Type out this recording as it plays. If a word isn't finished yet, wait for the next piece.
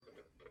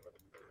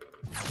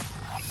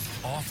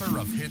Author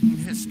of Hidden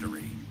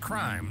History,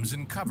 Crimes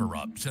and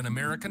Cover-Ups in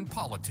American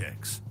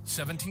Politics,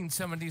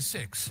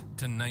 1776 to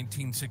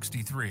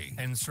 1963,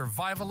 and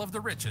Survival of the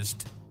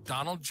Richest,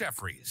 Donald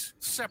Jeffries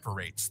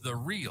separates the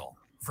real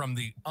from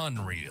the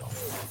unreal.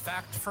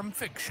 Fact from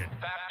fiction.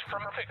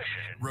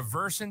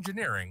 Reverse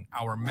engineering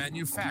our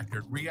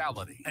manufactured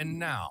reality. And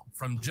now,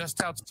 from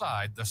just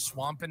outside the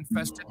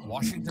swamp-infested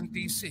Washington,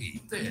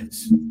 D.C.,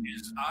 this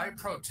is I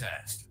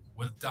Protest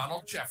with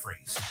Donald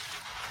Jeffries.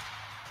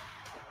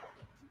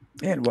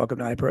 And welcome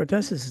to I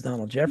Protest. This is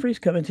Donald Jeffries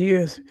coming to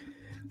you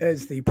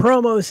as the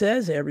promo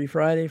says every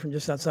Friday from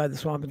just outside the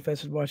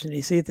swamp-infested Washington,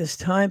 D.C. at this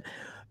time.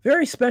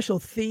 Very special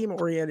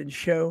theme-oriented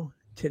show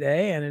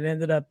today, and it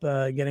ended up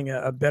getting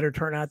a better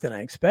turnout than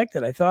I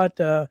expected. I thought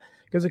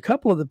because a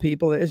couple of the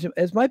people,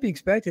 as might be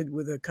expected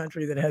with a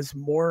country that has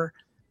more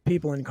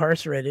people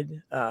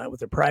incarcerated with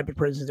their private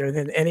prisons there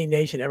than any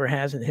nation ever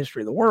has in the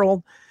history of the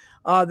world,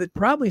 that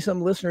probably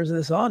some listeners of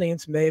this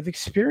audience may have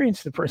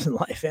experienced the prison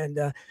life. And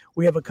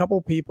we have a couple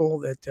people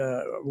that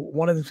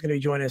one of them is going to be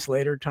joining us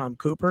later, Tom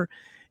Cooper,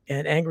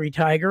 and Angry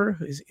Tiger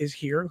is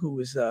here, who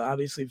is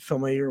obviously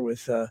familiar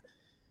with,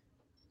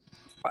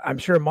 I'm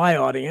sure, my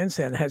audience,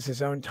 and has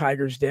his own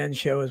Tiger's Den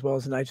show as well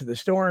as Knights of the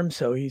Storm.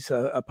 So he's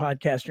a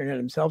podcaster in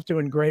himself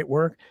doing great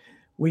work.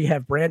 We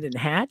have Brandon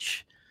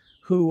Hatch,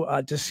 who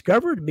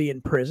discovered me in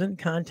prison,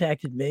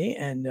 contacted me,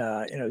 and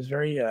it was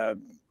very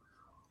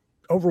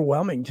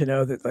overwhelming to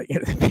know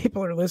that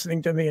people are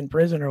listening to me in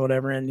prison or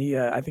whatever. And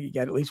I think he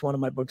got at least one of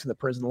my books in the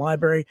prison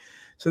library.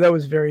 So that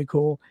was very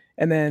cool.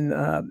 And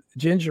then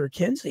Ginger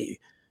Kinsey,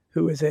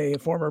 who is a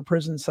former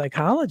prison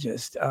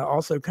psychologist,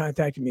 also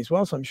contacted me as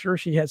well. So I'm sure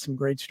she has some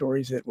great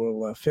stories that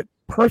will fit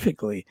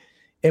perfectly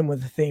in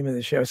with the theme of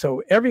the show.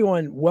 So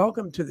everyone,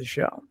 welcome to the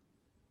show.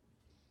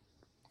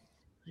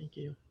 Thank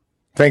you.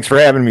 Thanks for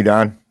having me,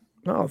 Don.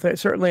 Oh,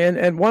 certainly.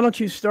 And why don't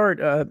you start,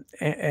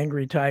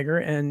 Angry Tiger?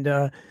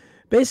 And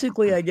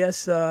basically, I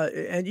guess,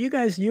 and you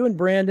guys, you and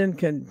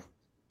Brandon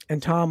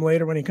and Tom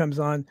later when he comes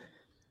on,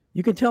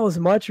 you can tell as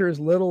much or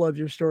as little of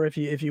your story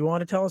if you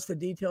want to tell us the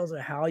details of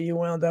how you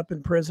wound up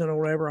in prison or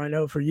whatever. I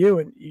know for you,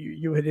 and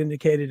you had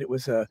indicated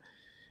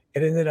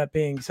it ended up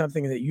being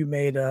something that you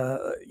made,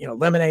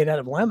 lemonade out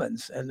of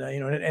lemons, and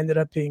it ended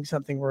up being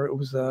something where it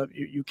was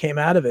you came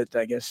out of it,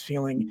 I guess,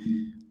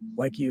 feeling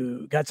like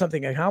you got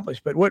something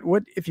accomplished. But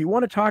what if you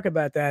want to talk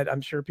about that?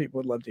 I'm sure people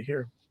would love to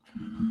hear.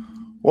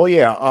 Well,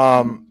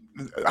 yeah.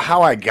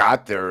 How I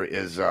got there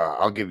is,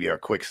 I'll give you a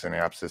quick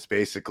synopsis.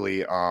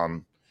 Basically,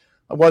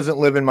 I wasn't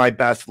living my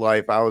best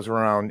life. I was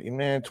around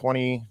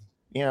 20,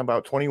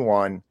 about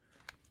 21.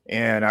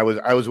 And I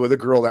was with a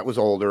girl that was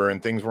older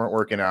and things weren't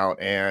working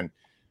out. And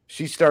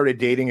she started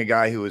dating a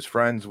guy who was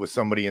friends with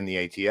somebody in the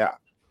ATF.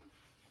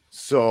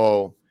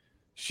 So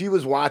she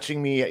was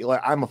watching me.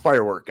 I'm a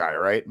firework guy,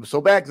 right? So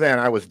back then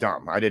I was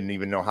dumb. I didn't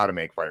even know how to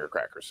make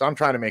firecrackers. So I'm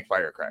trying to make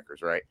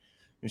firecrackers, right?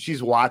 And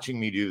she's watching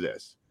me do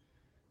this.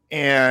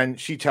 And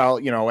she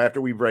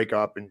after we break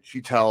up, and she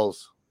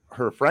tells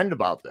her friend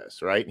about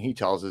this, right? And he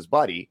tells his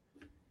buddy,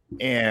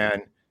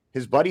 and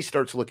his buddy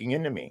starts looking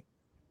into me,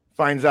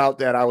 finds out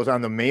that I was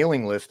on the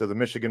mailing list of the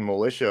Michigan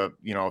militia,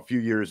 a few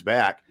years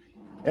back.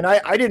 And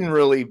I didn't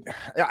really,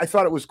 I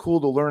thought it was cool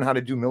to learn how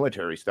to do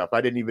military stuff. I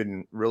didn't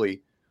even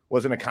really,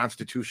 wasn't a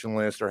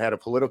constitutionalist or had a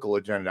political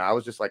agenda. I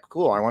was just like,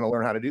 cool, I want to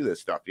learn how to do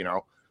this stuff,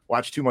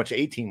 watched too much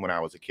 18 when I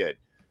was a kid.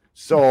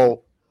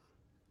 So,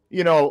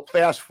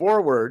 fast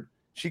forward,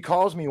 she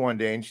calls me one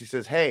day and she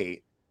says,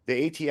 hey,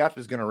 the ATF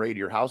is going to raid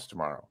your house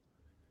tomorrow.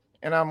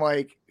 And I'm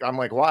like,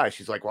 why?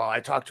 She's like, well, I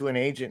talked to an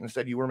agent and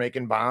said you were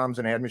making bombs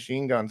and had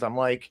machine guns. I'm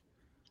like,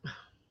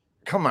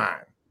 come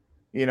on.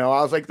 I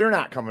was like, they're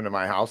not coming to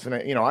my house. And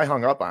I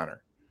hung up on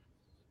her.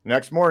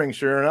 Next morning,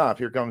 sure enough,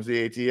 here comes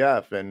the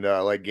ATF and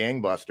like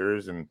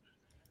gangbusters. And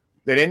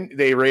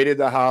they raided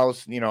the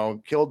house,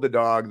 killed the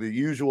dog, the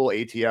usual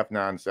ATF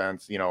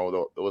nonsense. There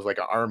was like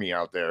an army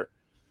out there.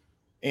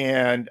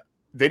 And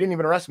they didn't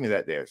even arrest me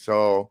that day.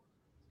 So,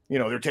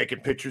 they're taking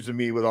pictures of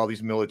me with all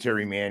these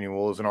military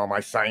manuals and all my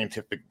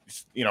scientific,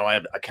 I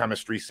have a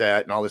chemistry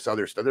set and all this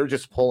other stuff. They're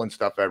just pulling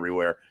stuff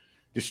everywhere.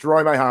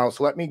 Destroy my house.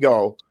 Let me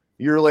go.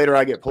 A year later,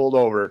 I get pulled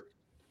over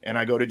and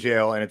I go to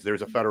jail and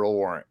there's a federal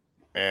warrant.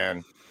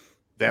 And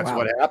that's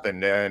what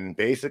happened. And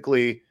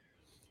basically,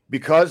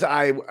 because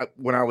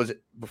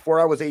before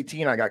I was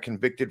 18, I got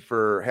convicted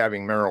for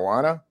having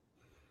marijuana.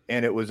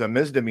 And it was a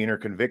misdemeanor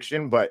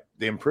conviction, but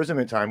the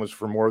imprisonment time was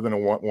for more than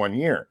 1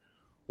 year.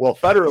 Well,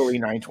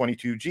 federally,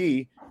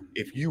 922G,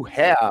 if you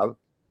have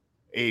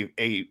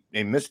a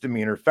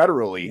misdemeanor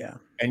federally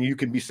and you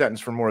can be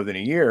sentenced for more than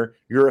a year,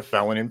 you're a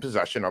felon in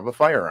possession of a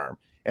firearm.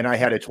 And I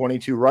had a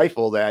 22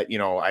 rifle that,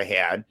 I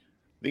had,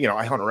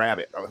 I hunt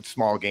rabbit,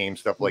 small game,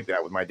 stuff like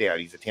that with my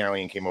dad. He's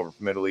Italian, came over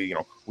from Italy,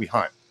 we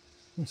hunt.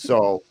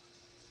 So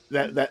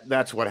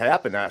that's what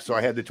happened. So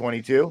I had the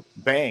 22,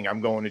 bang, I'm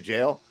going to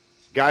jail.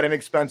 Got an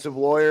expensive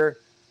lawyer,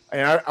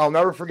 and I'll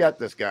never forget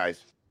this,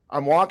 guys.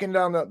 I'm walking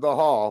down the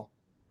hall,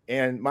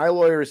 and my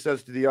lawyer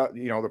says to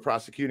the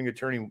prosecuting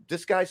attorney,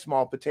 "This guy's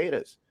small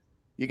potatoes.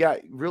 you got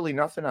really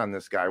nothing on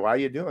this guy. Why are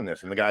you doing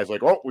this? And the guy's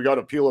like, oh, we got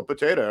to peel a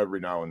potato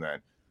every now and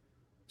then.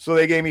 So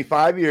they gave me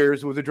 5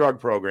 years with a drug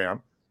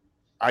program.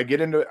 I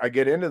get into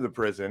the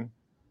prison,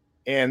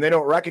 and they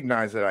don't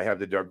recognize that I have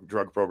the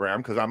drug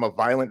program because I'm a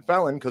violent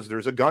felon because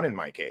there's a gun in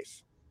my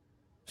case.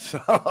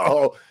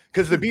 So,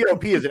 because the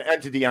BOP is an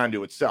entity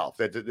unto itself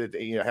that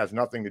has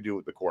nothing to do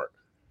with the court.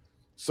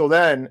 So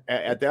then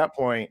at that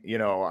point,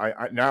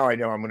 I now I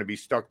know I'm going to be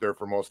stuck there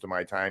for most of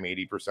my time,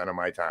 80% of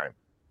my time,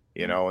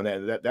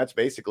 and that's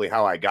basically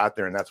how I got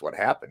there, and that's what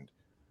happened.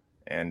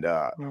 And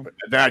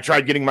then I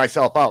tried getting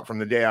myself out from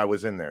the day I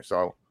was in there.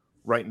 So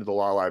right into the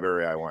law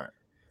library I went.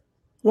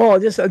 Well,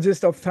 just off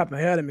the top of my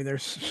head, I mean,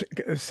 there's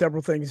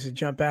several things that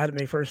jump out at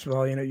me. First of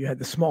all, you had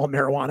the small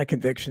marijuana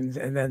convictions,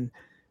 and then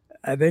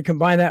they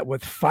combine that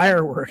with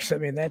fireworks. I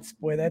mean, that's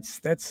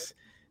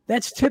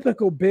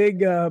typical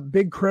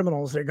big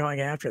criminals they're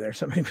going after there.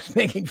 Somebody was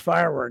making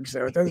fireworks,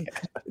 so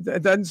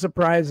it doesn't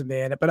surprise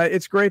me. But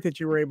it's great that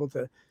you were able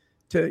to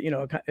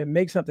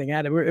make something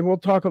out of it. And we'll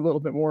talk a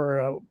little bit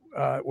more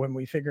when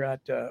we figure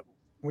out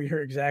we hear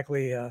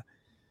exactly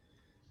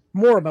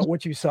more about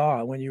what you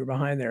saw when you were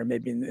behind there,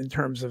 maybe in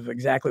terms of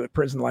exactly what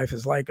prison life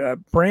is like.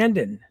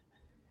 Brandon,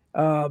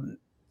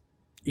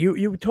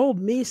 you told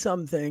me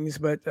some things,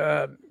 but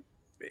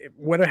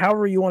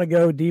however you want to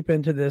go deep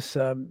into this,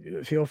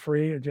 feel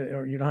free,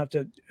 or you don't have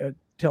to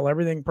tell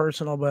everything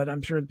personal, but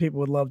I'm sure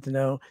people would love to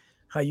know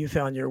how you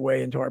found your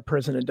way into our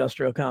prison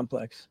industrial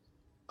complex.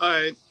 All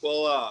right.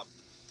 Well,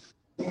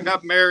 I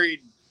got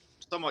married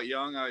somewhat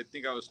young. I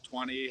think I was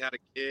 20, had a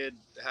kid,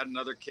 had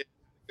another kid,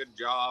 good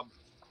job,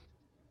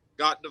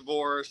 got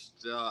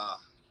divorced,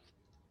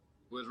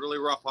 was really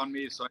rough on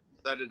me. So I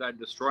decided I'd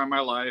destroy my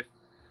life,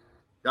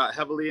 got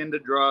heavily into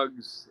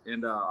drugs,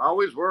 and I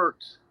always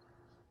worked.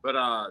 But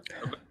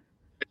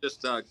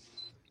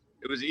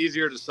it was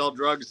easier to sell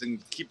drugs than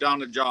keep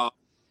down a job.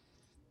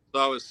 So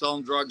I was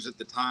selling drugs at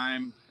the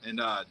time,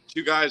 and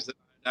two guys that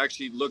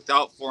actually looked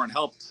out for and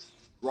helped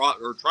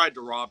tried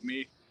to rob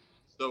me.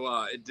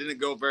 So it didn't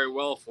go very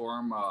well for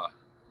them.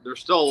 They're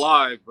still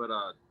alive, but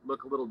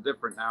look a little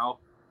different now.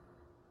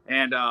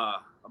 And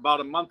about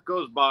a month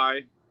goes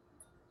by,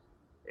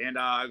 and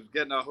I was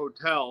getting a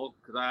hotel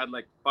because I had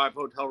like 5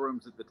 hotel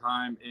rooms at the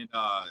time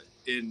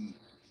in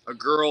a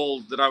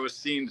girl that I was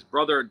seeing's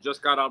brother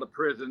just got out of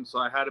prison, so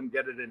I had him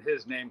get it in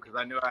his name because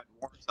I knew I had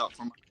warrants out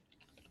for my.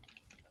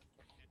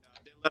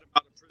 And they let him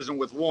out of prison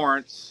with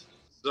warrants.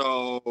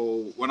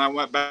 So when I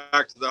went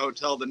back to the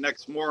hotel the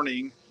next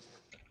morning,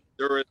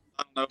 there was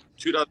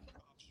 2 dozen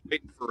cops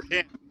waiting for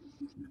him.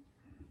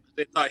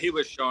 They thought he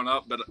was showing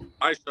up, but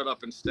I showed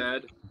up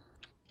instead.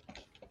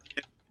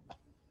 And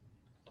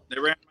they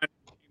ran my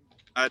name.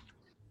 I had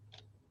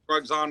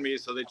drugs on me,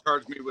 so they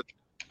charged me with my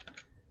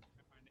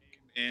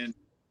name and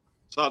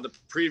saw the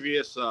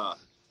previous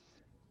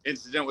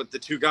incident with the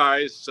 2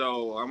 guys.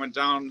 So I went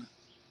down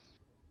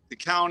the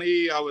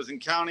county. I was in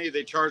county.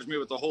 They charged me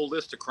with a whole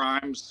list of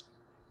crimes.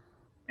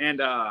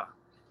 And I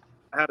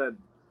had a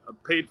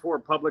paid for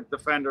public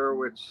defender,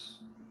 which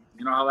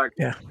you know how that goes.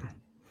 Yeah.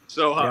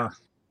 So I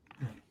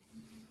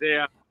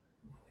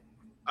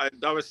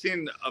was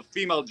seeing a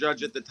female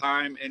judge at the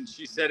time, and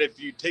she said if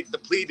you take the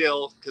plea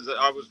deal, because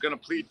I was going to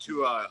plead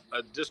to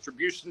a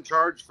distribution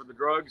charge for the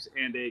drugs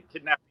and a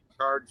kidnapping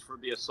charge for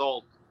the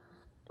assault,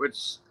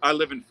 which I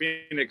live in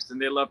Phoenix, and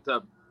they love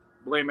to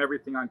blame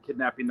everything on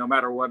kidnapping, no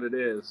matter what it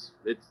is.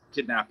 It's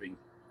kidnapping.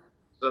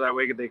 So that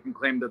way they can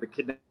claim they're the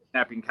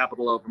kidnapping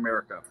capital of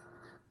America.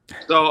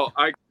 So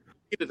I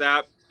to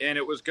that, and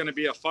it was going to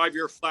be a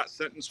 5-year flat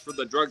sentence for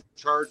the drug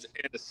charge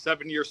and a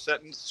 7-year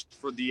sentence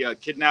for the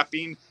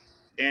kidnapping.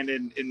 And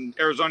in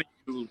Arizona,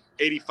 you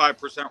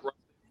 85%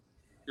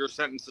 your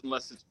sentence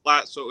unless it's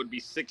flat, so it would be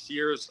 6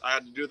 years. I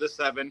had to do the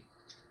 7,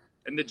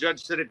 and the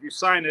judge said if you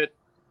sign it,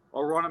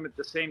 I'll run them at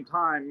the same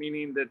time,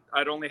 meaning that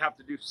I'd only have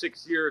to do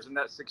 6 years, and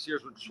that 6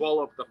 years would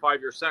swallow up the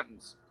 5-year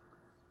sentence.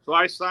 So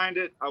I signed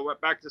it. I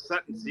went back to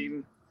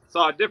sentencing,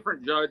 saw a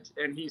different judge,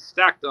 and he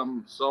stacked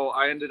them. So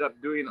I ended up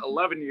doing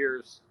 11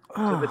 years.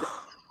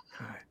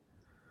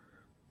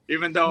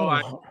 Even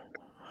though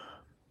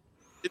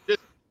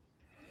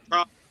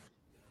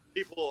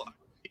people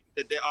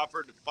that they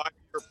offered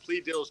 5-year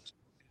plea deals,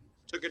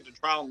 took it to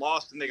trial and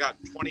lost, and they got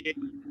 28.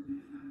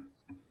 You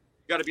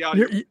got to be out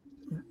here.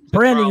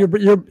 Brandon,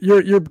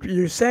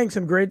 you're saying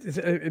some great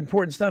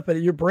important stuff,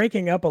 but you're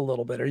breaking up a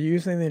little bit. Are you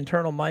using the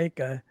internal mic?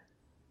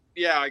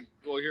 Yeah,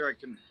 here I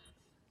can.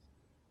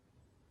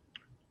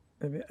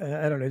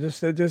 I don't know.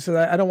 Just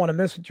I don't want to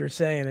miss what you're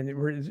saying,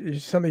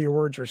 and some of your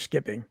words are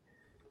skipping.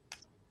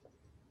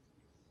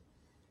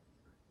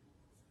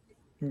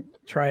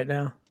 Try it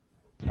now.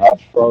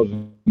 It's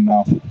frozen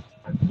now.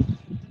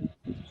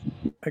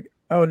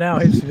 Oh, now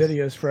his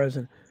video is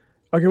frozen.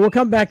 Okay, we'll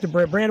come back to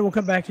Brandon. We'll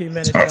come back to you in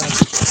a minute.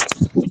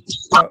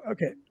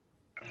 Okay.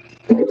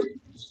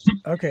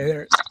 Okay,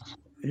 there.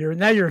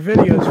 Your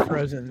video is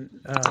frozen,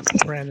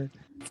 Brandon.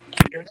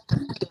 All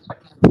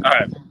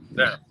right,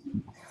 there. Is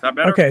that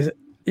better? Okay.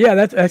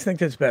 Yeah, I think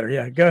that's better.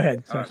 Yeah, go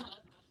ahead. Right.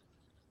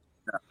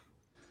 Yeah.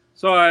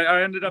 So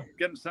I ended up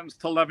getting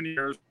sentenced to 11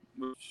 years,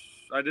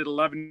 which I did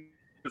 11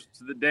 years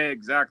to the day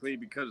exactly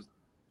because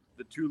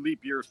the 2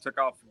 leap years took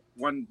off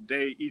one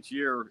day each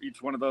year,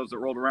 each one of those that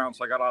rolled around.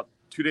 So I got out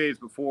 2 days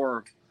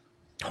before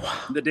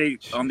the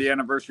date on the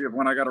anniversary of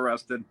when I got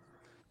arrested.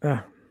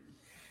 I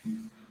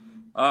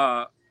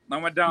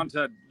went down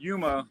to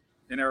Yuma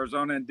in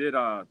Arizona and did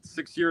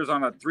 6 years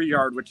on a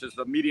 3-yard, which is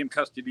the medium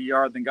custody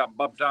yard, then got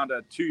bumped down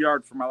to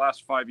 2-yard for my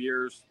last 5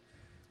 years.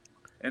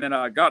 And then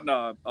I got in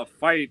a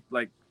fight,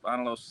 like, I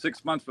don't know,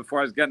 6 months before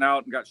I was getting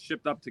out, and got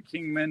shipped up to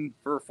Kingman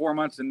for 4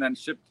 months and then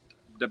shipped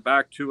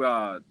back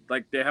to,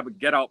 like, they have a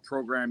get out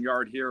program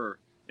yard here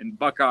in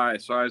Buckeye.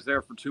 So I was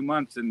there for 2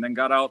 months and then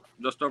got out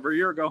just over a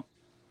year ago.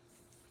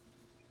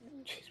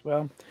 Jeez,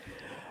 well,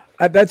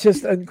 that's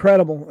just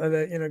incredible.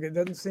 It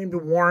doesn't seem to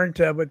warrant,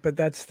 but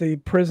that's the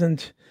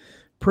prisons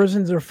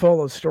are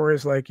full of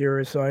stories like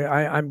yours. So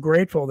I'm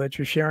grateful that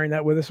you're sharing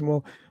that with us, and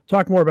we'll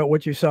talk more about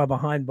what you saw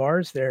behind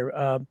bars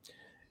there.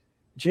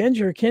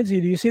 Ginger, Kinsey,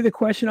 do you see the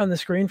question on the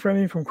screen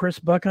from Chris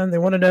Buchan? They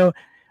want to know.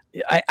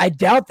 I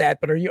doubt that,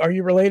 but are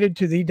you related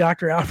to the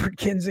Dr. Alfred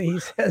Kinsey? He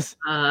says,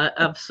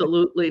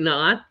 absolutely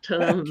not.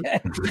 Okay.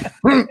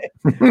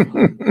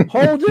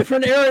 Whole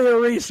different area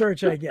of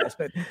research, I guess.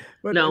 But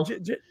no.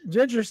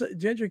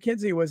 Ginger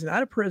Kinsey was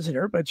not a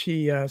prisoner, but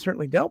she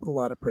certainly dealt with a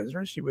lot of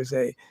prisoners. She was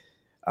a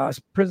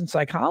prison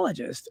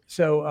psychologist,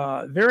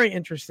 so very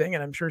interesting,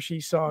 and I'm sure she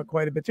saw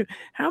quite a bit too.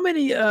 How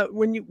many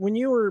when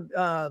you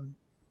were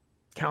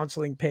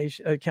counseling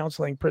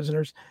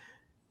prisoners,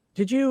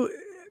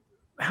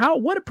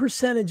 what a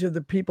percentage of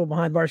the people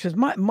behind bars? Because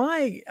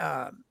my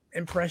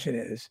impression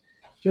is,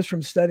 just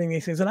from studying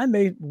these things, and I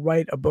may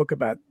write a book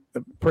about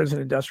the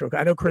prison industrial.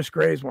 I know Chris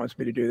Graves wants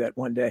me to do that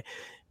one day,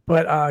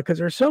 but because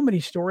there's so many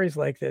stories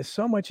like this,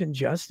 so much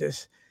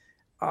injustice.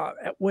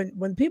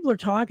 When people are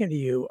talking to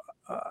you,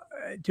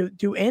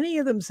 do any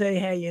of them say,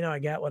 "Hey, I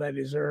got what I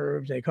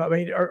deserved"? They call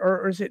me,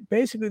 or is it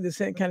basically the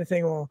same kind of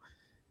thing? Well,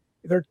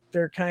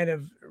 they're kind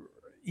of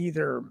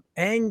either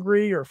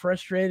angry or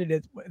frustrated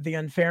at the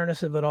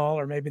unfairness of it all,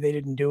 or maybe they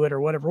didn't do it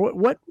or whatever.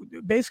 What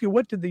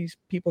did these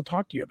people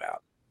talk to you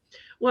about?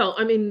 Well,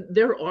 I mean,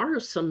 there are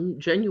some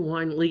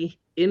genuinely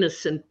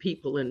innocent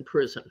people in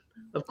prison.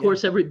 Of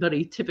course,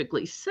 everybody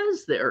typically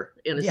says they're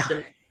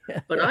innocent,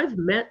 but I've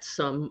met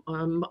some.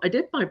 I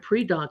did my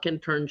pre-doc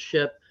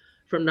internship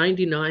from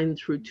 99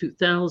 through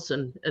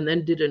 2000, and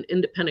then did an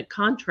independent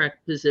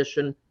contract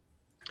position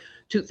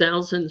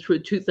 2000 through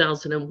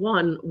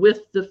 2001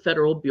 with the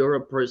Federal Bureau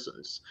of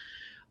Prisons.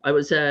 I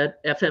was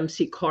at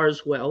FMC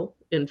Carswell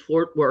in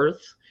Fort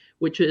Worth,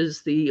 which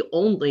is the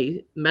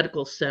only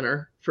medical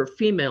center for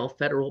female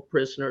federal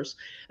prisoners.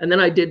 And then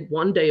I did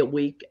 1 day a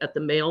week at the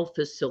male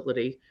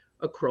facility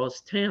across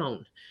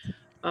town.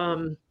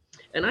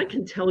 And I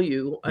can tell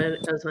you,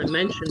 as I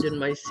mentioned in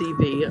my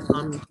CV,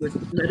 I'm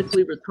with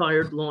medically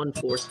retired law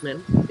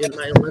enforcement in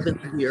my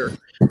 11th year.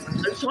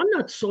 And so I'm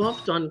not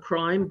soft on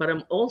crime, but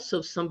I'm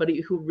also somebody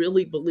who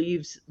really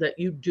believes that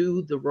you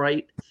do the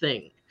right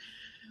thing.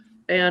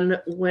 And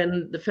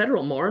when the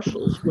federal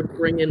marshals would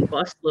bring in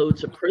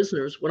busloads of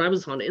prisoners, when I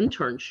was on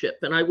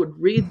internship, and I would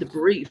read the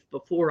brief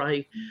before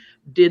I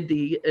did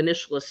the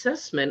initial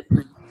assessment,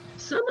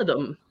 some of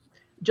them,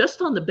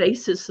 just on the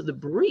basis of the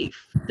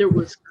brief, there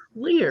was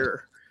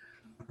clear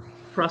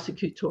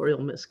prosecutorial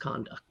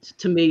misconduct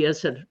to me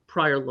as a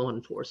prior law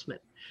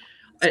enforcement.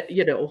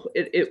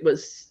 It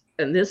was,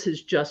 and this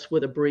is just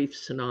with a brief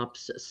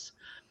synopsis.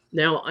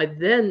 Now, I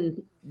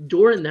then,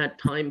 during that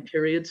time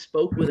period,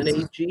 spoke with an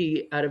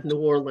AG out of New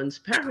Orleans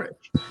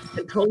Parish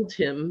and told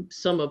him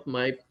some of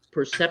my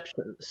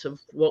perceptions of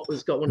what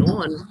was going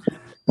on.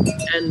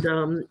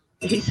 And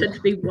he said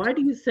to me, "Why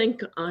do you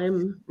think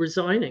I'm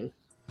resigning?"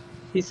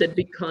 He said,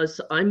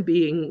 "Because I'm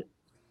being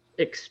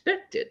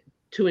expected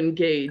to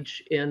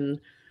engage in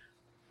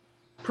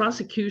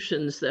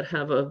prosecutions that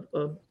have a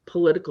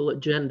political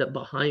agenda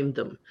behind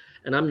them,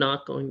 and I'm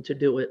not going to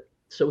do it."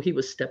 So he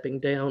was stepping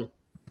down.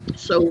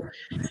 So,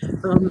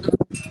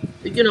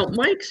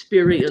 my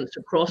experience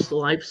across the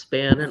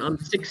lifespan, and I'm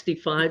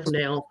 65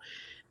 now,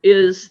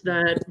 is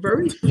that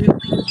very few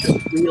people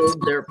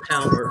wield their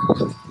power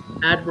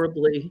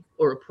admirably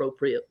or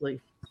appropriately.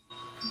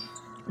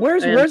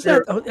 Where's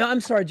that? Oh, I'm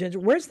sorry, Ginger.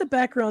 Where's the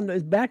background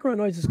noise? Background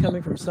noise is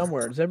coming from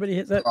somewhere. Does everybody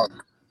hit that?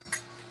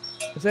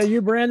 Is that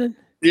you, Brandon?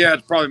 Yeah,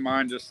 it's probably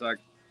mine. Just like.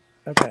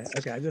 Okay.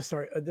 I just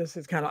sorry. This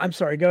is kind of. I'm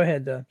sorry. Go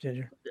ahead,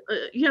 Ginger.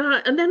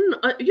 And then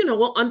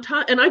on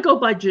top, and I go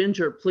by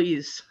Ginger,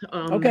 please.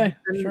 Okay,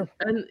 sure.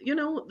 And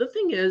the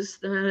thing is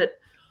that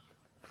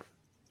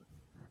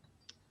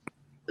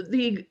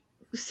the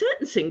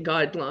sentencing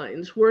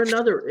guidelines were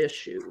another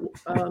issue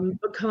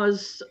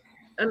because.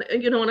 And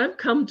I've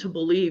come to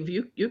believe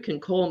you can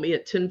call me a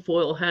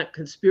tinfoil hat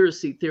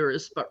conspiracy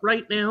theorist, but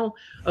right now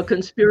a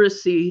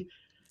conspiracy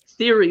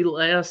theory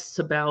lasts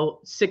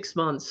about 6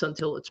 months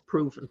until it's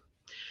proven.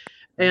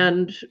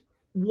 And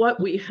what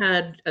we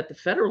had at the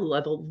federal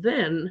level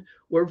then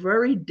were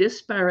very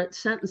disparate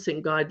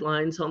sentencing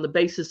guidelines on the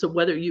basis of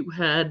whether you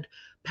had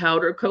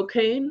powder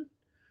cocaine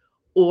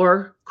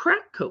or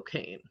crack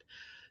cocaine.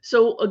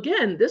 So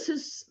again, this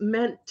is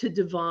meant to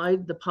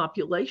divide the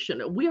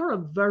population. We are a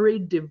very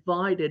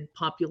divided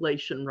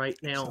population right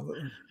now.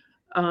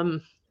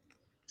 Absolutely.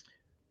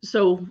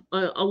 So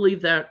I'll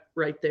leave that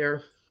right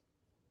there.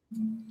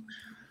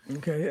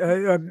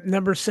 Okay.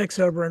 Number 6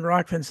 over in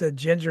Rockfin said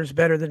Ginger's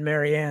better than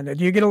Marianne.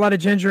 Do you get a lot of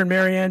Ginger and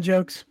Marianne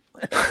jokes?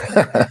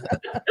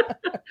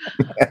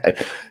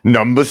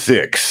 Number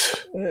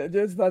 6.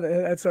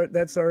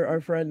 That's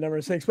our friend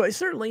number 6. But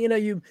certainly,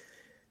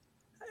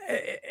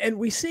 and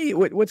we see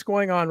what's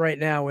going on right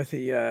now with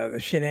the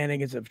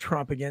shenanigans of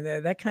Trump again.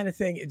 That kind of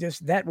thing.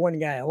 Just that one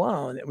guy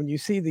alone. When you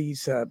see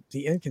these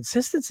the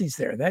inconsistencies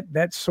there,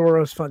 that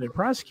Soros-funded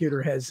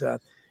prosecutor has,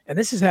 and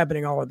this is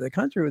happening all over the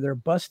country, where they're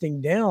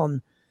busting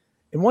down.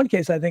 In one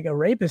case, I think a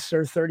rapist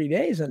served 30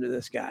 days under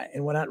this guy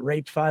and went out and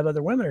raped 5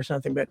 other women or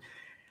something. But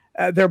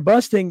they're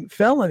busting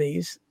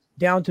felonies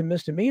down to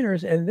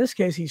misdemeanors. And in this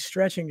case, he's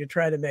stretching to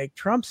try to make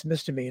Trump's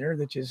misdemeanor,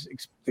 which is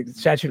the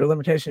statute of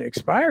limitation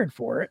expired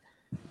for it,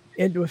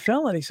 into a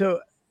felony.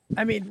 So,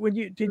 I mean,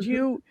 did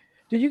you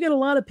get a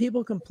lot of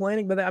people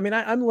complaining about that? I mean,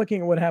 I'm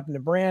looking at what happened to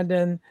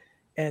Brandon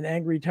and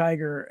Angry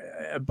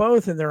Tiger,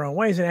 both in their own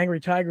ways. In Angry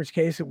Tiger's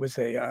case, it was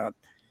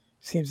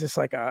seems just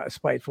like a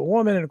spiteful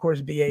woman. And of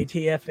course,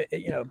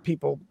 BATF,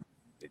 people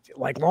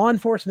like law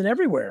enforcement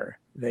everywhere,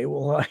 they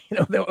will,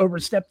 they'll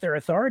overstep their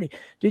authority.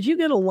 Did you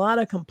get a lot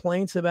of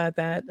complaints about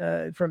that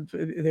from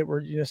that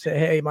were say,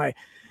 hey, my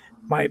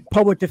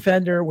public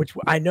defender, which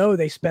I know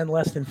they spend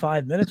less than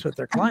 5 minutes with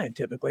their client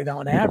typically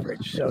on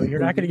average. So you're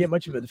not going to get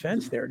much of a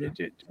defense there.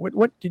 Did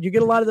you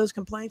get a lot of those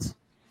complaints?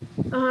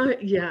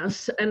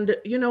 Yes. And,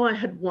 I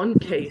had one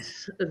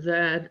case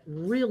that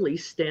really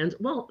stands.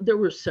 Well, there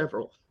were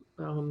several.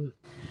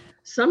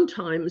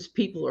 Sometimes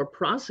people are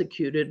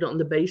prosecuted on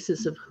the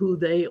basis of who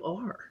they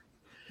are.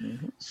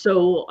 Mm-hmm.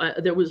 So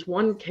there was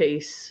one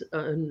case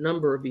a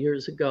number of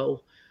years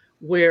ago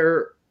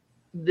where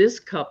this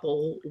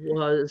couple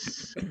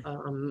was,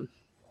 and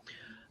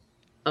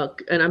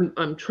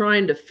I'm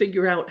trying to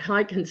figure out how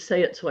I can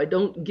say it so I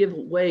don't give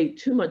away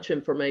too much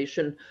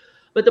information.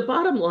 But the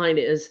bottom line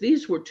is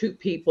these were 2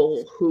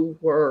 people who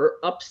were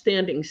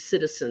upstanding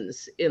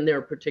citizens in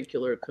their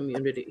particular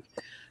community.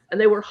 And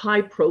they were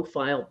high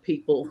profile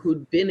people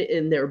who'd been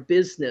in their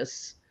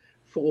business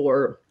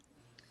for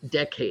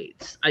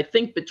decades. I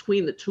think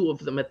between the 2 of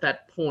them at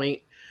that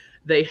point,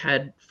 they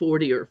had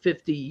 40 or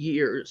 50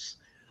 years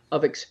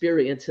of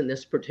experience in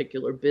this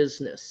particular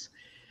business.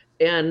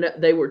 And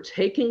they were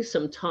taking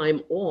some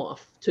time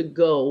off to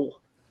go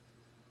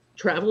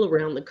travel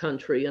around the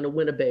country in a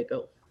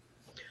Winnebago.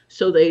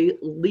 So they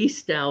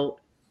leased out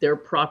their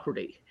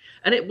property.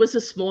 And it was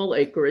a small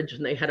acreage,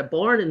 and they had a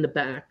barn in the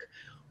back.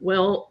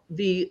 Well,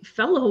 the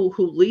fellow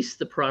who leased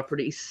the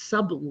property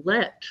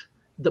sublet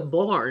the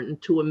barn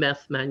to a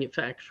meth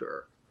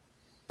manufacturer.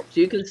 So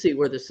you can see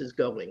where this is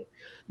going.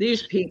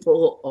 These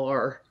people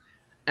are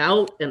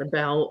out and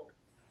about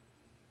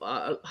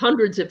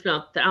hundreds, if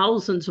not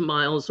thousands of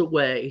miles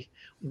away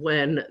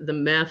when the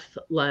meth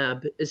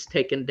lab is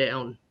taken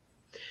down.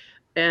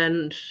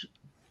 And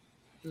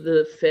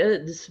the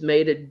feds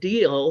made a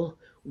deal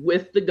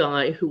with the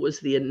guy who was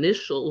the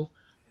initial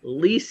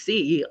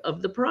leasee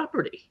of the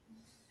property.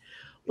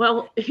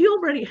 Well, he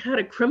already had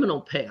a criminal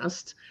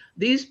past.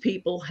 These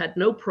people had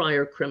no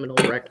prior criminal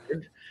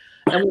record.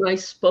 And when I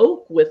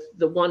spoke with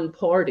the one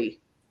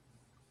party,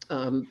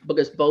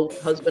 because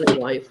both husband and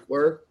wife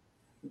were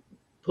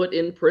put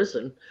in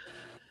prison,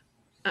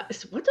 I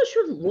said, what does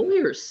your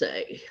lawyer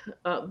say?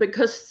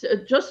 Because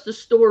just the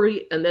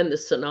story and then the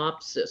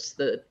synopsis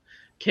that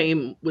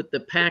came with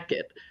the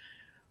packet,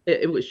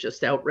 it was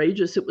just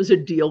outrageous. It was a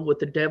deal with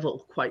the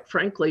devil, quite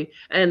frankly.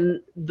 And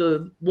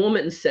the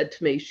woman said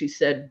to me, she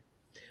said,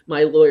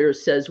 my lawyer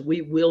says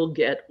we will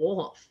get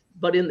off.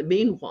 But in the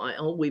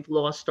meanwhile, we've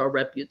lost our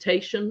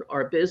reputation,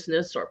 our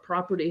business, our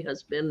property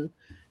has been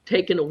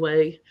taken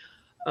away.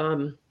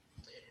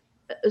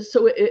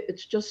 So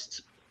it's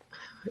just,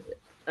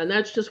 and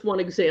that's just one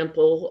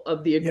example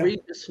of the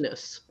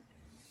egregiousness.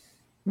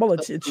 Well,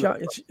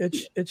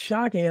 it's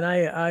shocking, and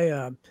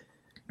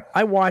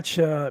I watch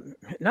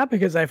not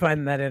because I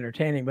find that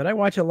entertaining, but I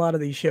watch a lot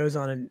of these shows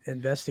on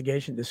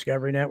Investigation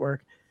Discovery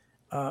Network.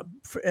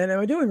 And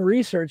I'm doing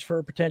research for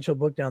a potential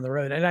book down the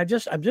road. And I'm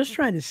just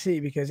trying to see,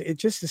 because it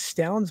just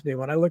astounds me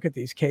when I look at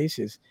these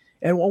cases.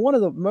 And one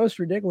of the most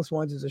ridiculous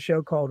ones is a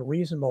show called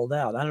Reasonable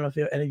Doubt. I don't know if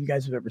any of you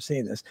guys have ever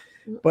seen this,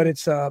 but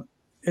it's a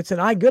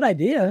good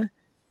idea.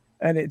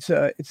 And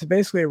it's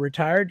basically a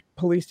retired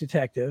police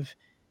detective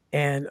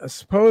and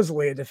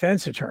supposedly a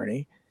defense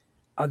attorney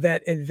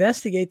that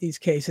investigate these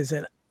cases.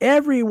 And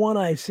every one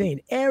I've seen,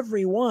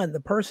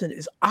 the person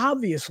is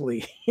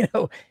obviously,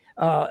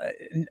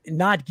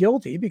 not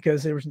guilty,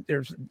 because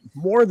there's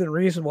more than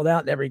reasonable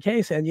doubt in every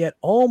case. And yet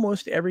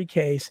almost every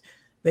case,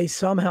 they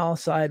somehow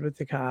side with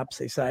the cops,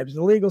 they side with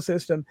the legal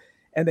system,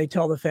 and they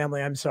tell the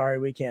family, I'm sorry,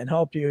 we can't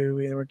help you.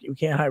 We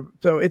can't hire.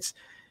 So it's,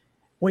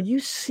 when you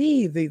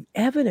see the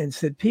evidence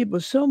that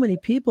so many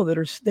people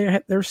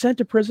that they're sent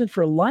to prison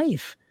for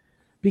life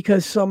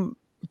because some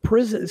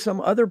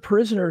some other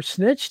prisoner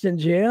snitched in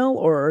jail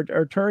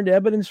or turned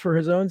evidence for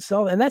his own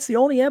self, and that's the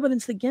only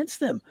evidence against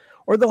them.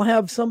 Or they'll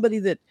have somebody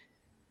that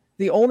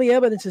the only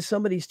evidence is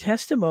somebody's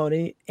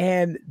testimony,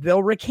 and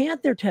they'll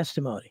recant their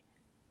testimony,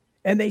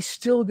 and they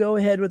still go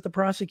ahead with the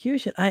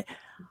prosecution.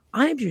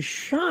 I'm just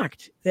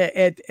shocked that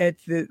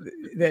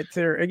that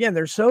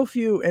there's so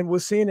few, and we're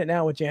seeing it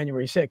now with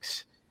January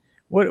 6th.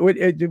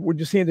 We're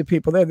just seeing the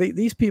people there.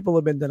 These people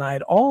have been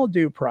denied all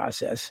due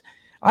process.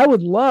 I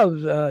would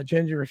love,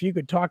 Ginger, if you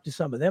could talk to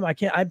some of them.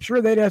 I'm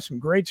sure they'd have some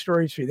great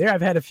stories for you there.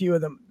 I've had a few of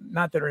them,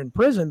 not that are in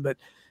prison, but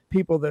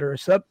people that are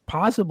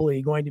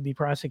possibly going to be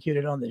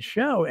prosecuted on this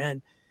show.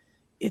 And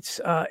it's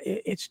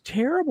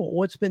terrible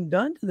what's been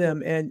done to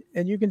them. And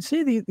you can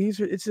see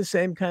it's the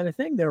same kind of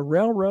thing. They're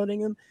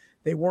railroading them.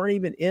 They weren't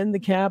even in the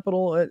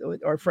Capitol.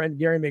 Our friend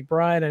Gary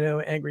McBride, I know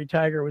Angry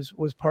Tiger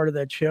was part of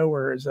that show,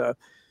 where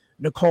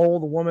Nicole,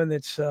 the woman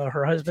that's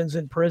her husband's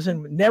in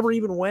prison, never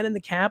even went in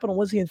the Capitol.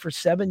 Was he in for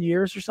 7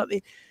 years or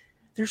something?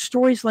 There's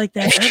stories like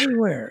that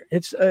everywhere.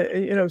 It's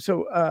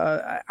So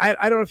I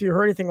don't know if you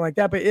heard anything like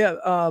that, but yeah.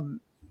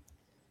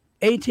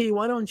 At,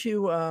 why don't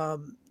you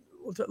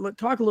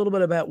talk a little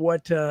bit about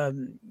what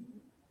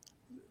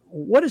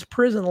is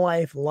prison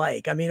life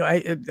like? I mean,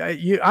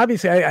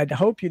 I'd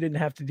hope you didn't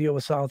have to deal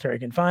with solitary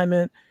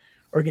confinement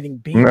or getting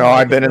beaten. No,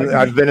 I've been in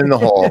the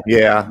hole.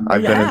 Yeah,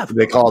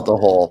 they call it the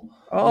hole.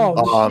 Oh,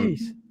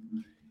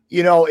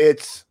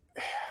 jeez.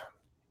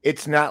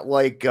 It's not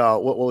like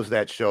what was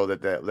that show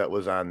that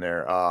was on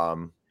there?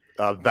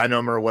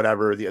 Venom or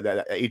whatever,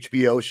 that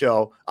HBO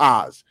show,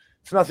 Oz.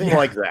 It's nothing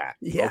like that.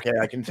 Yeah. Okay,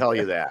 I can tell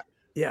you that.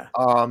 Yeah.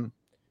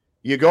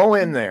 You go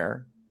in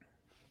there,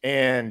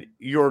 and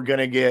you're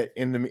gonna get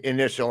in the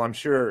initial. I'm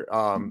sure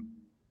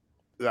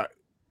that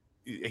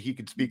he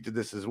could speak to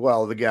this as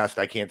well. The guest,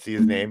 I can't see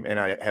his name, and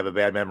I have a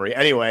bad memory.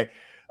 Anyway,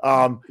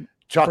 Chuck,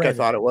 Brandon. I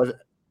thought it was.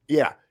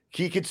 Yeah.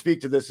 He could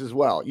speak to this as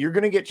well. You're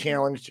going to get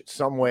challenged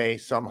some way,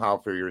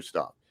 somehow for your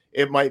stuff.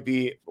 It might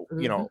be,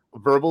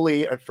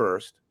 verbally at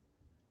first,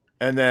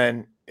 and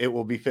then it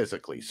will be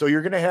physically. So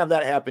you're going to have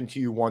that happen to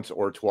you once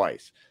or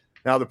twice.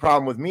 Now, the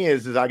problem with me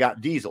is I got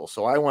diesel.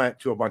 So I went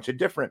to a bunch of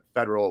different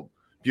Federal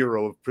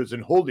Bureau of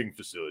Prison holding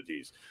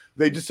facilities.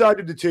 They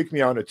decided to take me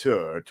on a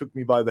tour, took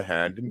me by the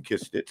hand and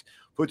kissed it,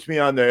 puts me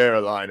on the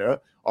airliner,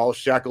 all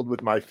shackled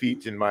with my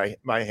feet and my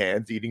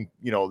hands, eating,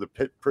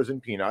 the prison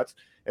peanuts,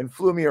 and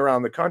flew me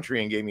around the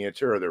country and gave me a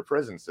tour of their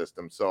prison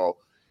system. So,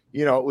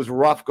 it was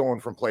rough going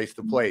from place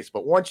to place.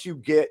 But once you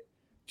get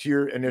to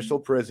your initial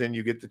prison,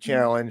 you get the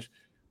challenge,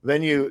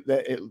 then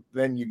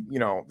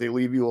they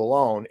leave you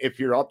alone if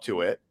you're up to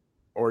it,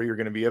 or you're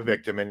going to be a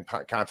victim and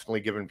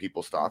constantly giving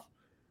people stuff,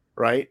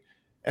 right?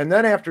 And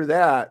then after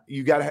that,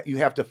 you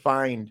have to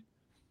find,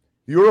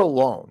 you're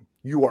alone.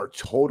 You are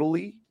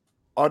totally,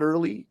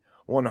 utterly,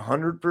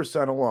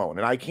 100% alone.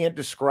 And I can't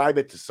describe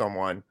it to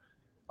someone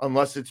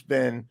unless it's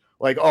been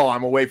like, oh,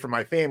 I'm away from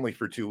my family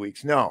for 2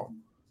 weeks. No,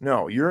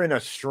 you're in a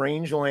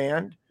strange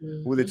land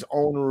with its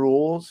own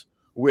rules,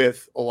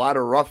 with a lot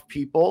of rough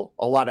people,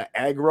 a lot of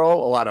aggro,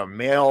 a lot of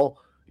male,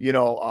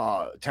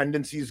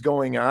 tendencies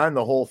going on.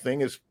 The whole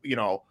thing is,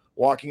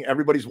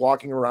 everybody's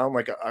walking around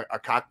like a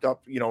cocked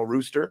up,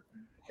 rooster.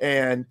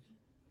 And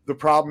the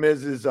problem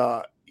is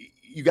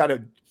you got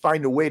to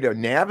find a way to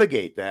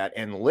navigate that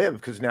and live.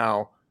 Because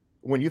now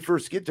when you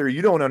first get there,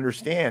 you don't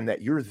understand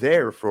that you're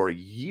there for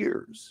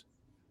years.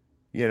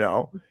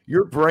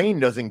 Your brain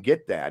doesn't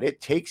get that.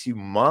 It takes you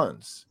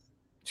months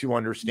to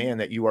understand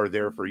that you are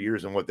there for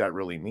years and what that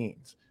really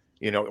means,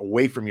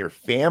 away from your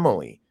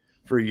family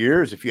for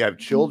years. If you have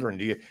children,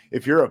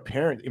 if you're a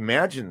parent,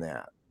 imagine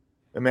that.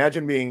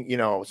 Imagine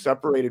being,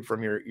 separated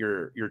from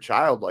your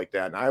child like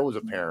that. And I was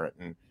a parent.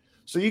 And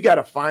so you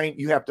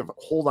have to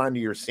hold on to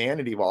your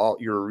sanity while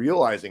you're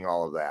realizing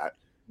all of that.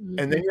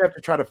 And then you have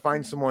to try to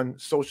find someone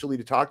socially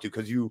to talk to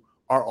because you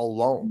are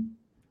alone.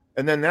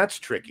 And then that's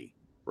tricky,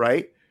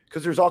 right?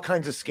 Because there's all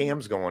kinds of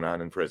scams going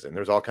on in prison.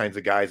 There's all kinds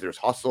of guys, there's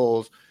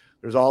hustles,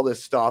 there's all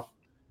this stuff.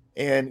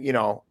 And,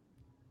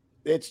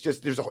 it's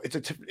just,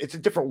 it's a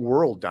different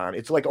world, Don.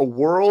 It's like a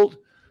world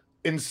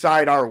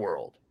inside our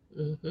world.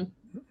 Mm-hmm.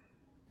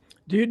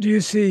 Do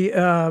you see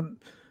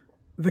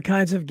the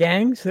kinds of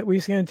gangs that we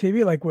see on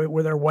TV? Like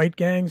were there white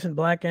gangs and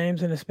black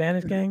gangs and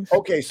Hispanic gangs?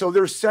 Okay, so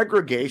there's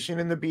segregation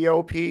in the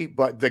BOP,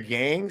 but the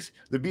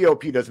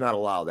BOP does not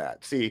allow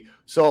that. See,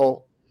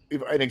 so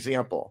an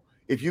example,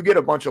 if you get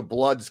a bunch of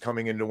bloods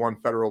coming into one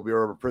Federal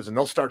Bureau of Prison,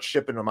 they'll start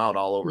shipping them out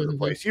all over the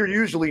place. You're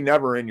usually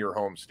never in your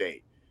home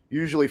state,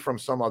 usually from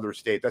some other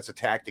state. That's a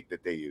tactic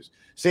that they use.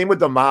 Same with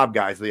the mob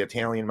guys, the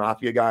Italian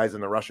mafia guys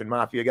and the Russian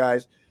mafia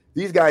guys.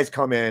 These guys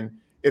come in.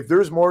 If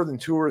there's more than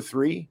 2 or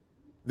 3,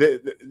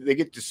 they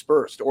get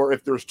dispersed. Or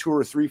if there's 2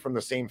 or 3 from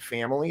the same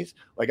families,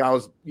 like I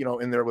was,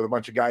 in there with a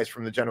bunch of guys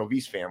from the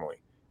Genovese family.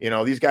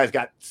 These guys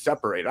got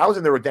separated. I was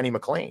in there with Denny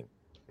McClain,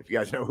 if you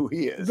guys know who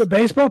he is. The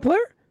baseball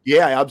player?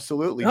 Yeah,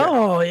 absolutely.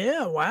 Oh,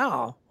 yeah.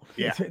 Wow.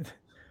 Yeah.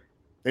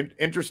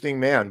 Interesting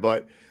man.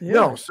 But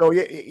no, so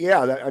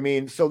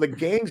yeah. So the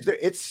gangs,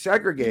 it's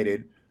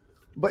segregated,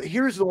 But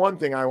here's the one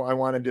thing I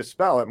want to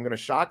dispel. I'm going to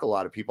shock a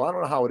lot of people. I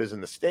don't know how it is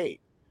in the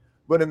state,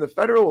 but in the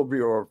Federal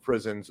Bureau of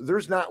Prisons,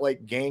 there's not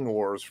like gang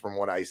wars from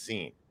what I've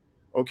seen.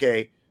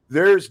 Okay.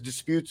 There's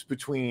disputes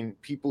between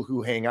people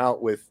who hang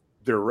out with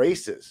their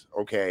races.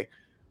 Okay.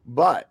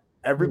 But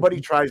everybody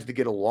tries to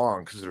get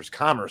along because there's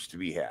commerce to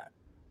be had,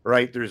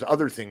 right? There's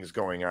other things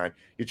going on.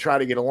 You try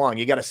to get along.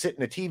 You got to sit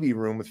in a TV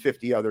room with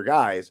 50 other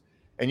guys,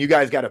 and you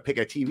guys got to pick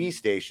a TV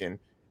station,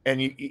 and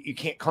you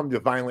can't come to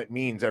violent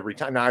means every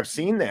time. Now, I've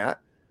seen that.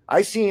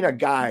 I seen a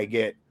guy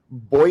get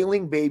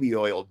boiling baby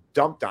oil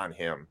dumped on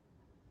him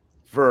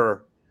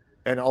for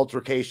an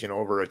altercation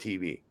over a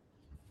TV.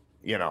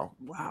 You know?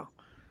 Wow.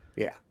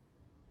 Yeah.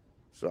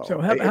 So it's how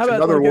about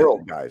another like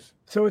world, guys.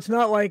 So it's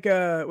not like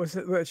was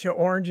it show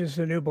Orange is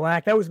the New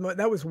Black? That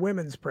was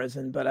women's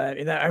prison, but I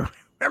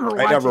remember watching.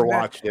 I never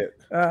watched it.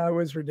 It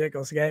was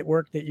ridiculous. A guy at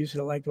work that used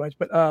to like to watch.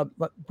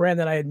 But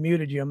Brandon, I had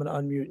muted you. I'm going to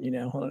unmute you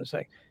now. Hold on a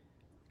sec,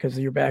 because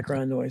of your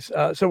background noise.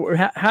 So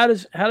how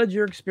did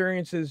your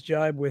experiences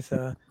jibe with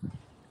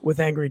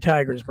Angry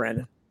Tigers,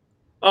 Brandon?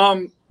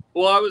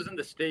 Well, I was in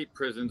the state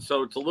prison,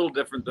 so it's a little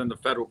different than the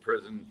federal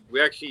prison.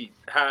 We actually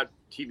had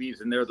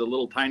TVs in there, the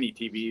little tiny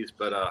TVs,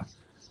 but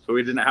so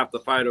we didn't have to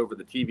fight over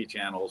the TV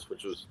channels,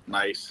 which was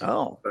nice.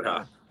 Oh,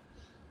 but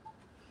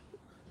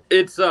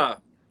it's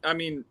I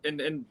mean,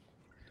 and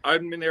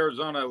I'm in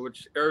Arizona,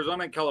 which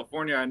Arizona and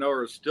California I know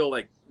are still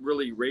like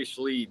really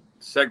racially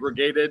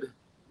segregated.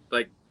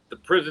 Like the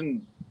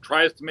prison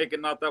tries to make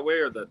it not that way,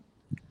 or the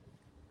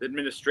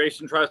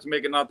administration tries to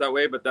make it not that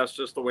way, but that's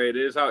just the way it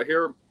is out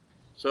here.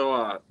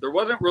 So there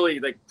wasn't really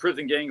like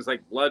prison gangs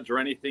like Bloods or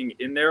anything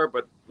in there,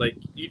 but like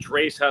each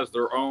race has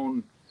their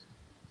own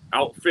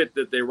outfit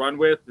that they run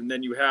with, and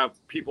then you have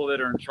people that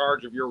are in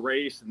charge of your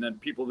race, and then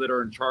people that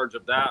are in charge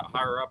of that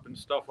higher up and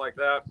stuff like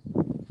that.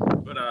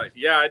 But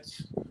yeah,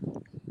 it's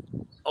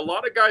a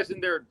lot of guys in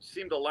there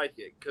seem to like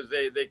it because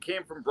they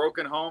came from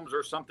broken homes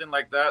or something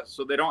like that,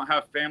 so they don't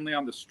have family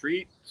on the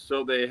street,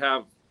 so they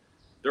have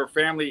their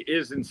family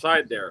is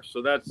inside there.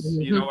 So that's,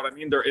 you know what I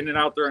mean? They're in and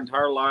out their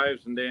entire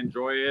lives and they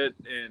enjoy it.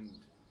 And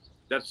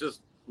that's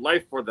just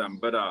life for them.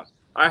 But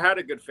I had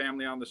a good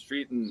family on the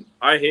street and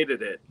I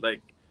hated it.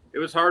 Like it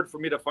was hard for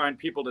me to find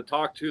people to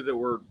talk to that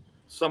were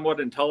somewhat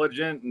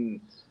intelligent and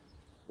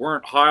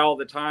weren't high all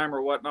the time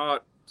or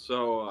whatnot.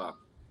 So,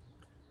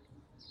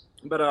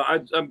 but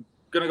I'm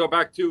going to go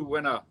back to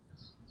when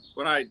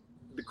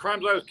the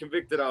crimes I was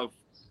convicted of,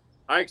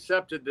 I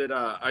accepted that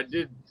I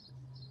did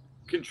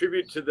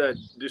contribute to the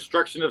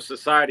destruction of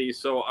society,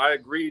 so I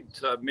agreed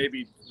to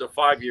maybe the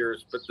 5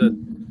 years, but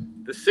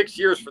the 6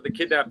 years for the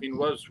kidnapping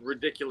was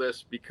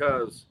ridiculous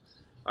because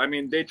I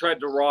mean they tried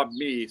to rob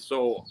me,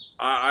 so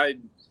I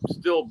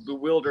still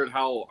bewildered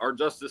how our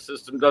justice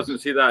system doesn't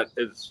see that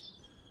as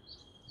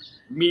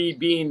me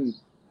being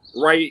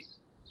right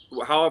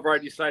however I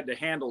decide to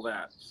handle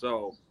that.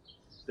 So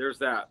there's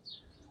that.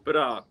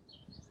 But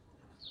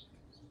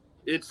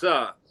it's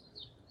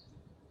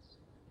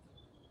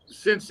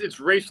since it's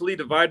racially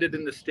divided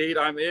in the state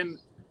I'm in,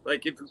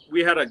 like if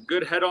we had a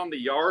good head on the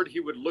yard, he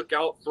would look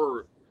out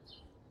for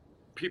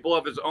people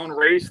of his own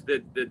race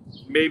that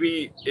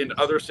maybe in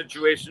other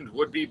situations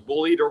would be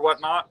bullied or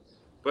whatnot.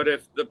 But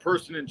if the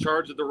person in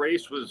charge of the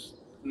race was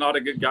not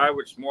a good guy,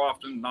 which more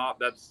often than not,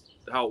 that's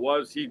how it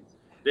was,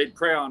 they'd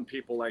prey on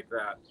people like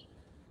that.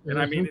 And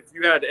I mean, if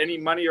you had any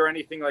money or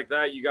anything like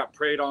that, you got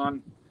preyed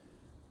on.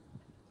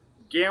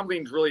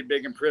 Gambling's really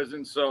big in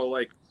prison. So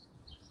like,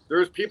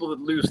 there's people that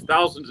lose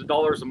thousands of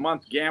dollars a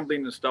month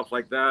gambling and stuff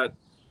like that.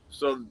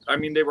 So, I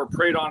mean, they were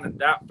preyed on in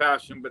that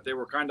fashion, but they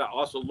were kind of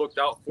also looked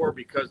out for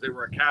because they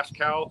were a cash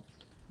cow.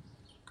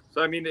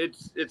 So, I mean,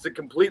 it's a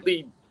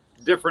completely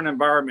different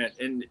environment.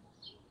 And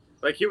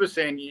like he was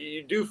saying,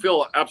 you do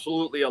feel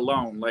absolutely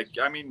alone. Like,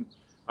 I mean,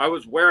 I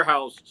was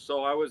warehoused,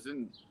 so I was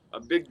in a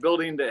big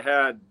building that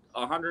had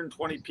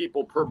 120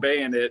 people per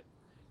bay in it,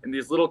 in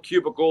these little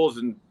cubicles,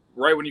 and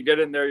right when you get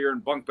in there, you're in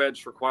bunk beds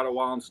for quite a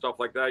while and stuff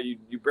like that. You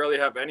barely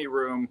have any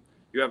room.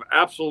 You have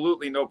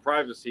absolutely no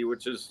privacy,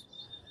 which is,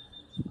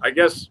 I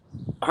guess,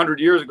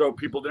 100 years ago,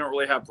 people didn't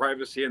really have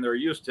privacy and they're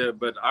used to it,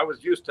 but I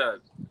was used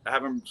to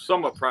having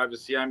somewhat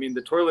privacy. I mean,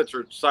 the toilets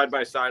are side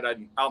by side out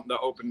in the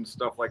open and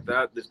stuff like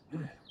that.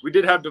 We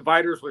did have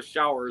dividers with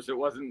showers. It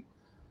wasn't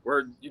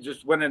where you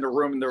just went in a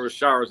room and there was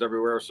showers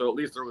everywhere. So at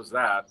least there was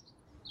that.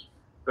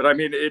 But I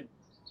mean,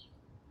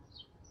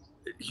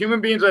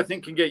 human beings, I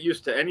think, can get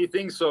used to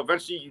anything. So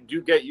eventually you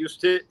do get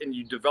used to it and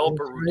you develop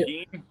a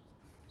routine.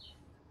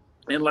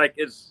 And like,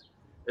 as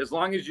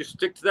long as you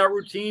stick to that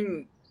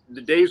routine,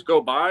 the days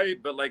go by.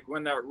 But like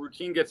when that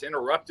routine gets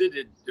interrupted,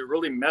 it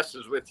really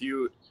messes with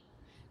you.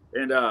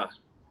 And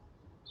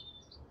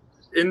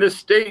in this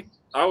state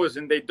I was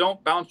in, they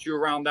don't bounce you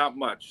around that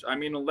much. I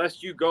mean,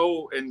 unless you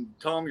go and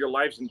tell them your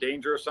life's in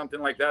danger or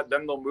something like that,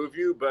 then they'll move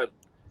you. But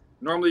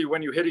normally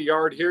when you hit a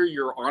yard here,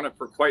 you're on it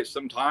for quite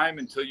some time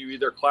until you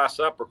either class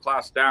up or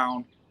class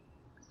down.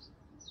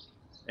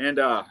 And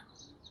the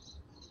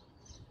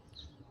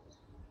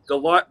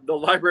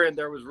library in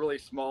there was really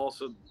small,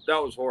 so that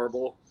was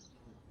horrible.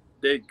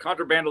 they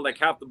contrabanded like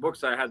half the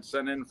books I had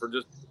sent in for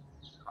just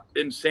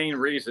insane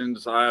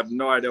reasons. I have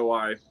no idea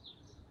why.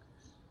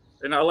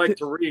 And I like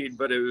to read,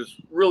 but it was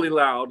really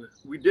loud.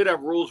 We did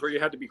have rules where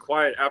you had to be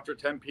quiet after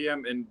 10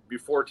 p.m. and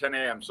before 10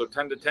 a.m. So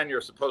 10 to 10,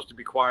 you're supposed to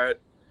be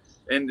quiet.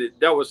 And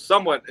that was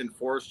somewhat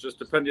enforced, just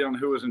depending on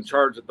who was in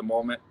charge at the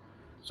moment.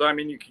 So, I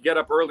mean, you could get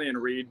up early and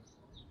read.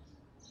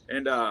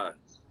 And the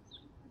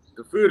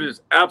food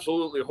is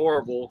absolutely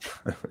horrible.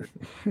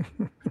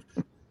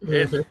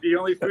 The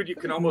only food you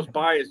can almost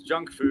buy is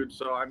junk food.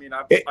 So, I mean,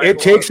 it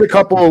takes a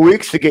couple of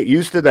weeks to get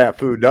used to that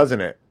food,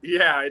 doesn't it?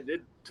 Yeah,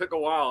 it took a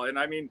while. And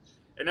I mean,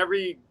 and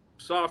every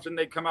so often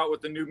they come out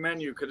with a new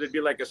menu because it'd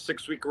be like a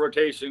 6-week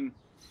rotation.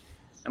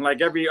 And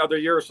like every other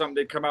year or something,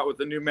 they'd come out with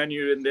a new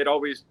menu and they'd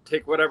always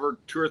take whatever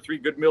 2 or 3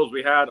 good meals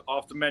we had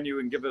off the menu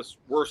and give us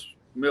worse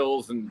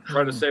meals and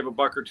try to save a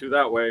buck or two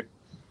that way.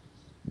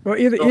 Well,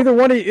 either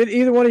one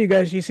of you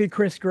guys, you see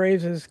Chris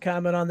Graves'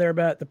 comment on there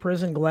about the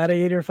prison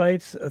gladiator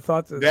fights?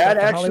 That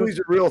actually is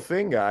a real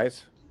thing,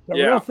 guys.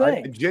 Real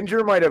thing.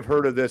 Ginger might have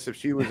heard of this if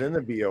she was in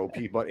the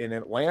BOP, but in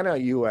Atlanta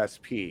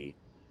USP,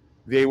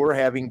 they were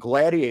having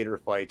gladiator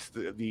fights.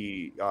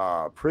 The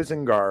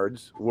prison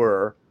guards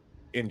were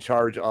in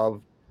charge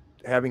of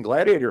having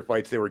gladiator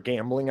fights. They were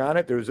gambling on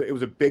it. It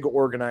was a big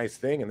organized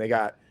thing, and they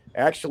got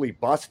actually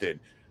busted.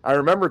 I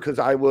remember because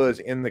I was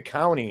in the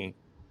county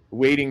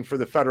waiting for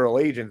the federal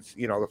agents,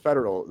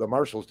 the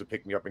marshals to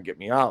pick me up and get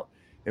me out.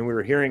 And we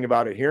were hearing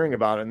about it.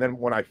 And then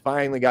when I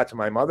finally got to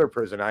my mother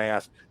prison, I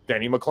asked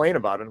Denny McClain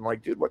about it. I'm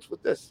like, dude, what's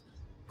with this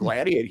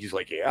gladiator? He's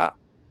like, yeah.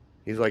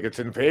 He's like, it's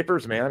in the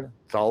papers, man.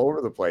 It's all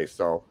over the place.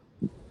 So,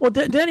 well,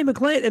 Denny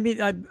McClain, I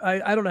mean,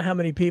 I don't know how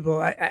many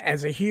people,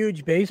 as a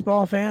huge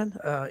baseball fan,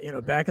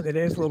 back in the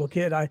days, a little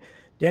kid,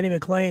 Denny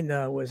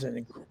McClain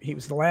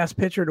was the last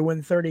pitcher to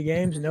win 30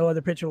 games. No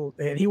other pitcher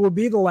and he will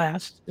be the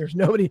last. There's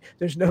no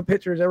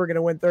pitcher who's ever going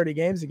to win 30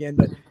 games again.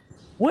 But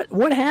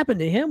what happened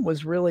to him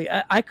was really,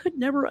 I could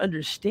never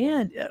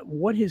understand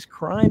what his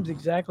crimes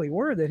exactly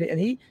were.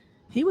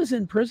 He was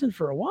in prison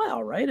for a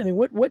while, right? I mean,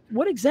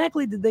 what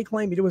exactly did they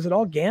claim he did? Was it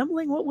all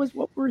gambling?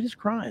 What were his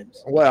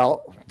crimes?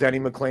 Well,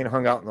 Denny McClain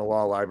hung out in the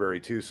law library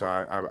too, so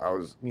I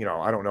was,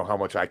 I don't know how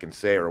much I can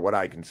say or what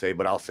I can say,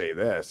 but I'll say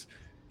this.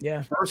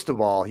 Yeah. First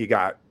of all, he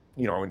got,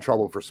 in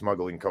trouble for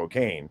smuggling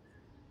cocaine.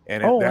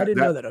 And I didn't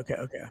know that. Okay.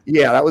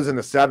 Yeah, that was in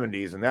the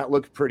 70s, and that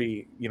looked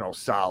pretty,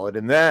 solid.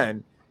 And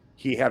then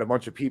he had a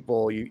bunch of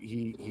people.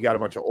 He got a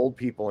bunch of old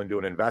people into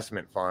an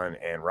investment fund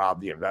and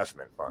robbed the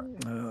investment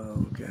fund.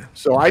 Oh, okay.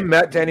 So I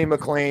met Denny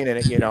McClain,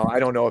 and I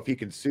don't know if he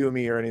can sue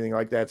me or anything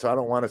like that. So I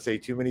don't want to say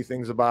too many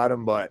things about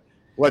him. But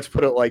let's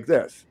put it like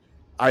this: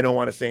 I don't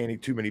want to say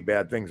too many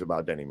bad things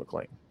about Denny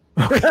McClain.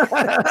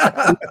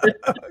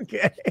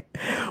 Okay.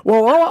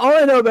 Well, all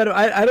I know about him,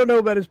 I don't know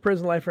about his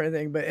prison life or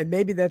anything, and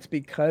maybe that's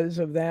because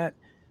of that.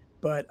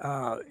 But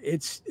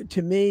it's,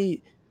 to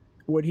me,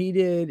 what he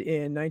did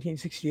in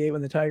 1968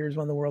 when the Tigers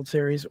won the World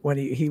Series, when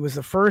he was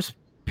the first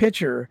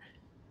pitcher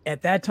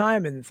at that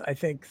time, and I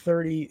think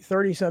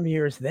 30 some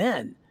years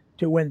then,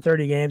 to win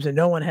 30 games, and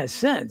no one has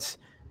since.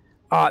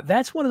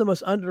 That's one of the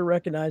most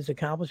under-recognized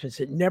accomplishments.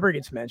 It never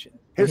gets mentioned.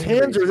 His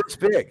hands are this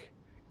big.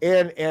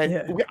 And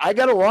I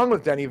got along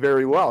with Denny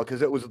very well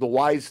because it was the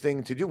wise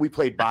thing to do. We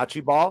played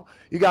bocce ball.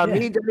 You got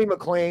me, Denny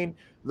McClain,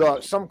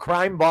 some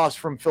crime boss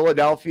from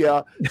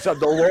Philadelphia, the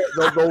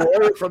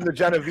lawyer from the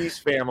Genovese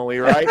family,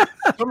 right?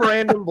 Some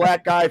random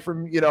black guy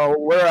from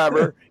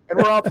wherever, and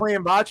we're all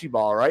playing bocce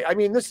ball, right? I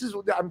mean, this is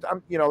I'm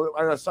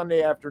on a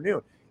Sunday afternoon,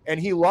 and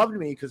he loved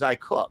me because I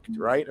cooked,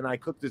 right? And I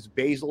cooked this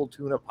basil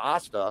tuna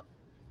pasta,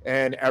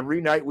 and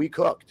every night we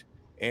cooked,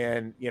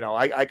 and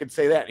I could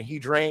say that, and he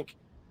drank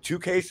 2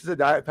 cases of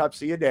Diet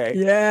Pepsi a day.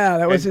 Yeah,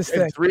 that was his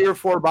thing. And 3 or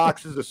 4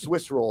 boxes of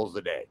Swiss rolls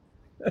a day.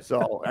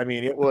 So, I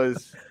mean, it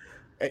was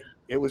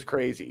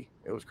crazy.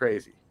 It was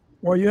crazy.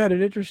 Well, you had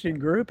an interesting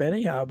group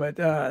anyhow, but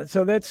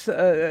so that's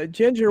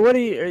Ginger. What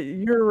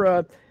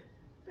I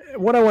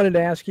wanted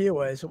to ask you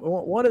was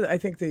one of I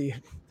think the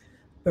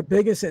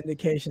biggest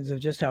indications of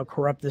just how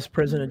corrupt this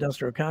prison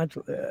industrial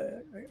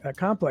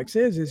complex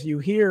is you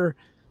hear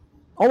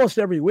almost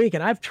every week,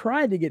 and I've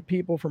tried to get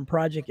people from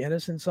Project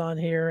Innocence on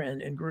here,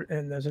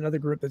 and there's another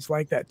group that's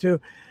like that too,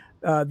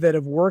 that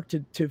have worked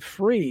to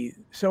free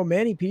so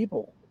many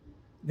people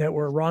that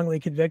were wrongly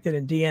convicted,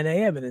 and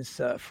DNA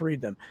evidence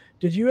freed them.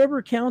 Did you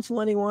ever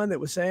counsel anyone that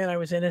was saying I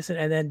was innocent,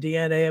 and then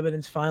DNA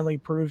evidence finally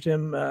proved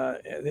him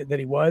that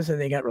he was, and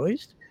they got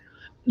released?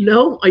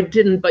 No, I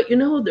didn't. But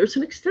there's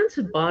an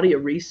extensive body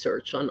of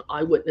research on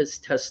eyewitness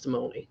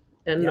testimony,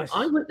 and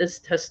eyewitness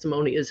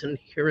testimony is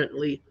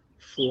inherently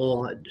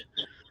flawed.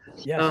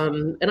 Yes.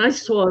 And I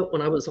saw it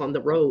when I was on the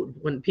road,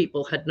 when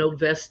people had no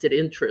vested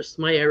interest.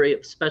 My area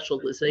of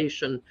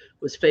specialization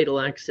was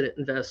fatal accident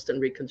invest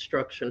and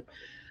reconstruction.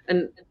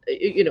 And,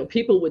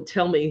 people would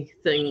tell me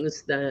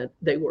things that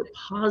they were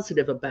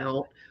positive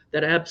about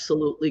that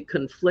absolutely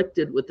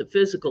conflicted with the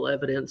physical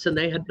evidence, and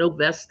they had no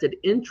vested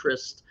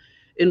interest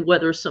in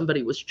whether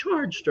somebody was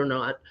charged or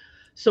not.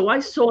 So I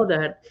saw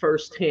that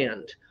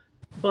firsthand.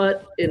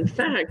 But in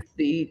fact,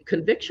 the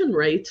conviction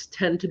rates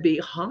tend to be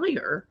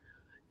higher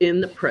in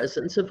the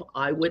presence of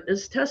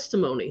eyewitness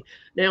testimony.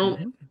 Now,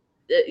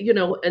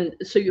 and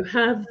so you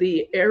have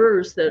the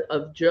errors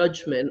of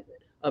judgment,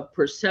 of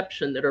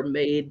perception that are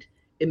made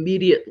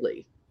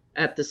immediately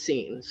at the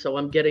scene. So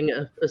I'm getting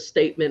a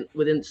statement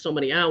within so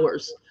many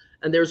hours,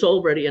 and there's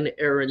already an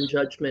error in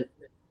judgment.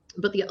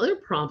 But the other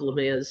problem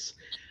is,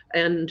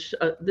 and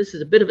this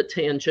is a bit of a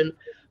tangent,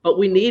 but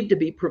we need to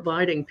be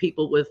providing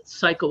people with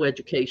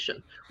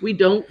psychoeducation. We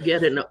don't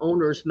get an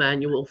owner's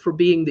manual for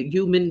being the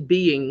human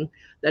being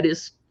that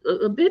is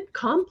a bit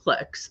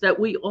complex that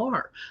we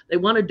are. They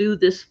want to do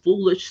this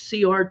foolish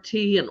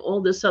CRT and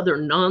all this other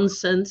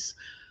nonsense,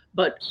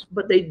 but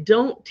they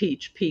don't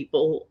teach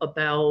people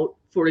about,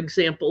 for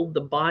example,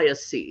 the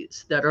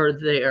biases that are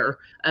there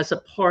as a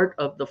part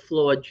of the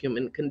flawed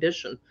human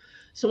condition.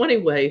 So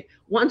anyway,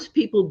 once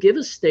people give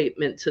a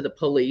statement to the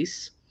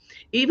police,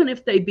 even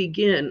if they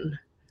begin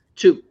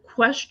to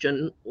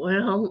question,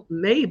 well,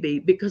 maybe,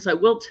 because I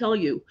will tell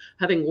you,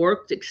 having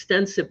worked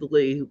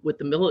extensively with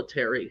the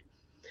military,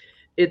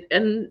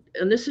 and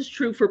this is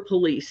true for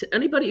police,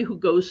 anybody who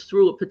goes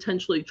through a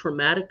potentially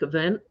traumatic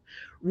event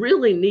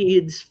really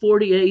needs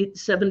 48,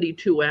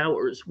 72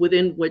 hours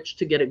within which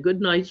to get a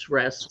good night's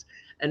rest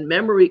and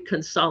memory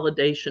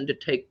consolidation to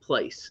take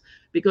place.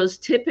 Because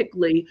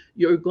typically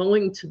you're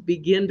going to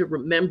begin to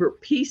remember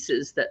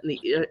pieces that in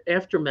the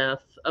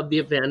aftermath of the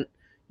event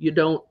you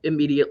don't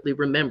immediately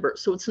remember.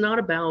 So it's not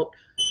about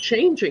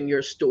changing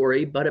your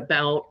story, but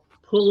about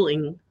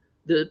pulling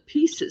the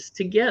pieces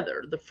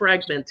together, the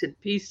fragmented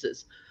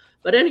pieces.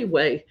 But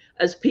anyway,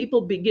 as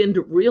people begin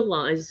to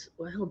realize,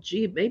 well,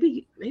 gee,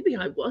 maybe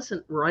I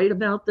wasn't right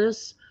about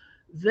this,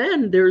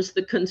 then there's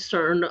the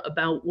concern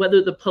about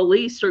whether the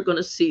police are going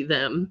to see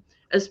them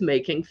as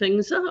making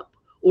things up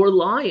or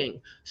lying.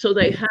 So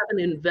they have an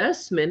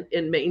investment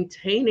in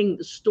maintaining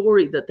the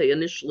story that they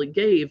initially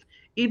gave,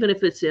 even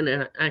if it's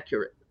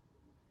inaccurate.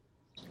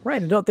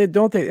 Right, and don't they?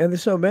 And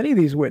there's so many of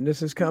these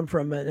witnesses come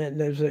from, and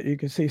you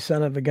can see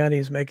Son of a Gun,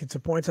 he's making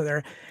some points on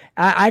there.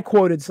 I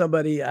quoted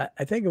somebody, I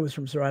think it was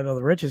from Survival of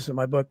the Richest in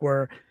my book,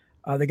 where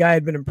the guy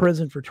had been in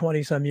prison for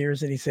 20 some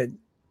years, and he said,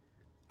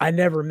 "I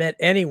never met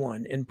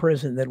anyone in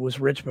prison that was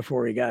rich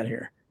before he got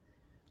here."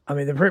 I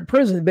mean, the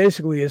prison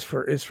basically is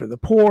for the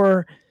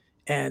poor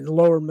and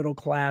lower middle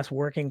class,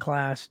 working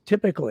class,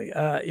 typically.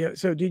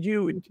 So did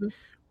you,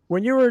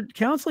 when you were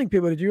counseling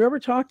people, did you ever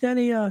talk to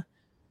any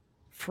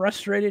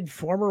frustrated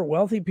former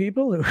wealthy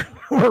people who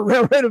were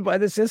railroaded by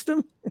the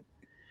system?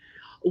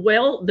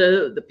 Well,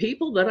 the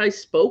people that I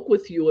spoke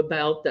with you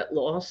about that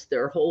lost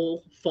their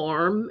whole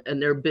farm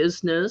and their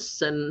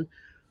business, and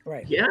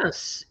right.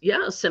 Yes.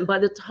 And by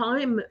the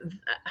time,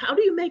 how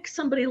do you make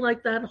somebody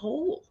like that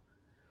whole?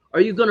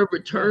 Are you going to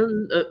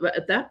return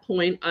at that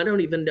point? I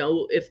don't even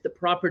know if the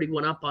property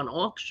went up on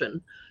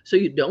auction. So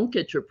you don't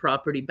get your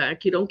property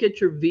back. You don't get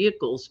your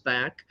vehicles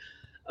back.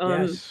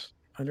 Yes.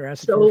 Under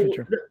asset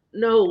forfeiture.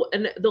 No,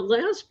 and the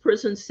last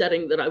prison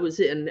setting that I was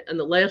in, and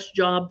the last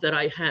job that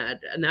I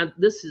had, and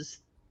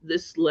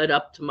this led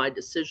up to my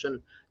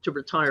decision to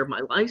retire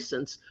my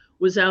license,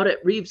 was out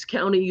at Reeves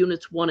County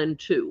Units 1 and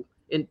 2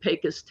 in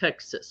Pecos,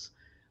 Texas.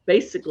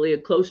 Basically,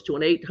 close to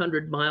an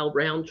 800-mile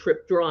round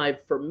trip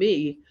drive for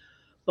me.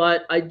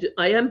 But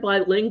I am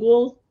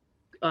bilingual.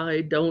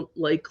 I don't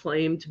lay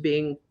claim to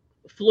being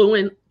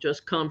fluent,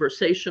 just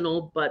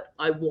conversational, but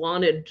I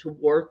wanted to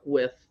work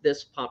with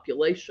this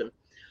population.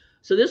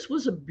 So this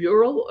was a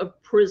Bureau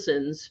of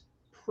Prisons,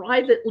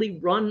 privately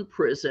run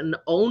prison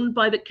owned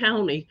by the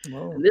county.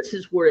 Whoa. And this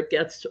is where it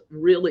gets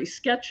really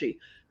sketchy,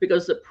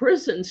 because the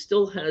prison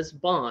still has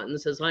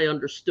bonds, as I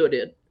understood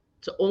it.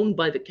 It's owned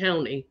by the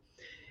county.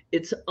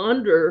 It's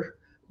under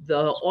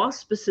the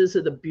auspices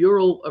of the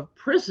Bureau of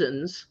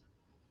Prisons,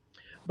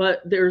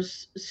 but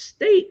there's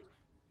state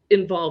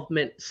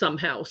involvement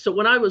somehow. So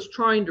when I was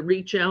trying to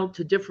reach out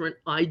to different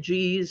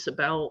IGs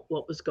about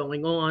what was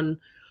going on,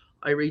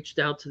 I reached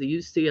out to the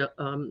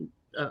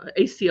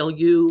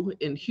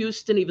ACLU in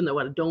Houston, even though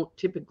I don't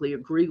typically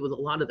agree with a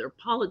lot of their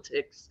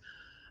politics.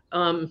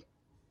 And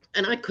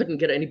I couldn't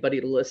get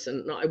anybody to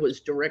listen. I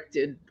was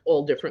directed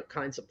all different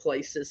kinds of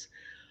places.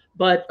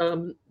 But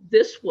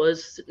this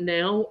was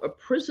now a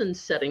prison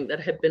setting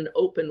that had been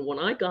open when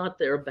I got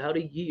there about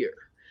a year.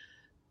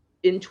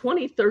 In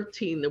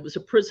 2013, there was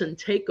a prison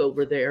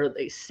takeover there.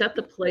 They set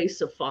the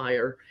place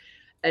afire.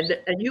 And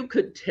you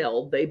could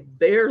tell they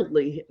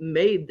barely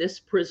made this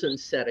prison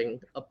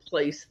setting a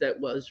place that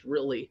was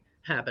really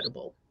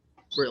habitable,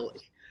 really.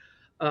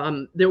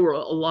 There were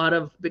a lot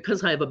of,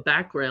 because I have a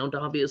background,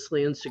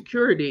 obviously, in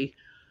security,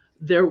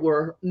 there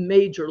were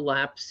major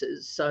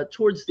lapses.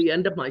 Towards the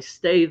end of my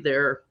stay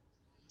there,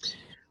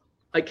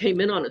 I came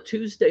in on a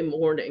Tuesday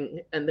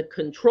morning, and the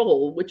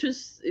control,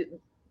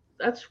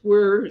 that's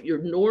where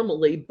you're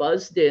normally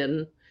buzzed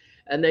in,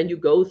 and then you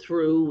go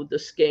through the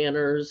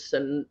scanners,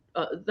 and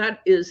that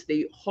is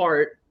the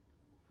heart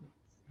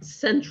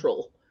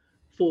central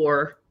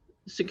for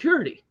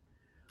security.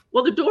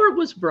 Well, the door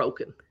was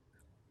broken.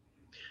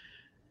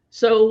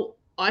 So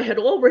I had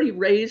already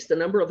raised a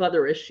number of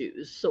other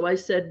issues. So I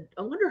said,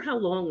 I wonder how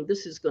long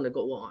this is going to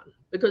go on.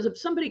 Because if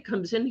somebody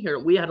comes in here,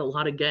 we had a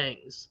lot of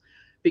gangs,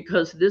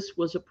 because this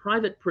was a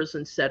private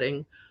prison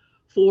setting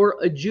for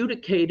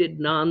adjudicated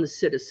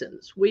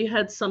non-citizens. We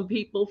had some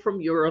people from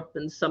Europe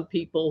and some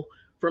people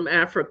from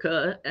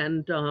Africa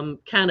and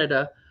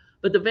Canada,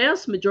 but the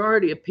vast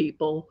majority of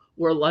people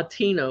were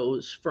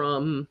Latinos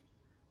from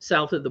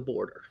south of the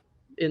border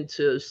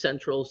into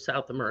Central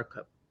South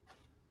America.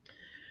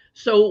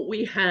 So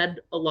we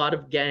had a lot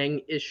of gang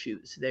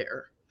issues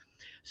there.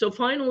 So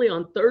finally,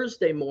 on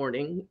Thursday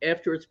morning,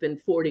 after it's been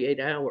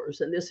 48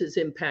 hours, and this is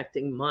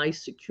impacting my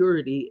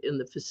security in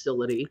the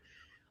facility,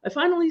 I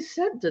finally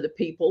said to the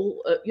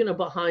people,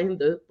 behind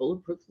the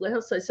bulletproof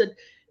glass, I said,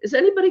 is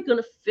anybody going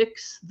to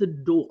fix the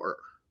door?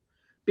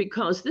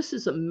 Because this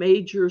is a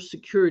major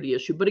security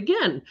issue. But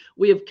again,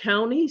 we have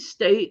county,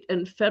 state,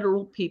 and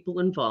federal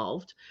people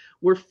involved.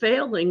 We're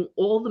failing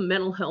all the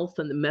mental health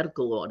and the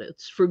medical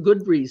audits for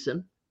good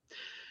reason.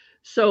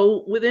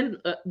 So within,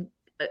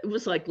 it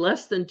was like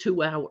less than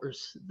 2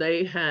 hours,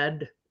 they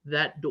had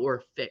that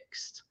door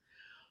fixed.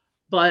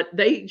 But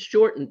they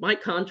shortened. My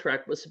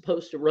contract was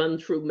supposed to run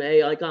through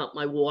May. I got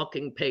my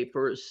walking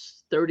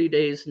papers, 30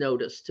 days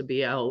notice to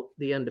be out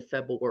the end of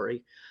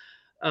February.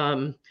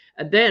 And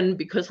then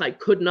because I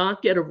could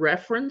not get a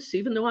reference,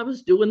 even though I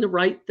was doing the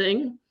right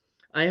thing,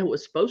 I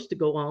was supposed to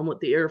go on with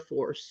the Air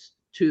Force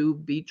to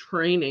be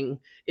training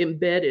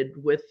embedded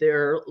with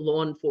their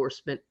law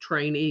enforcement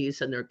trainees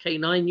and their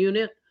K-9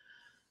 unit.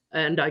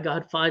 And I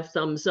got 5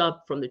 thumbs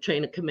up from the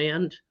chain of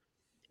command.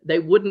 They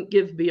wouldn't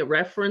give me a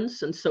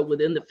reference. And so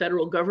within the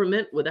federal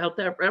government, without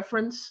that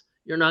reference,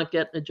 you're not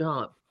getting a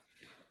job.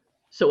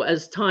 So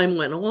as time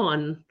went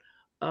on,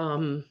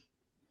 and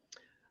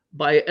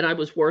I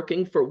was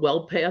working for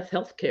WellPath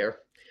Healthcare,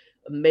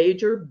 a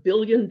major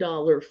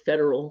billion-dollar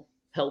federal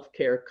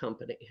healthcare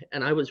company.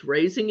 And I was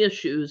raising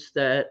issues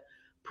that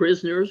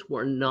prisoners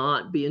were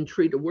not being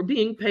treated. We're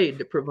being paid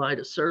to provide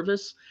a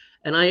service.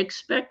 And I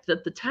expect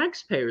that the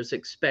taxpayers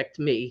expect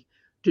me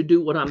to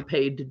do what I'm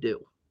paid to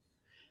do.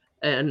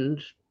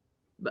 And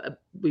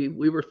we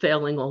were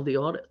failing all the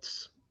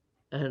audits.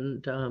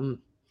 And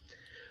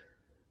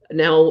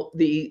now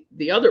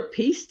the other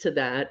piece to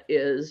that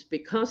is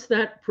because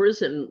that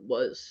prison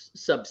was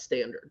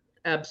substandard,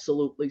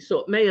 absolutely. So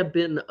it may have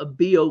been a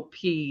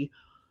BOP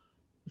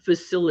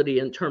facility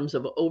in terms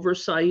of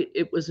oversight.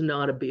 It was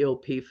not a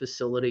BOP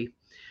facility.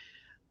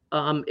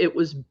 It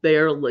was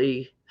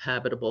barely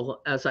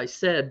habitable, as I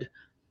said.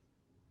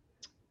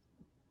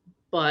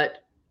 But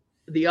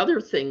the other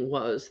thing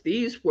was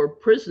these were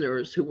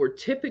prisoners who were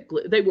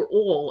typically, they were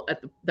all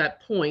at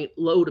that point,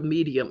 low to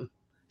medium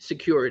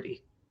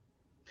security,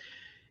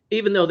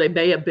 even though they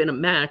may have been a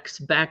max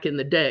back in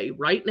the day.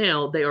 Right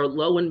now, they are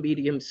low and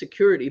medium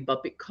security.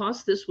 But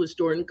because this was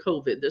during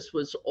COVID, this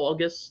was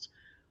August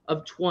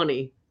of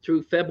 20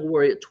 through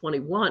February of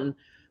 21,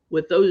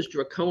 with those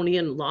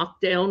draconian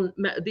lockdown,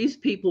 these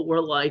people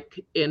were like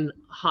in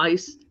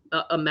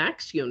a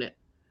max unit.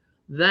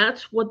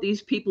 That's what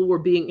these people were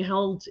being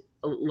held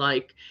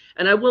like.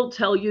 And I will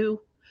tell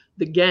you,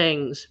 the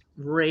gangs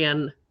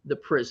ran the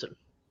prison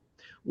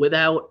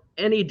without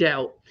any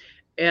doubt.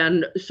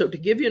 And so to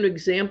give you an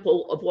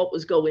example of what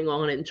was going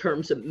on in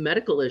terms of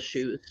medical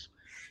issues,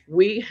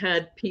 we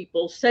had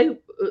people say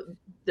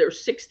they're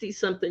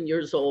 60-something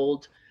years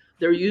old,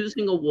 they're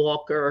using a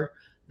walker,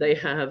 they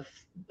have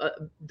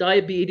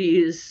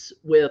diabetes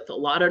with a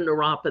lot of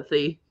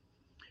neuropathy.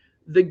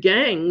 The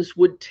gangs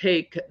would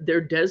take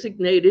their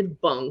designated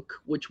bunk,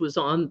 which was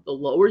on the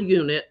lower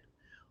unit,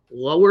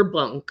 lower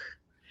bunk,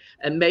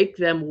 and make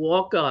them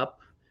walk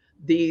up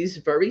these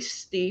very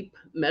steep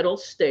metal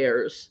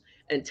stairs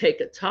and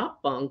take a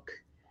top bunk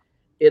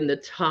in the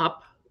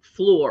top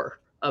floor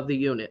of the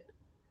unit.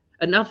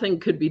 And nothing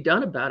could be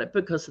done about it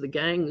because the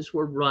gangs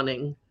were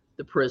running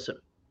the prison.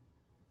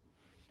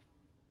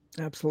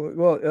 Absolutely.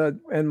 Well,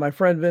 and my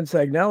friend Vince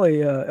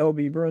Agnelli,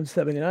 LB Bruins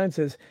 79,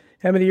 says,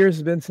 how many years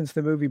has it been since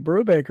the movie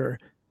Brubaker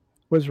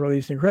was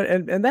released in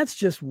credit? And that's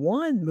just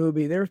one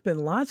movie. There's been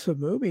lots of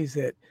movies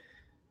that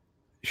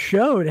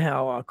showed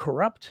how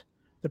corrupt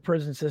the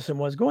prison system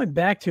was. Going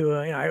back to,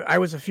 I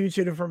was a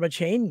fugitive from a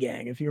chain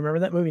gang. If you remember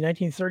that movie,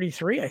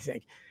 1933, I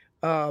think.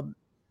 And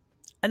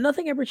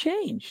nothing ever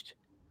changed.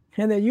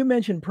 And then you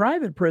mentioned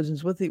private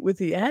prisons. With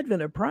the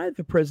advent of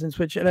private prisons,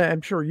 which, and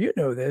I'm sure you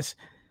know this,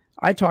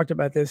 I talked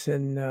about this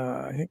in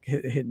I think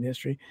Hidden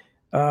History,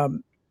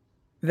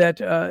 that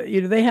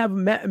they have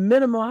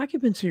minimum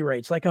occupancy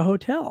rates like a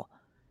hotel,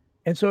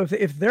 and so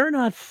if they're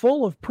not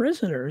full of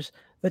prisoners,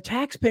 the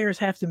taxpayers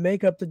have to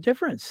make up the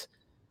difference.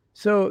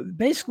 So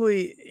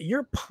basically,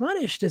 you're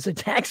punished as a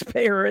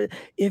taxpayer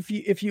if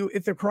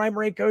the crime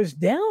rate goes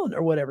down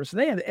or whatever. So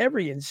they have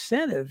every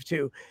incentive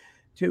to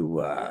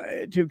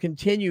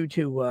continue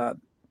to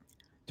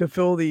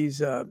fill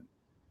these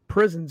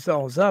prison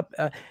cells up.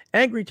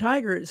 Angry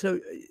Tiger, so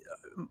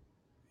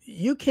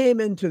you came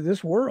into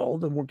this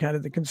world, and we're kind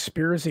of the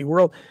conspiracy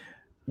world,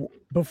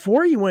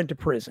 before you went to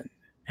prison.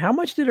 How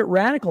much did it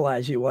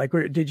radicalize you? Like,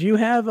 did you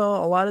have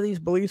a lot of these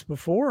beliefs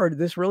before, or did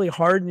this really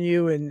harden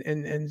you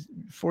and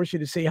force you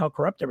to see how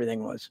corrupt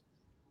everything was?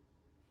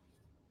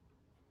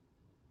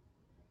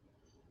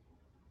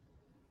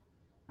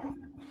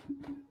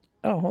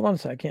 Oh, hold on a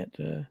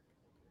second.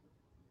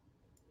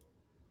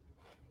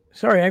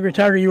 Sorry, Angry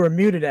Tiger, you were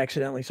muted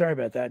accidentally. Sorry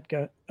about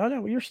that. Oh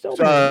no, you're still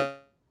muted.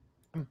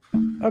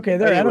 Okay,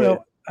 there. Anyway.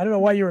 I don't know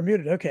why you were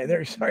muted. Okay,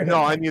 there. Sorry.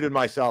 No, I muted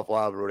myself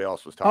while everybody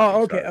else was talking.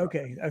 Oh,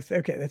 okay,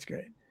 okay, that's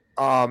great.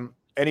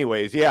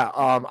 Anyways, yeah,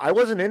 I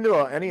wasn't into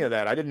any of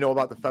that. I didn't know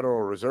about the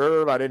Federal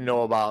Reserve. I didn't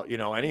know about,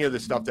 any of the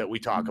stuff that we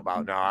talk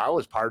about now. I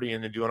was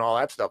partying and doing all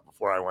that stuff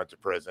before I went to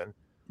prison.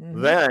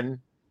 Mm-hmm. Then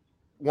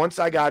once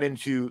I got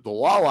into the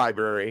law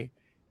library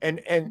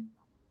and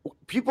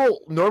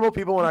normal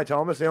people, when I tell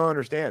them this, they don't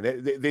understand.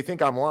 They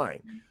think I'm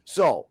lying.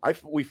 So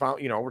we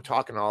found, we're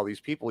talking to all these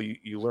people.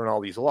 You learn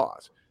all these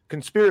laws.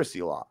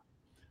 Conspiracy law.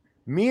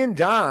 Me and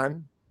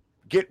Don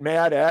get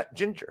mad at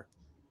Ginger.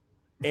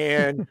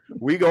 And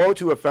we go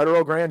to a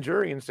federal grand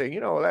jury and say,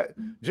 that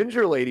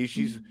Ginger lady,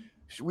 she's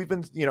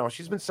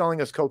been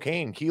selling us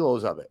cocaine,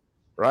 kilos of it,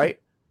 right?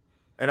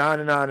 And on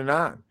and on and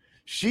on.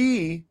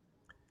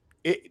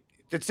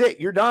 That's it.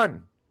 You're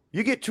done.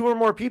 You get 2 or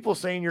more people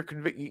saying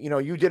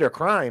you did a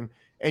crime,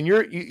 and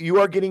you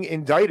are getting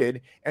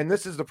indicted. And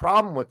this is the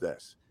problem with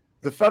this.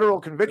 The federal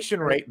conviction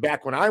rate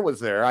back when I was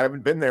there, I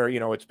haven't been there,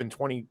 it's been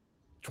 20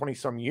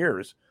 some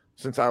years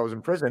since I was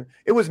in prison.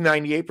 It was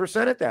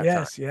 98% at that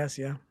time. Yes,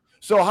 yeah.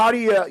 So how do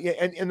you,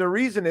 and the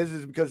reason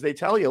is because they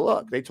tell you,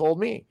 look, they told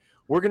me,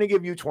 we're going to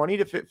give you 20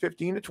 to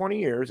 15 to 20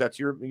 years. That's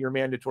your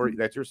mandatory,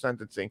 that's your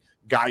sentencing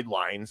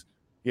guidelines,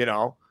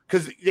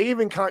 because they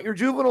even count your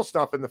juvenile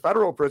stuff in the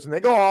federal prison. They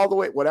go all the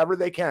way, whatever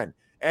they can.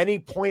 Any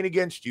point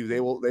against you, they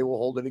will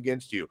hold it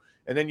against you.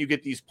 And then you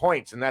get these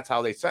points, and that's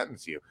how they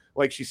sentence you.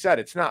 Like she said,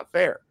 it's not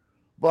fair.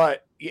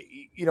 But,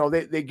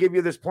 they give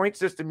you this point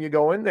system. You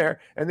go in there,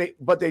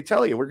 but they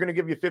tell you, we're going to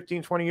give you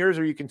 15, 20 years,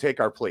 or you can take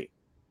our plea.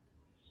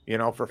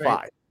 For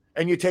 5.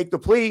 And you take the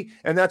plea,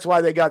 and that's why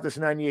they got this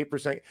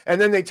 98%. And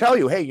then they tell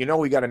you, hey,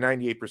 we got a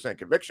 98%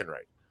 conviction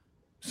rate.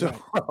 So,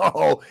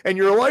 right. And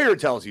your lawyer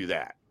tells you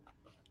that.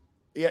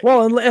 Yeah.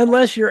 Well,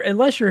 unless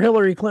you're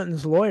Hillary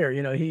Clinton's lawyer,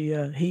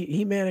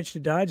 he managed to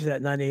dodge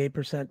that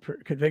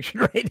 98%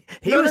 conviction rate.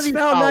 He was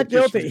found not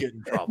guilty.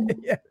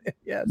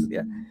 Yes.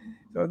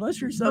 So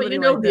unless you're somebody,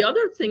 the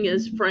other thing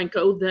is,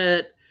 Franco,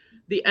 that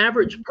the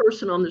average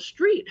person on the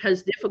street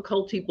has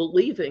difficulty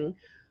believing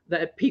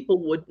that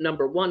people would,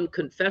 number one,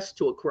 confess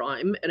to a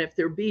crime. And if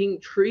they're being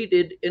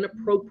treated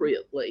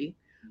inappropriately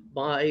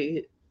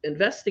by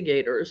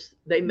investigators,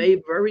 they may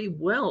very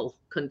well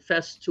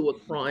confess to a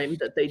crime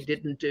that they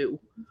didn't do.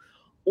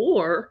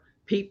 Or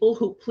people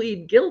who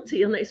plead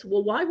guilty, and they say,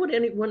 well, why would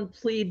anyone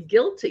plead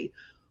guilty?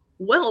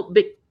 Well,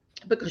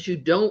 because you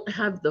don't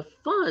have the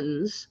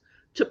funds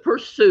to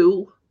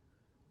pursue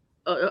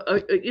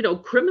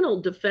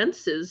criminal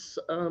defenses.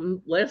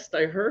 Last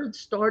I heard,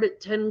 start at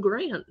 10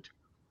 grand.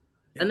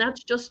 And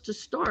that's just to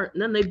start.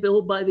 And then they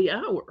bill by the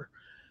hour.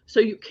 So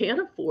you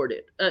can't afford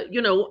it,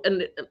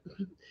 and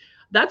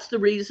that's the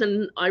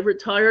reason I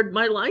retired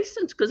my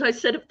license. Because I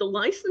said, if the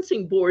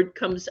licensing board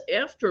comes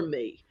after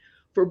me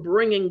for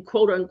bringing,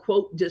 quote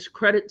unquote,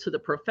 discredit to the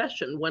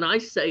profession, when I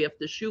say, if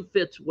the shoe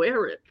fits,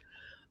 wear it,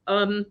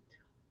 am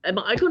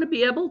I going to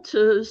be able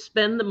to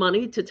spend the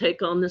money to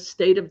take on the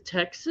state of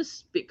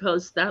Texas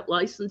because that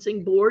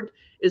licensing board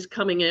is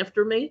coming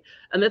after me?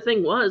 And the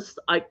thing was,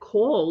 I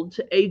called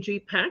AG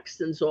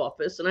Paxton's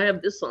office, and I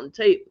have this on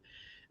tape.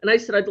 And I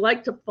said, I'd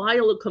like to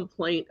file a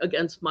complaint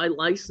against my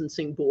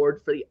licensing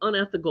board for the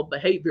unethical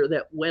behavior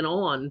that went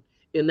on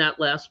in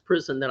that last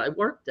prison that I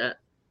worked at.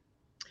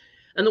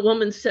 And the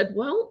woman said,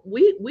 well,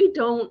 we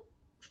don't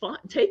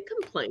take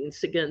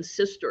complaints against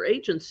sister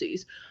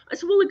agencies. I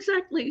said, well,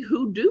 exactly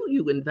who do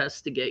you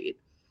investigate?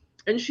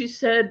 And she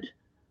said,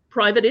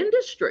 private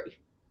industry.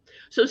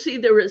 So see,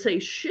 there is a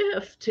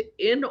shift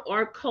in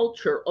our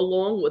culture,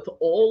 along with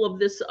all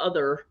the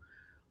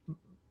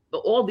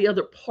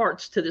other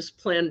parts to this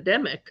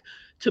pandemic,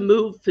 to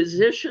move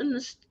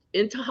physicians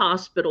into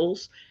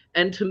hospitals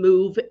and to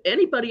move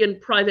anybody in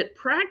private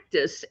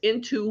practice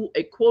into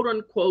a quote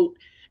unquote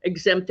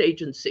exempt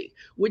agency,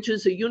 which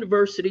is a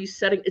university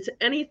setting. It's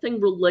anything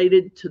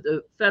related to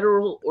the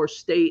federal or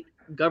state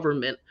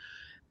government.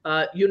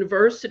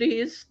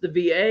 Universities, the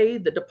VA,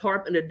 the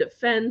Department of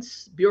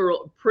Defense, Bureau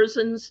of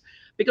Prisons,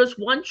 because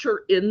once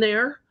you're in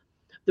there,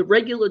 the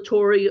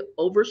regulatory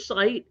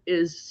oversight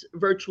is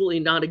virtually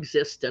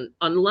non-existent.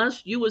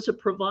 Unless you as a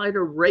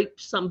provider rape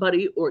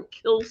somebody or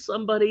kill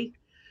somebody,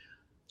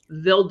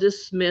 they'll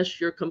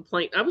dismiss your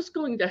complaint. I was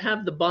going to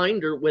have the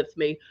binder with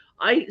me.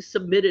 I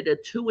submitted a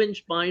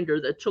 2-inch binder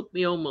that took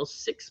me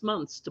almost 6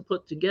 months to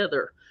put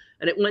together.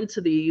 And it went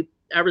to the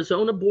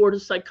Arizona Board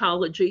of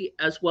Psychology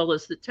as well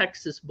as the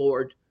Texas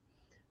Board.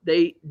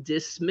 They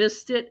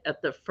dismissed it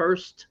at the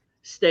first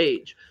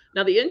stage.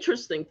 Now, the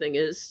interesting thing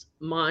is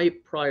my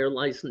prior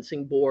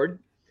licensing board,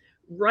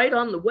 right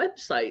on the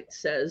website,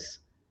 says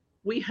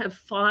we have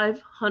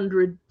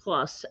 500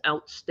 plus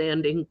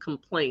outstanding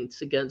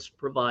complaints against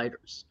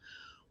providers.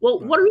 Well,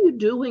 what are you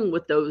doing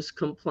with those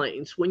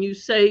complaints when you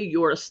say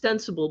your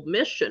ostensible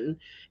mission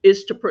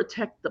is to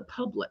protect the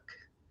public?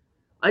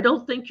 I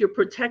don't think you're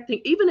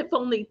protecting, even if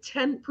only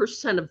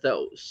 10% of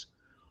those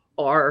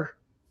are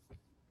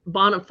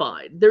bona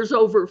fide. There's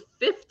over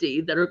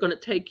 50 that are going to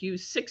take you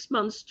 6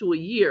 months to a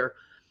year.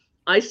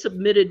 I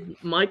submitted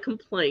my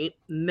complaint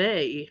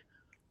May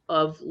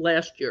of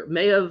last year,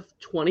 May of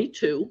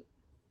 22.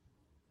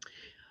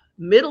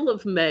 Middle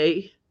of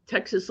May,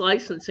 Texas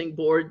Licensing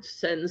Board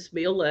sends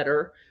me a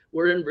letter.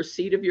 We're in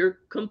receipt of your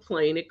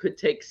complaint. It could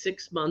take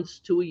 6 months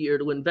to a year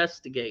to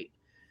investigate.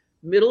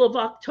 Middle of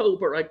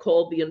October, I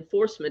called the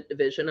enforcement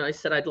division. And I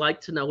said, I'd like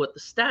to know what the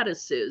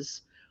status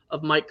is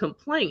of my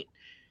complaint.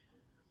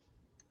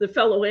 The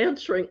fellow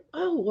answering,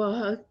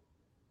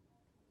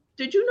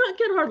 did you not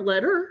get our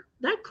letter?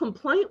 That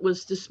complaint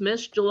was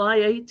dismissed July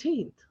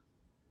 18th.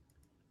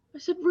 I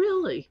said,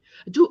 really?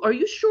 Are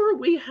you sure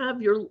we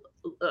have your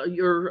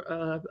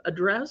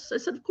address? I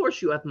said, of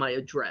course you have my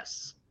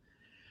address.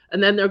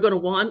 And then they're going to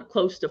want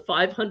close to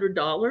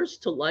 $500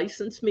 to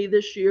license me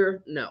this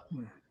year?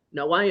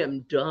 No, I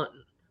am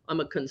done. I'm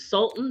a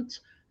consultant,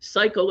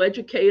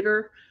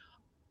 psychoeducator.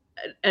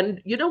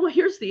 And you know what?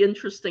 Here's the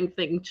interesting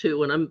thing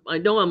too. And I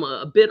know I'm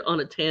a bit on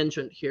a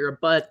tangent here,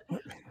 but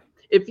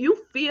if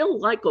you feel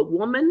like a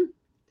woman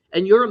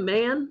and you're a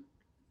man,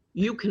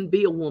 you can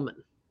be a woman.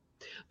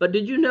 But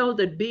did you know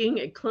that being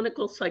a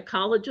clinical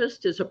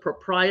psychologist is a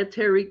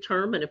proprietary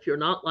term? And if you're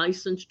not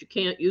licensed, you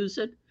can't use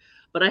it.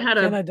 But I had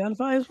Can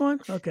identify as one?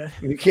 Okay.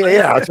 You can't,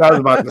 yeah, that's what I was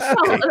about to say.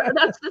 Well,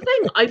 that's the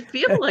thing. I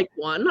feel like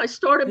one. I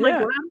started my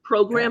grad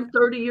program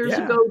 30 years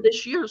ago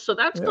this year. So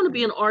that's going to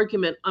be an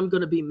argument I'm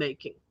going to be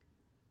making.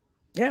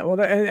 Yeah,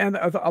 well, and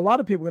a lot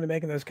of people are going to be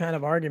making those kind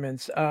of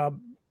arguments.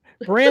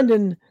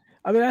 Brandon,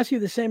 I'm going to ask you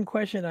the same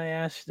question I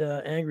asked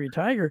Angry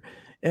Tiger.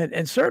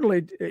 And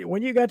certainly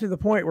when you got to the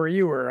point where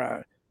you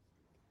were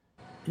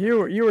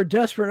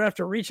desperate enough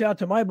to reach out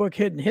to my book,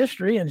 Hidden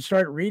History, and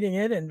start reading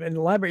it and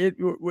elaborate.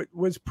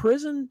 Was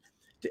prison?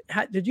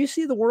 Did you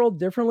see the world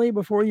differently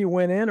before you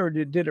went in, or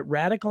did it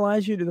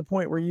radicalize you to the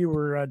point where you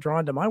were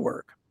drawn to my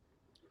work?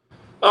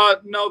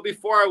 No,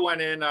 before I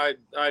went in, I'd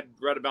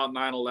read about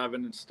 9/11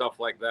 and stuff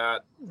like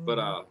that.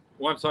 But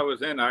once I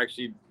was in, I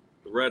actually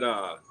read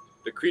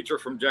The Creature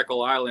from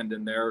Jekyll Island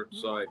in there.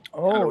 So I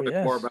kind of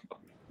read more about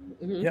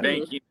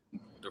banking,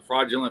 the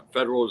fraudulent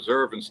Federal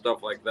Reserve and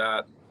stuff like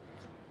that.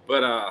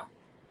 But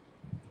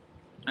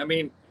I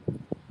mean,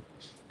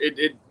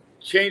 it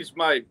changed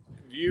my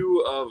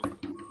view of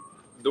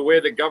the way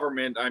the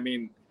government, I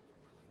mean,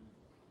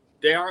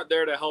 they aren't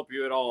there to help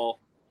you at all.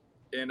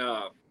 And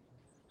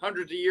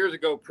hundreds of years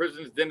ago,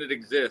 prisons didn't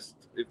exist.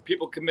 If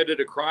people committed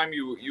a crime,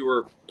 you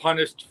were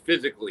punished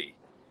physically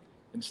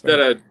instead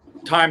of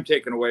time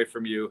taken away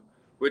from you,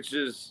 which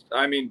is,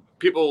 I mean,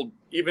 people,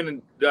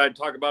 even I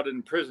talk about it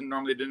in prison,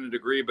 normally didn't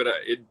agree, but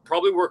it'd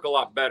probably work a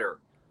lot better.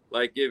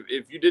 Like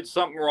if you did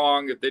something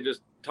wrong, if they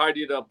just tied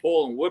you to a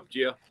pole and whipped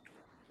you,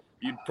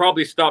 you'd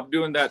probably stop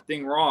doing that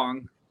thing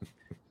wrong.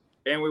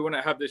 And we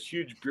wouldn't have this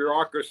huge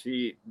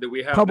bureaucracy that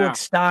we have Public now.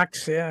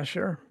 stocks. Yeah,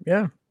 sure.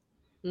 Yeah.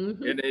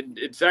 Mm-hmm. And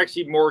it's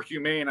actually more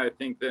humane, I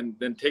think,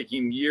 than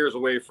taking years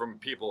away from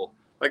people.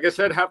 Like I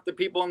said, half the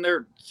people in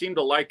there seem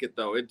to like it,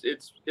 though.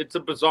 It's a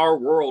bizarre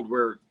world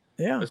where,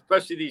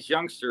 especially these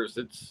youngsters,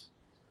 it's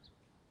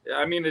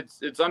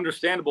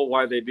understandable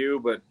why they do.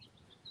 But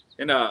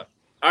I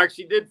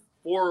actually did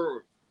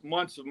 4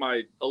 months of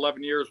my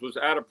 11 years was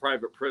at a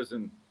private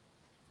prison,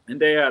 and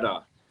they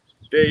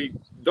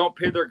don't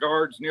pay their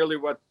guards nearly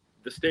what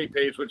the state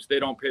pays, which they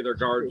don't pay their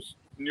guards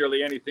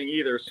nearly anything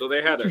either. So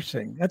they had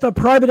interesting. I thought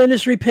private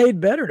industry paid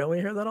better. Don't we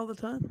hear that all the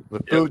time? The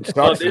food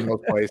sucks in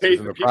those places,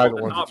 and the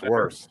private ones it's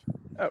worse.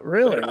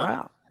 Really?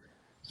 Wow.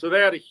 So they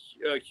had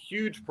a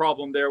huge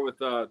problem there with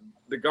the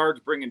guards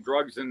bringing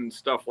drugs in and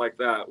stuff like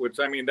that, which,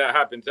 I mean, that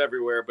happens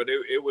everywhere, but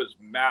it was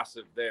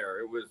massive there.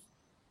 It was,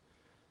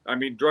 I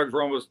mean, drugs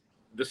were almost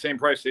the same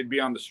price they'd be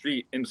on the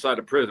street inside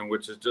a prison,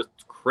 which is just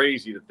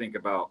crazy to think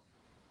about.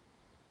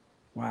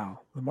 Wow,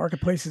 the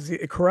marketplace is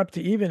corrupt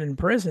even in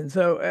prison.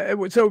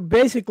 So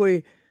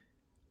basically,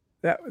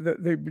 that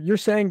you're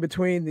saying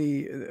between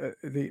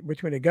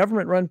between a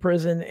government-run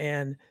prison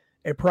and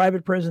a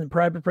private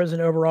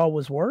prison overall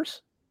was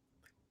worse?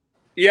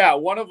 Yeah,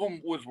 one of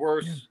them was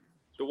worse. Yeah.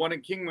 The one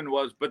in Kingman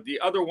was, but the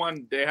other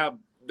one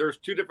there's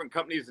 2 different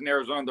companies in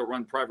Arizona that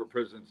run private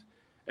prisons,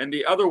 and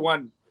the other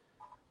one,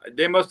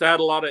 they must have had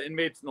a lot of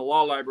inmates in the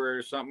law library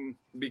or something,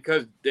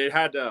 because they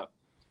had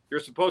you're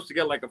supposed to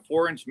get like a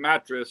 4-inch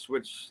mattress,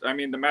 which, I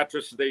mean, the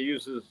mattresses they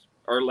use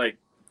are like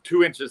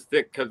 2 inches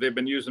thick because they've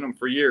been using them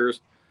for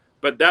years.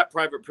 But that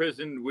private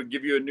prison would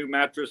give you a new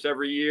mattress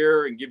every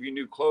year and give you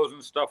new clothes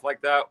and stuff like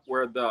that.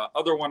 Where the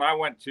other one I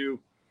went to,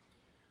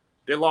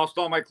 they lost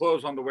all my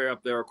clothes on the way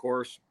up there, of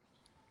course.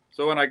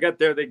 So when I got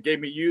there, they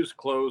gave me used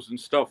clothes and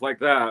stuff like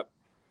that.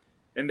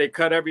 And they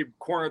cut every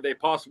corner they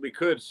possibly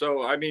could.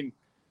 So, I mean,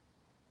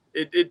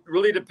 it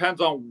really depends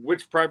on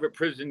which private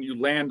prison you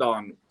land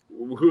on,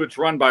 who it's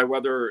run by,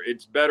 whether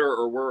it's better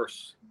or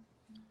worse.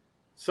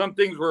 Some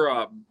things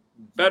were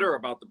better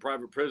about the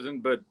private prison,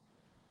 but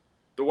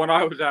the one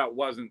I was at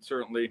wasn't,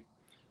 certainly.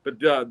 But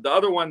the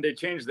other one, they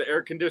changed the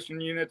air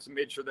conditioning units and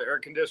made sure the air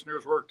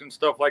conditioners worked and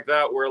stuff like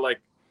that, where like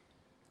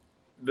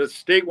the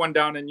state one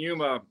down in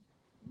Yuma,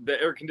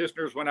 the air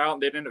conditioners went out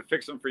and they didn't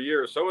fix them for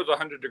years. So it was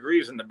 100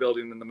 degrees in the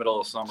building in the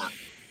middle of summer.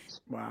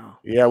 Wow.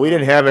 Yeah, we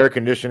didn't have air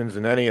conditionings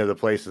in any of the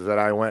places that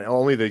I went.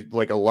 Only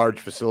like a large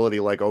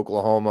facility like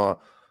Oklahoma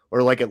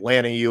or like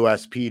Atlanta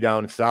USP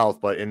down south.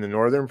 But in the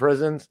northern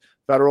prisons,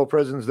 federal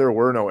prisons, there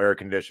were no air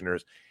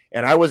conditioners.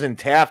 And I was in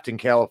Taft in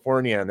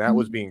California, and that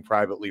was being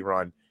privately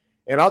run.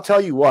 And I'll tell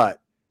you what,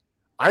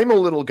 I'm a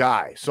little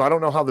guy, so I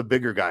don't know how the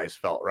bigger guys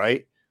felt,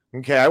 right?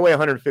 Okay, I weigh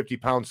 150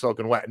 pounds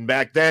soaking wet. And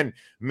back then,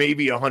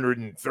 maybe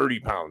 130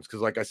 pounds,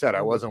 because like I said,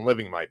 I wasn't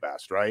living my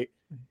best, right?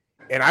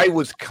 And I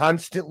was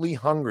constantly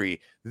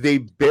hungry. They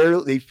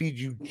feed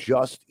you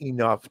just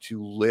enough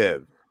to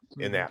live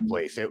in that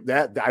place.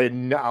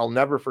 I'll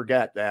never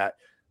forget that.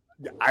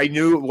 I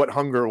knew what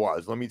hunger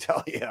was. Let me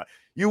tell you,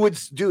 you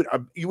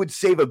would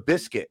save a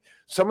biscuit.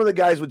 Some of the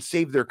guys would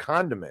save their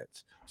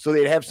condiments so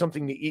they'd have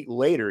something to eat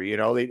later. You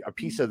know, a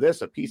piece of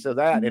this, a piece of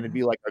that, and it'd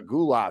be like a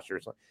goulash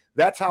or something.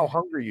 That's how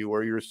hungry you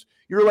were.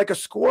 You're like a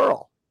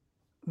squirrel,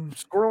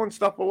 squirreling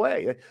stuff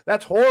away.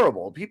 That's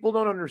horrible. People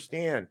don't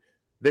understand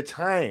the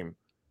time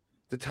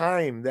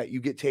that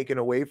you get taken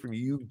away from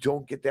you. You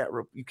don't get that.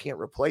 You can't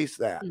replace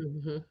that.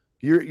 Mm-hmm.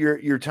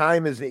 Your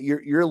time is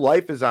your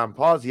life is on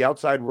pause. The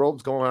outside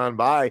world's going on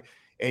by,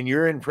 and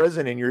you're in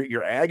prison, and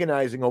you're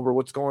agonizing over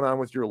what's going on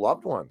with your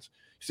loved ones.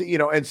 See, you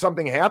know, and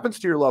something happens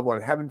to your loved one,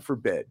 heaven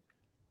forbid,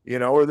 you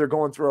know, or they're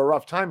going through a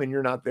rough time, and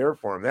you're not there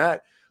for them.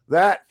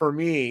 That for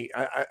me,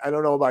 I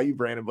don't know about you,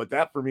 Brandon, but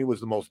that for me was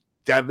the most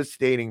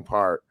devastating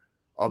part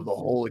of the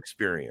whole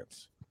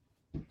experience.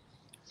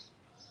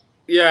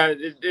 Yeah,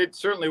 it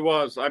certainly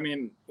was. I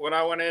mean, when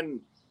I went in,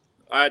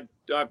 I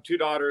have two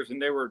daughters,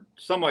 and they were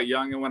somewhat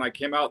young. And when I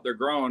came out, they're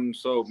grown.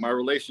 So my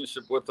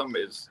relationship with them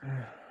is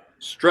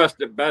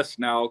stressed at best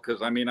now,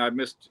 because, I mean, I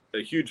missed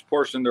a huge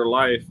portion of their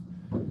life.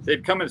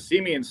 They'd come and see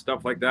me and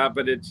stuff like that.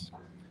 But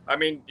I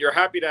mean, you're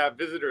happy to have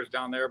visitors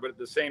down there. But at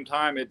the same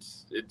time,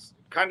 it's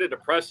kind of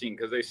depressing,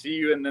 because they see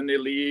you and then they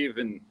leave.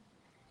 And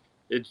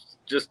it's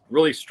just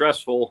really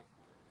stressful,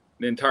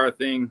 the entire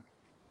thing.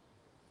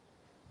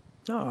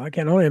 Oh, I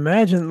can only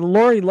imagine.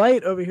 Lori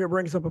Light over here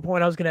brings up a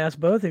point I was going to ask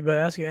both of you, but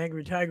ask you,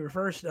 Angry Tiger,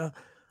 first.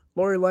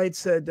 Lori Light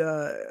said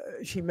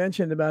she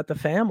mentioned about the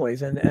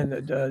families, and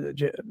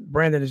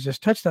Brandon has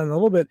just touched on it a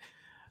little bit.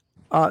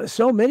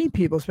 So many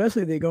people,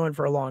 especially they go in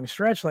for a long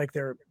stretch, like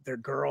their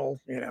girl,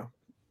 you know,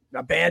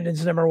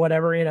 abandons them or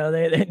whatever, you know,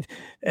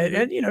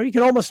 and you know, you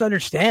can almost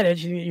understand it.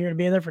 You're going to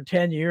be in there for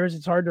 10 years.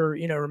 It's hard to,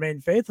 you know,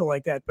 remain faithful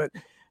like that. But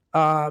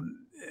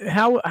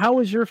how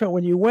was your family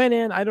when you went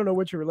in? I don't know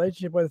what your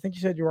relationship was. I think you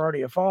said you were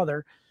already a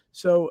father.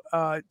 So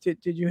did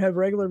you have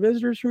regular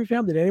visitors from your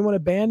family? Did anyone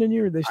abandon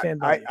you, or did they stand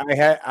by you?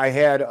 I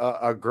had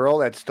a girl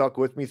that stuck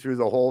with me through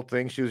the whole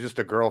thing. She was just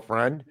a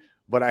girlfriend.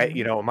 But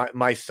you know,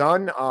 my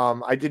son,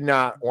 I did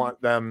not want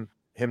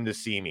him to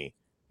see me.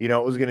 You know,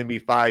 it was going to be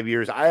 5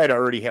 years. I had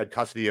already had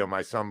custody of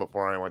my son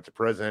before I went to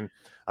prison.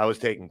 I was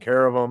taking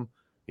care of him.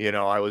 You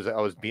know, I was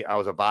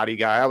a body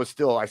guy. I was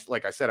still,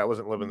 like I said, I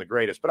wasn't living the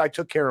greatest, but I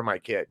took care of my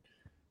kid.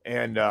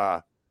 And,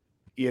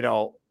 you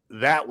know,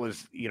 that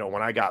was, you know,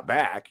 when I got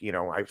back, you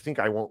know, I think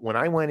when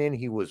I went in,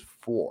 he was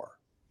 4.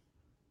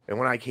 And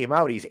when I came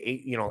out, he's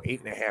 8, you know,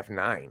 8.5,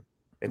 9.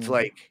 It's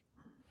like,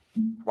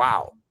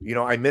 wow, you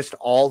know, I missed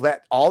all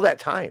that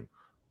time.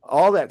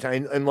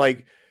 And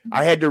like,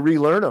 I had to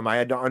relearn them. I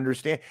had to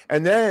understand.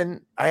 And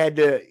then I had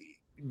to,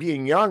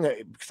 being young,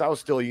 because I was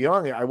still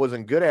young, I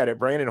wasn't good at it.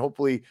 Brandon,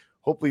 hopefully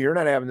you're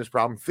not having this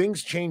problem.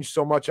 Things change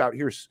so much out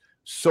here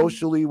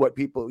socially, what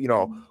people, you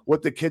know,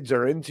 what the kids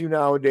are into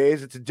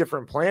nowadays. It's a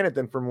different planet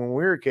than from when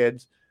we were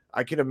kids.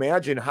 I can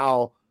imagine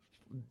how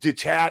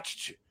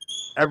detached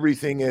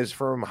everything is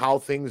from how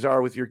things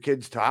are with your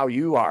kids to how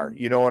you are.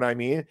 You know what I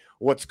mean?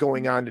 What's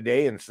going on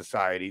today in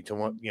society to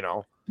what, you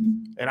know,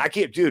 and I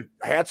can't, dude,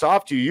 hats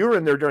off to you. You were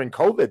in there during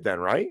COVID then,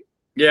 right?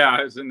 Yeah,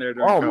 I was in there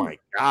during COVID. My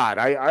God.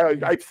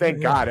 I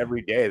thank God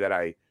every day that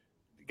I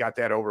got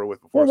that over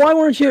with before. Well, why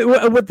weren't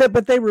you?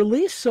 But they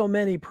released so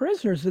many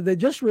prisoners. Did they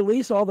just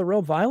release all the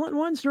real violent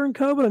ones during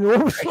COVID? I mean,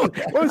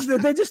 what was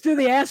did they just do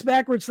the ass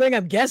backwards thing?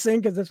 I'm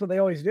guessing, because that's what they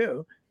always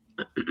do.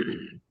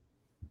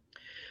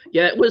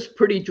 Yeah, it was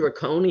pretty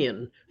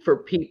draconian for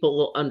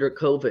people under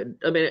COVID.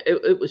 I mean,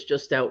 it was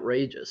just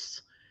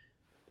outrageous.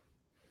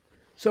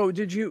 So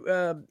did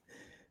you?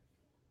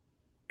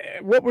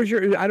 What was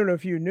your? I don't know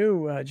if you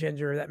knew,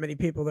 Ginger, that many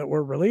people that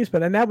were released,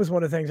 and that was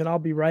one of the things, and I'll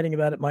be writing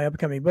about it in my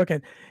upcoming book.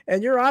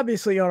 And you're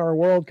obviously on our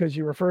world because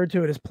you referred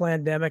to it as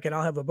pandemic, and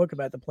I'll have a book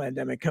about the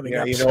pandemic coming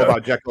up. You know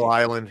about Jekyll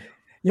Island.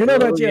 You know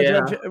about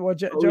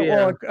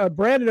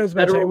Brandon knows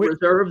about Federal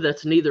Reserve.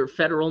 That's neither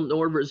federal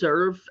nor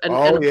reserve. And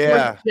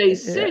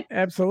J6. Yeah,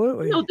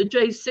 absolutely. You know, the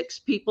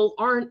J6 people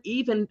aren't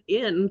even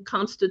in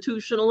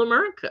constitutional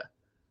America.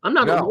 I'm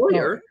not a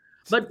lawyer,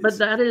 But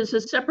that is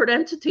a separate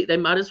entity. They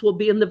might as well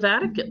be in the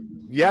Vatican.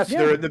 Yes,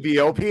 they're in the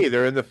BOP.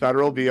 They're in the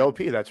federal BOP.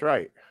 That's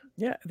right.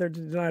 Yeah, they're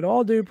denied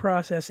all due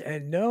process,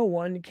 and no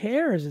one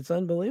cares. It's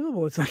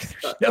unbelievable. It's like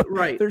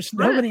there's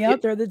nobody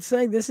out there that's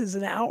saying this is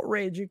an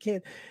outrage. You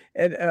can't.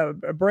 And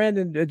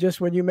Brandon,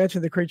 just when you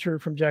mentioned the creature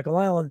from Jekyll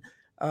Island,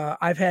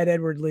 I've had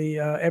Edward G.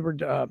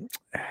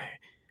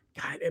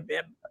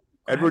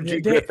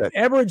 Griffin.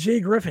 Edward G.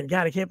 Griffin.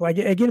 God, I can't. I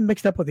get him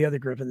mixed up with the other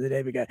Griffin, the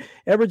David guy.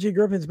 Edward G.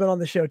 Griffin's been on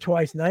the show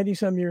twice.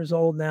 90-some years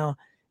old now,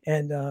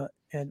 and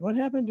what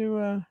happened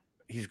to?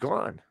 He's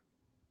gone.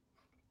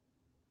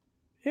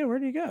 Yeah,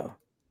 where'd he go?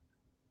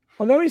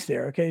 Oh, no, he's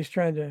there. Okay, he's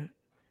trying to.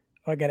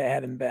 I got to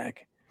add him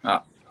back.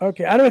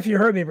 Okay, I don't know if you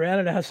heard me, but I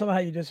don't know how somehow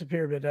you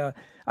disappeared. But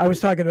I was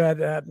talking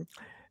about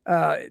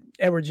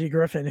Edward G.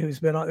 Griffin,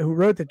 who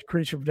wrote the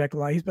Creature from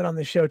Jekyll Island. He's been on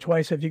the show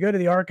twice. So if you go to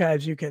the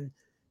archives, you can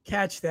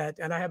catch that.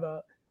 And I have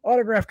a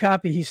autographed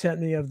copy he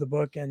sent me of the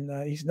book.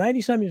 And he's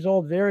 90-some years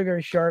old, very,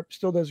 very sharp.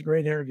 Still does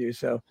great interviews.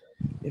 So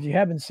if you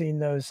haven't seen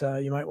those,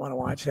 you might want to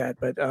watch that.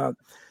 But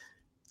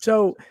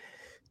so.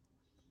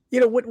 You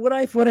know what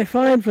I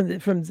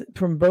find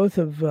from both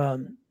of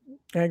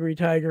Angry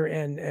Tiger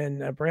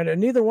and Brandon.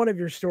 Neither one of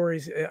your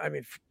stories. I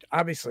mean,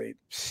 obviously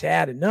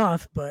sad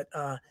enough, but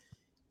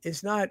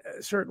it's not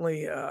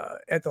certainly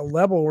at the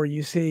level where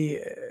you see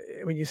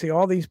when you see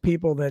all these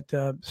people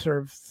that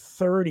serve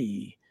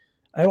 30.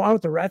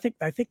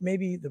 I think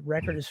maybe the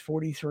record is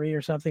 43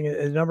 or something.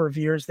 A number of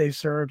years they've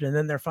served, and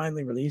then they're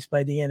finally released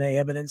by DNA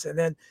evidence, and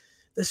then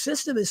the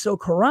system is so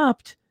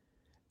corrupt,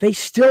 they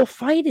still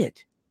fight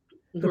it.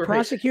 The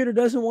prosecutor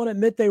doesn't want to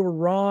admit they were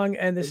wrong,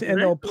 and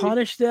they'll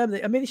punish them.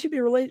 They should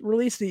be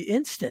released the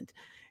instant.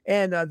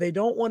 And they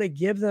don't want to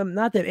give them,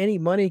 not that any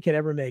money can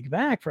ever make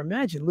back.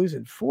 Imagine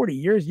losing 40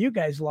 years. You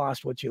guys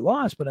lost what you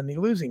lost, but I mean,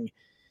 losing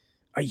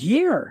a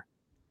year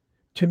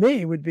to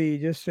me would be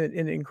just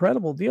an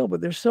incredible deal.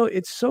 But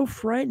it's so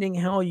frightening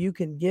how you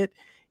can get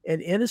an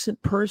innocent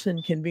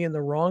person can be in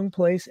the wrong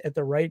place at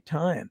the right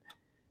time.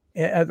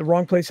 At the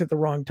wrong place at the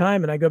wrong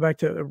time. And I go back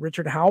to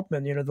Richard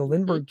Hauptmann, the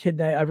Lindbergh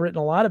kidnapping. I've written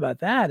a lot about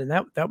that. And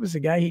that was the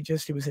guy, he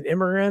was an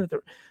immigrant at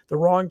the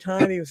wrong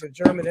time. He was a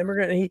German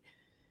immigrant. And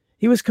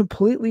he was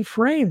completely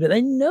framed, and they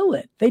knew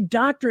it.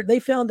 They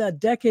found out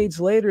decades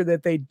later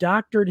that they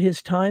doctored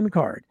his time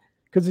card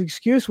because the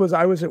excuse was,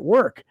 I was at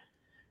work.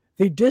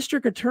 The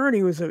district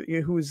attorney who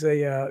was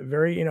a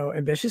very,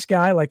 ambitious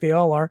guy like they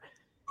all are.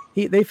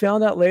 They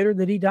found out later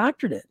that he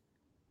doctored it.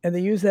 And they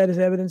use that as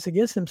evidence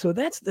against them. So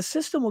the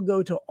system will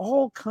go to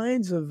all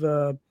kinds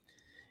of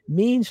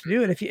means to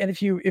do it.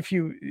 If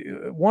you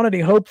want any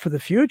hope for the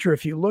future,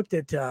 if you looked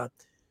at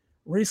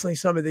recently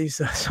some of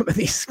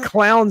these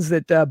clowns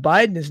that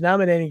Biden is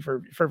nominating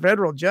for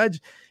federal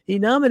judge, he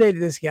nominated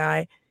this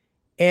guy,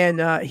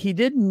 and he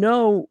didn't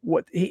know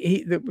what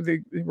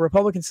the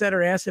Republican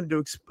senator asked him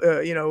to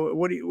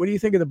what do you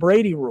think of the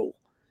Brady rule?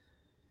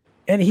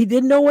 And he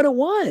didn't know what it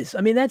was.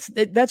 I mean,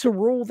 that's a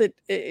rule that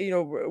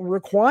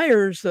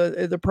requires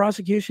the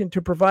prosecution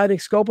to provide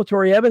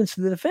exculpatory evidence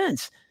to the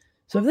defense.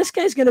 So if this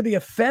guy's going to be a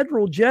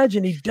federal judge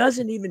and he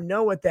doesn't even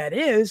know what that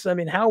is, I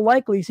mean, how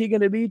likely is he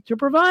going to be to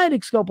provide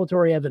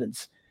exculpatory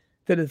evidence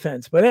to the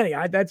defense? But anyway,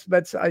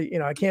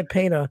 I can't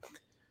paint a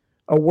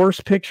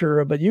worse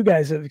picture. But you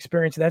guys have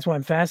experienced it. That's why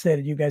I'm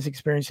fascinated. You guys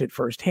experienced it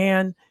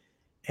firsthand,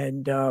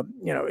 and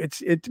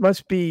it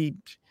must be.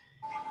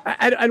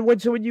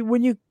 So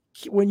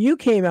when you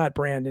came out,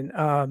 Brandon,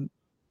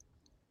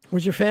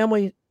 was your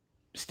family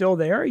still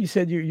there? You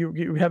said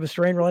you have a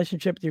strained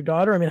relationship with your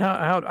daughter. I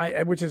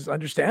mean, which is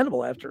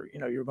understandable after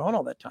you were gone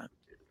all that time.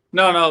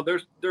 No,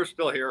 they're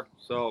still here.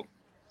 So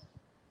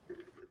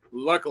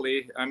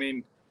luckily, I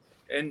mean,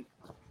 and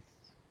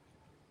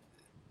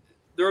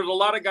there was a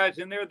lot of guys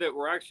in there that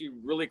were actually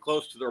really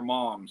close to their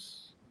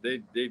moms.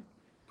 They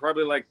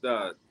probably like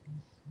the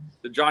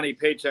Johnny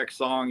Paycheck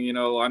song,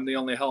 I'm the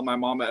only hell my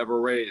mama ever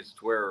raised,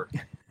 where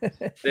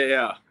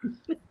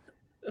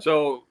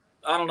so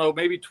I don't know,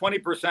 maybe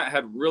 20%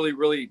 had really,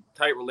 really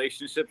tight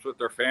relationships with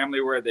their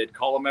family where they'd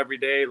call them every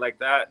day like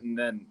that. And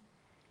then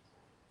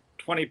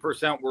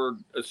 20% were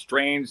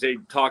estranged.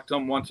 They'd talk to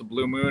them once a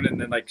blue moon. And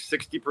then like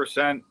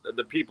 60% of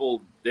the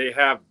people, they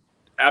have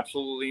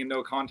absolutely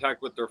no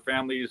contact with their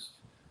families,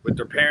 with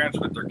their parents,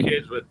 with their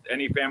kids, with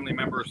any family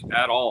members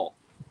at all.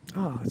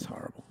 Oh, that's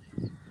horrible.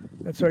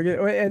 That's so good.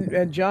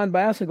 And John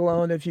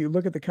Bassiglone, if you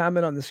look at the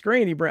comment on the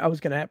screen, I was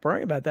going to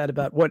bring about that,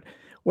 about what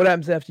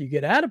happens after you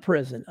get out of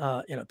prison.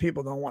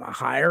 People don't want to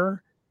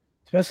hire,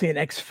 especially an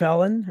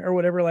ex-felon or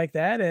whatever like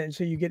that. And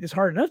so it's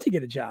hard enough to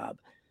get a job.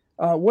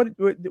 What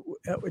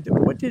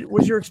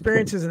was your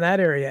experiences in that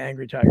area,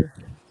 Angry Tiger?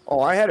 Oh,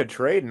 I had a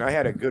trade and I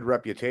had a good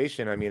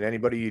reputation. I mean,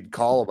 anybody you'd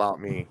call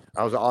about me,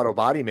 I was an auto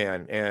body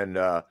man, and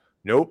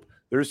nope.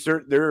 There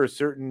are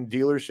certain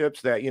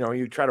dealerships that,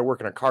 you try to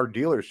work in a car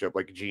dealership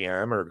like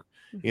GM or,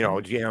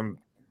 GM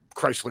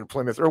Chrysler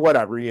Plymouth or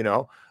whatever,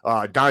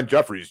 Don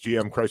Jeffries,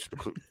 GM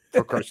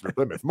Chrysler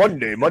Plymouth,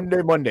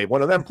 Monday,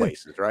 one of them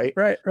places, right?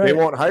 Right. They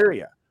won't hire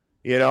you,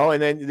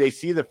 and then they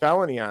see the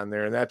felony on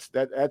there, and that's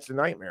a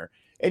nightmare.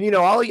 And,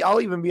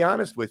 I'll even be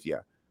honest with you.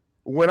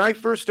 When I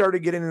first started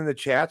getting in the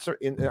chats or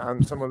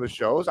on some of the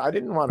shows, I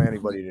didn't want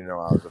anybody to know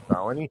I was a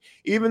felony,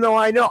 even though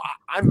I know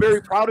I'm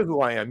very proud of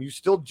who I am. You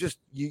still just,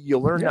 you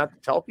learn not to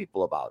tell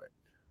people about it.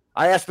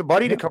 I asked a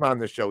buddy to come on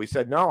the show. He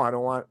said, no, I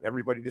don't want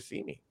everybody to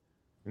see me.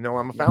 No,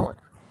 I'm a felon.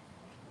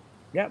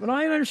 Yeah, but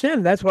I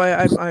understand. That's why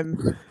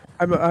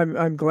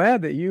I'm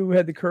glad that you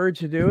had the courage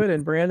to do it,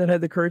 and Brandon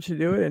had the courage to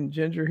do it, and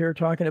Ginger here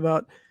talking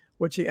about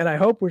what and I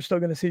hope we're still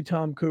going to see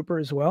Tom Cooper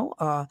as well.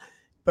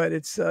 But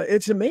it's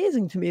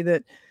amazing to me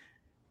that,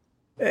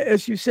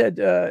 as you said,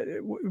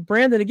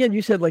 Brandon, again,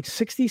 you said like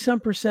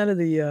 60% of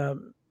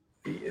the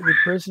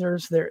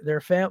prisoners,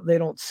 they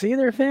don't see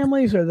their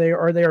families, or they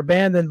are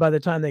abandoned by the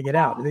time they get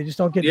out. They just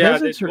don't get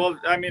visits. A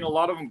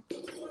lot of them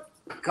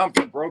come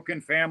from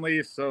broken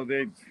families, so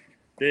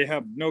they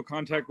have no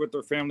contact with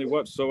their family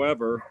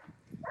whatsoever.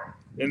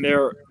 And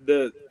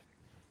the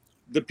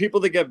people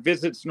that get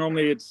visits,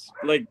 normally it's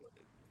like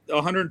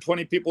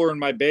 120 people are in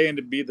my bay, and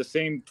it'd be the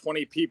same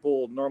 20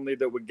 people normally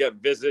that would get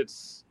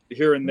visits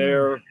here and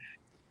there.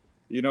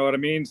 You know what I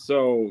mean?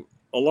 So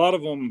a lot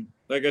of them,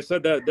 like I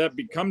said, that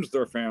becomes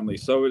their family.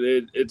 So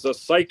it's a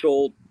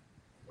cycle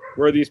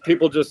where these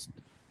people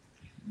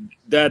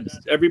that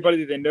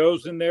everybody they know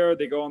is in there.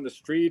 They go on the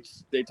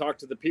streets, they talk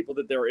to the people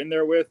that they're in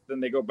there with, then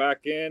they go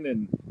back in,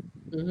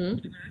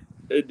 and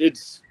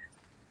it's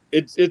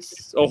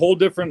a whole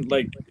different,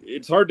 like,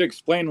 it's hard to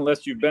explain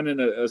unless you've been in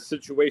a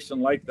situation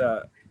like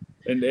that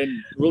and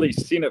really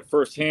seen it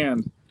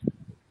firsthand.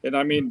 And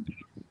I mean,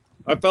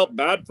 I felt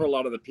bad for a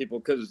lot of the people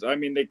because, I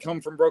mean, they come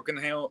from broken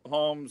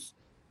homes.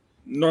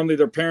 Normally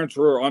their parents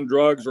were on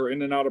drugs or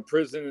in and out of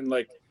prison, and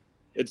like,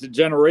 it's a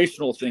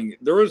generational thing.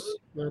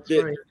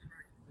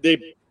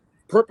 They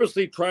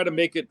purposely try to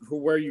make it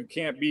where you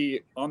can't be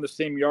on the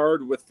same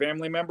yard with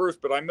family members.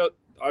 But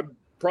I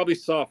probably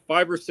saw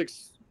 5 or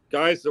 6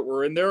 guys that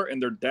were in there,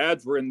 and their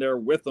dads were in there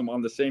with them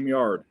on the same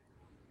yard.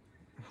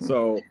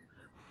 So,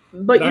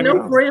 but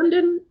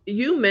Brandon,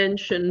 you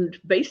mentioned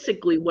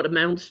basically what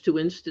amounts to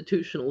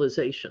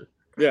institutionalization.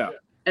 Yeah.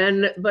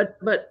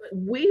 But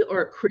we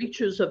are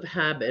creatures of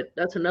habit.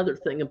 That's another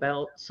thing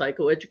about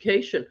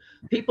psychoeducation.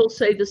 People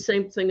say the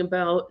same thing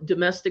about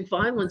domestic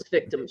violence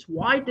victims.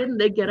 Why didn't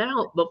they get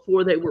out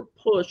before they were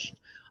pushed?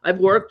 I've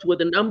worked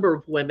with a number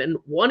of women,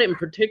 one in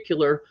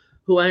particular,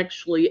 who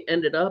actually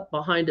ended up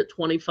behind a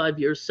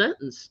 25-year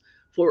sentence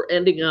for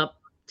ending up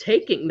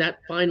taking that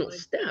final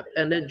step.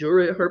 And a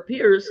jury of her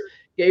peers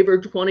gave her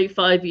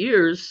 25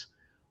 years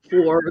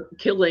for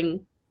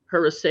killing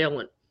her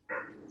assailant.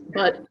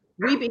 But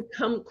we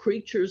become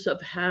creatures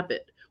of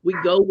habit. We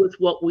go with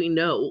what we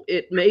know.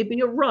 It may be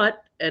a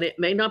rut, and it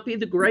may not be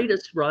the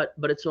greatest rut,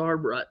 but it's our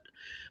rut.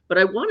 But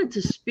I wanted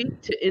to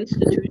speak to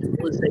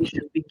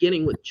institutionalization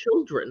beginning with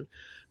children,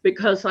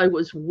 because I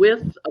was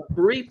with a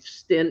brief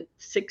stint,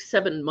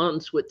 6-7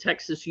 months, with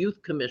Texas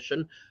Youth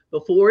Commission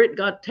before it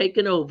got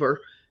taken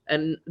over.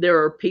 And there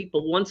are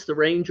people, once the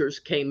Rangers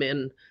came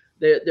in,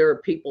 there are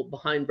people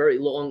behind very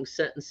long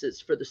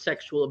sentences for the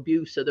sexual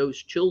abuse of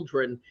those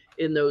children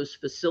in those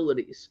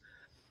facilities.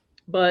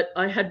 But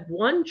I had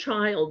one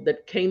child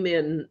that came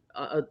in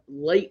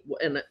late,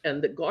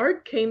 and the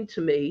guard came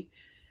to me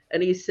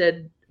and he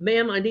said,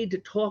 "Ma'am, I need to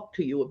talk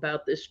to you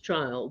about this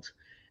child,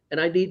 and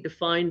I need to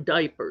find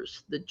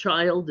diapers." The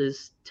child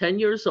is 10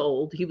 years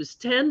old. He was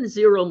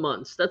 0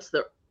 months. That's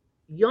the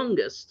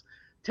youngest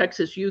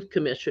Texas Youth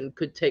Commission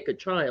could take a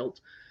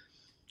child.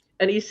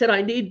 And he said,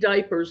 "I need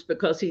diapers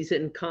because he's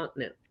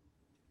incontinent.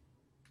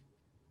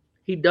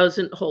 He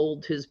doesn't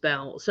hold his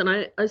bowels." And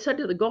I said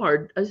to the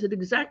guard, I said,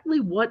 "Exactly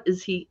what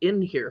is he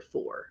in here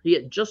for?" He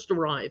had just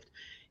arrived.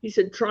 He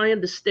said,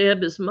 "Trying to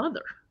stab his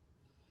mother."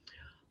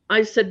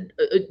 I said,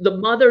 "The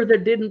mother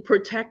that didn't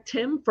protect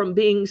him from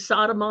being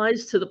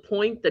sodomized to the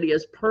point that he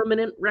has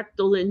permanent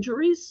rectal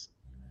injuries?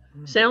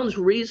 Sounds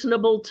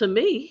reasonable to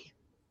me."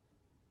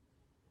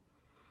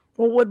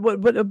 Well,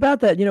 what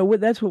about that?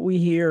 That's what we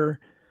hear.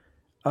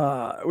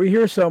 We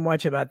hear so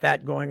much about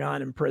that going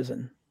on in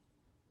prison,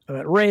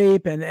 about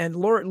rape, and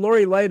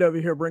Lori Light over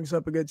here brings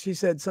up she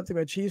said something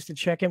about she used to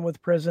check in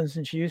with prisons,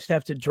 and she used to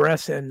have to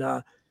dress in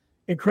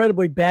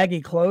incredibly baggy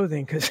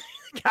clothing because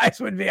guys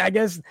would be, I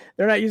guess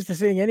they're not used to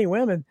seeing any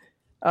women.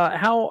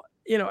 How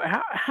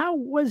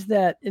was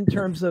that in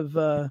terms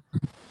of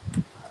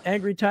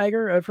Angry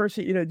Tiger? At first,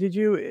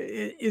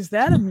 is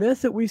that a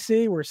myth that we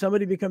see where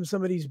somebody becomes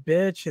somebody's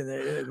bitch and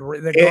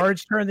the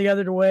guards turn the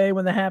other way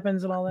when that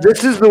happens and all that?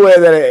 This is the way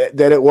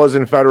that it was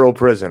in federal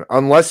prison.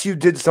 Unless you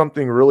did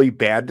something really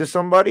bad to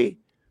somebody,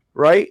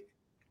 right?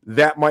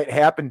 That might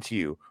happen to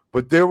you.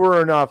 But there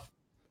were enough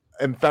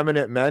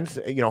effeminate men,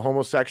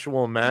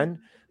 homosexual men,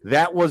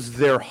 that was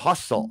their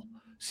hustle.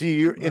 See,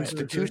 you're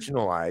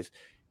institutionalized.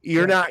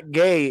 You're not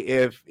gay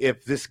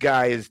if this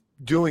guy is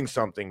doing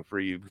something for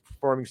you,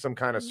 performing some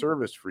kind of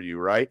service for you,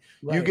 right?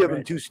 You give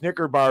him 2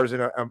 Snicker bars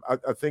and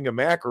a thing of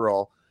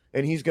mackerel,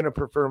 and he's going to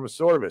perform a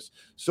service.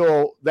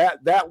 So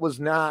that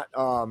was not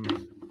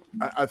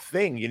a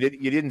thing. You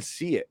didn't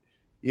see it,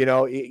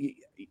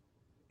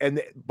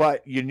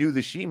 but you knew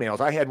the she-males.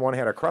 I had one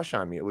had a crush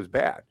on me. It was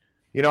bad.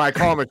 You know, I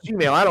call him a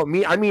female.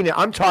 I mean,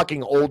 I'm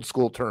talking old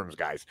school terms,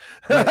 guys.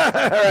 Right.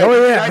 Right?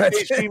 Oh yeah, When I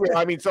say female,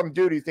 I mean some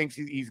dude who thinks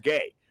he's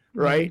gay,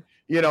 right?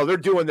 Mm-hmm. You know, they're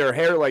doing their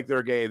hair like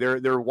they're gay.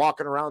 They're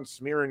walking around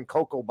smearing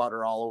cocoa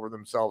butter all over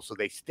themselves so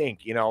they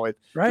stink. You know,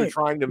 they're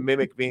trying to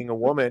mimic being a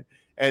woman,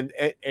 and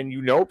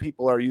you know,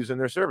 people are using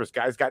their service.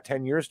 Guys got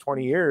 10 years,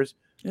 20 years.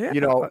 Yeah,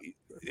 you know,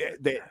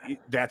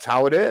 that's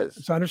how it is.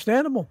 It's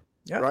understandable.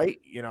 Yeah, right.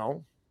 You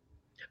know,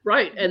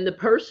 right, and the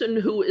person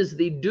who is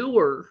the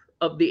doer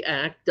of the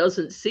act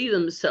doesn't see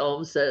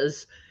themselves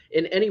as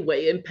in any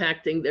way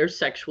impacting their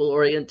sexual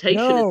orientation.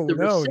 No, it's the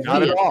recipient,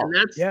 not at all. and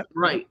that's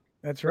right.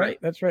 That's right.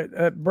 That's right.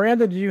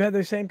 Brandon, did you have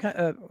the same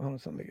kind?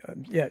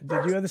 Yeah,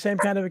 did you have the same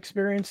kind of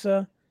experience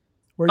where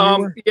you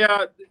were?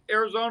 Yeah,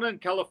 Arizona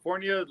and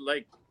California,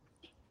 like,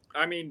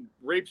 I mean,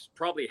 rapes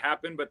probably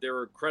happen, but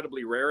they're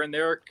incredibly rare in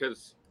there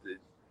because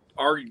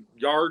our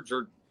yards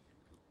are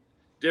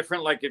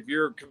different. Like, if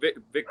you're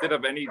convicted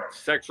of any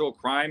sexual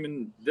crime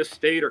in this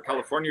state or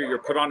California, you're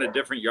put on a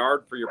different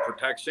yard for your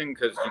protection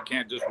because you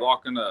can't just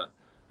walk in a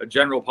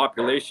general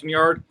population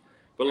yard.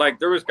 But like,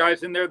 there was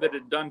guys in there that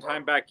had done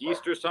time back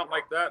east or something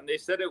like that, and they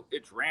said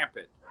it's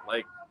rampant.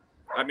 Like,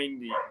 I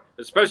mean,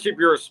 especially if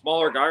you're a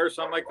smaller guy or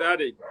something like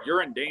that,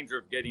 you're in danger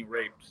of getting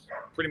raped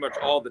pretty much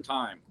all the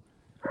time.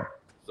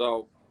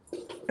 So,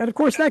 and of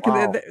course that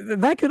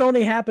could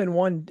only happen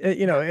one.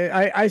 You know,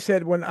 I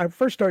said when I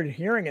first started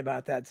hearing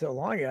about that so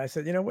long ago, I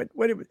said, you know, what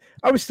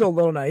I was still a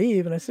little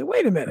naive, and I said,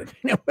 wait a minute,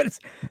 you know, but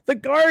the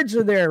guards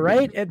are there,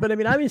 right? But I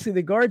mean, obviously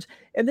the guards,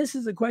 and this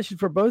is a question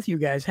for both you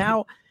guys: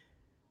 how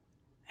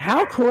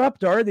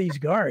corrupt are these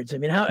guards? I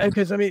mean,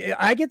 because I mean,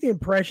 I get the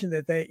impression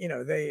that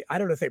I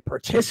don't know if they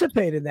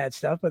participate in that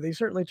stuff, but they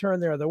certainly turn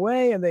the other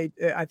way. And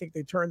I think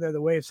they turn the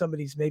other way if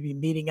somebody's maybe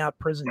meting out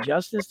prison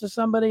justice to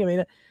somebody. I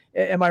mean,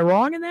 am I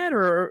wrong in that,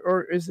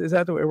 or is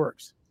that the way it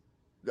works?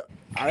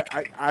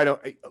 I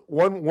don't.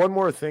 One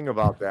more thing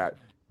about that: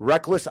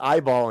 reckless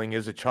eyeballing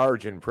is a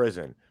charge in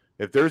prison.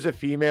 If there's a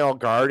female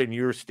guard and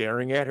you're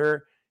staring at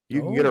her,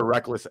 you can get a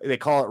reckless. They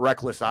call it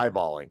reckless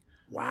eyeballing.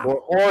 Wow.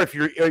 Or if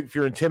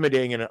you're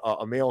intimidating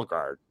a male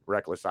guard,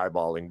 reckless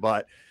eyeballing.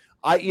 But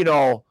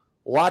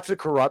lots of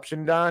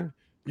corruption, Don.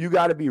 You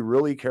got to be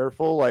really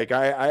careful. Like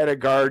I had a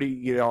guard,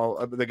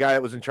 the guy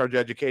that was in charge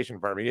of education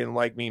department. He didn't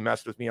like me,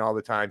 messed with me all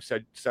the time,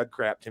 said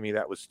crap to me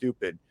that was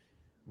stupid.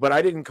 But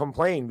I didn't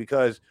complain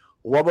because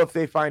what if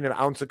they find an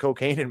ounce of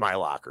cocaine in my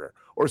locker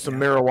or some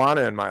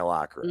marijuana in my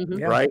locker,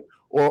 right?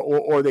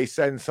 Or they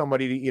send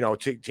somebody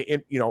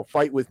to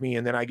fight with me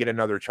and then I get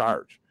another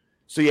charge.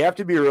 So you have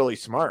to be really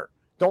smart.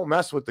 Don't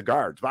mess with the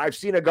guards. But I've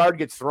seen a guard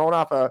gets thrown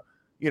off a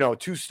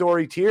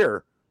 2-story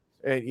tier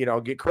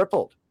and get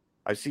crippled.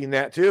 I've seen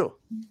that too.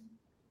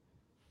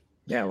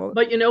 Yeah, well,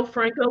 but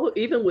Franco,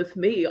 even with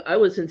me, I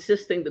was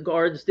insisting the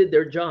guards did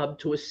their job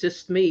to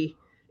assist me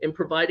in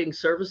providing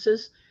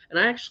services. And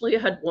I actually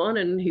had one,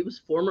 and he was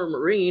former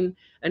Marine,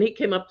 and he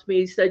came up to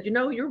me, he said,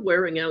 you're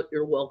wearing out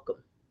your welcome.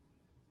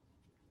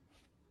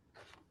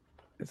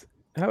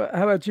 How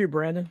about you,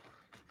 Brandon?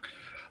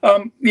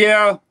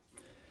 Yeah.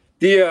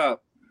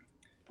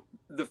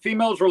 The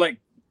females were like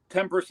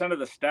 10% of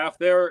the staff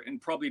there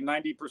and probably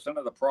 90%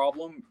 of the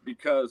problem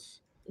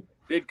because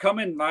they'd come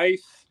in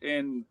nice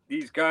and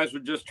these guys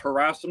would just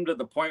harass them to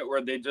the point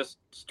where they just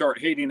start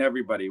hating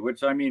everybody,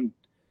 which I mean,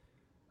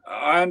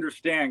 I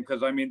understand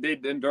because I mean,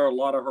 they'd endure a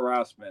lot of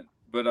harassment,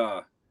 but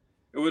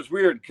it was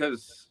weird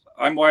because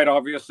I'm white,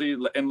 obviously.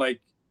 And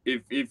like,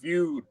 if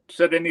you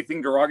said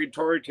anything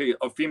derogatory to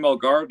a female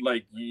guard,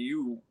 like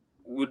you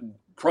would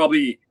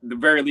probably at the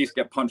very least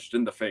get punched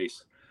in the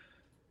face.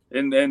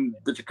 And then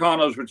the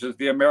Chicanos, which is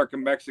the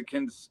American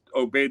Mexicans,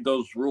 obeyed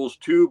those rules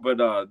too. But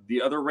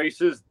the other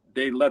races,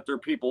 they let their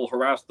people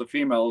harass the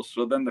females.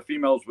 So then the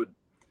females would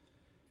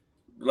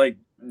like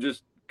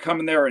just come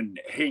in there and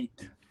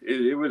hate.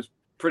 It was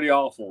pretty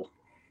awful.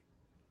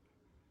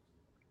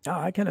 Oh,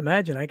 I can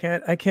imagine. I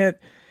can't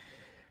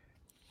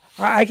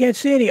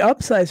see any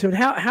upsides. So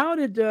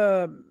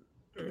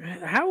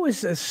how was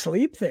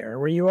sleep there?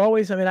 Were you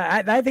always? I mean,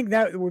 I think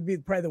that would be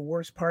probably the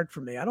worst part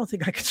for me. I don't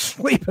think I could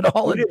sleep at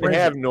all. We didn't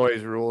have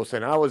noise rules,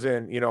 and I was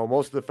in.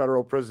 Most of the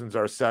federal prisons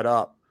are set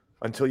up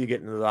until you get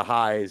into the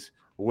highs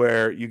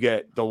where you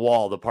get the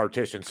wall, the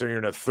partition. So you're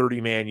in a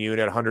 30-man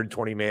unit,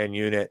 120-man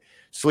unit.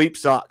 Sleep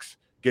sucks.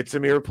 Get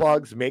some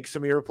earplugs. Make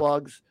some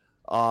earplugs.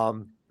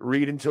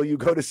 Read until you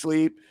go to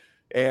sleep,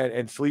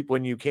 and sleep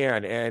when you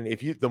can. And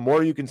the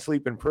more you can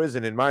sleep in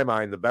prison, in my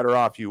mind, the better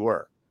off you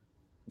were.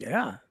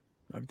 Yeah.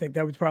 I think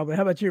that was probably.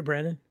 How about you,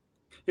 Brandon?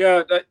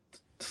 Yeah,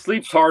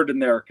 sleep's hard in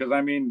there because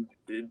I mean,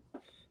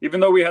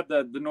 even though we had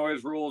the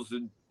noise rules,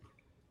 and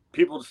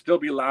people would still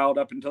be loud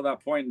up until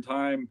that point in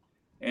time.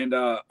 And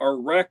our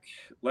rec,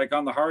 like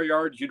on the higher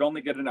yards, you'd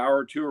only get an hour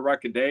or two of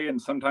rec a day, and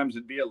sometimes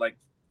it'd be at like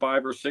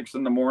 5 or 6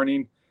 in the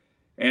morning.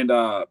 And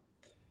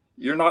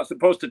you're not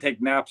supposed to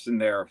take naps in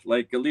there.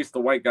 Like at least the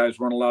white guys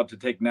weren't allowed to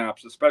take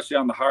naps, especially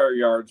on the higher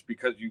yards,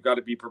 because you got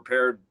to be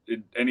prepared at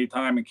any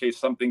time in case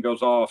something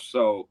goes off.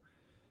 So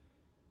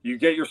you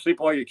get your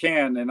sleep while you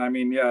can. And I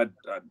mean, yeah,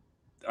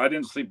 I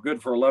didn't sleep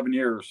good for 11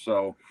 years.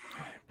 So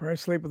Probably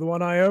sleep with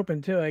one eye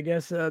open too, I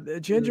guess.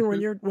 Ginger,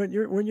 Hmm.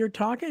 when you're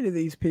talking to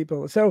these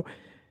people, so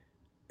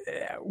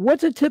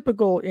what's a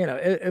typical,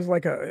 is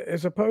like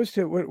as opposed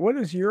to what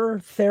is your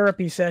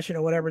therapy session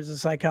or whatever as a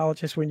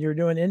psychologist when you're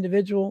doing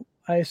individual,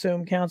 I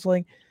assume,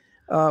 counseling?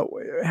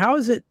 How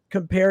is it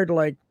compared to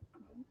like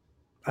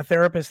a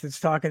therapist that's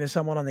talking to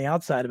someone on the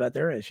outside about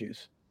their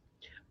issues?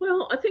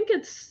 Well, I think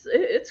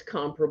it's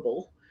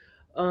comparable.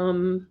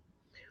 Um,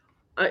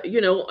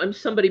 I'm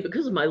somebody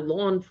because of my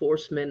law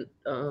enforcement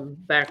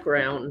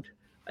background.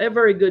 I have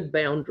very good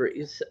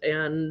boundaries,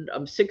 and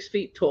I'm 6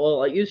 feet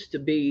tall. I used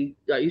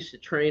to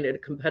train at a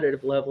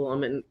competitive level.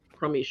 I'm in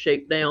crummy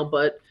shape now,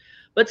 but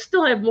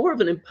still, I have more of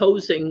an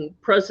imposing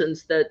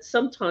presence that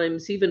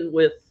sometimes, even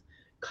with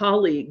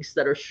colleagues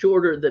that are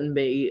shorter than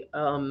me,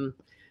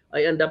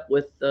 I end up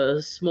with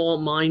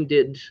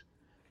small-minded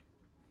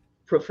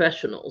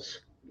professionals,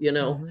 you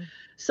know. Hmm.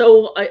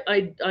 So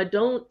I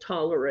don't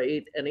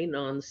tolerate any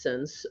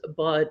nonsense,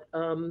 but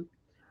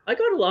I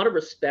got a lot of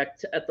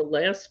respect at the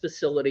last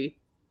facility.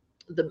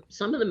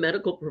 Some of the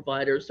medical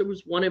providers, there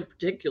was one in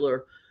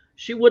particular,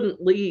 she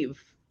wouldn't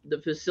leave the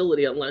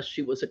facility unless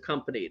she was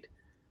accompanied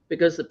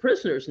because the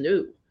prisoners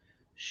knew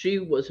she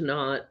was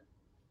not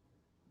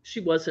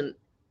she wasn't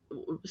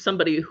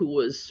somebody who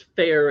was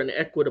fair and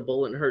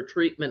equitable in her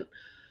treatment.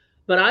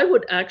 But I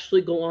would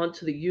actually go on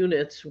to the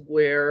units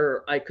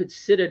where I could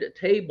sit at a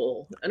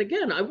table. And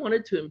again, I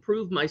wanted to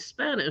improve my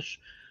Spanish,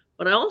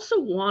 but I also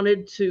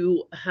wanted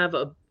to have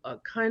a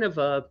kind of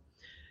a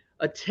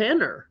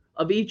tenor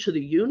of each of the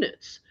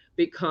units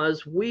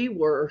because we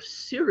were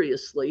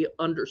seriously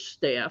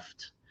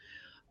understaffed.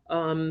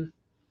 Um,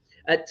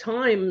 at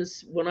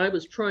times, when I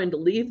was trying to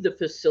leave the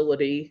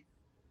facility,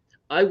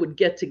 I would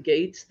get to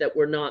gates that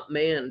were not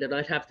manned, and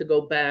I'd have to go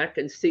back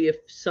and see if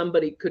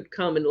somebody could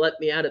come and let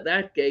me out of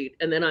that gate.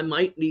 And then I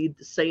might need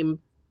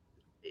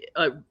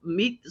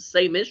meet the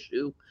same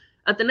issue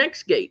at the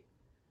next gate.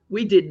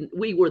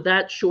 We were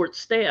that short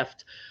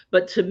staffed.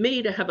 But to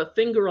me, to have a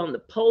finger on the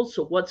pulse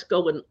of what's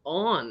going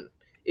on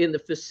in the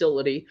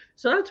facility,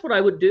 so that's what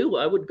I would do.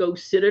 I would go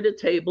sit at a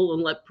table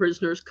and let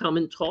prisoners come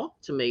and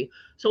talk to me.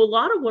 So a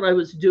lot of what I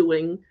was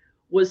doing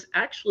was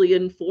actually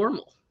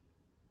informal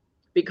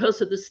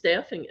because of the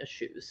staffing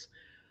issues.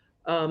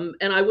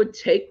 And I would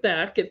take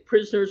back if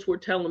prisoners were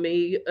telling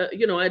me,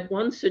 I had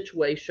one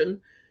situation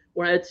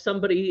where I had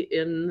somebody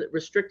in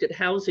restricted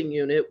housing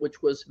unit,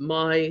 which was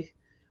I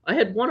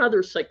had one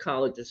other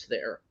psychologist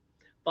there,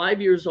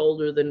 5 years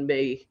older than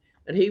me,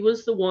 and he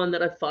was the one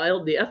that I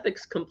filed the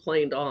ethics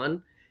complaint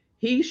on.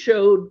 He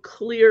showed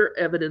clear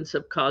evidence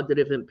of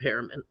cognitive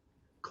impairment,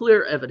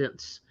 clear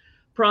evidence,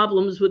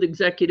 problems with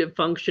executive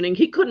functioning.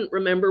 He couldn't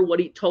remember what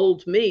he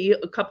told me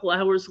a couple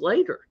hours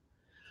later,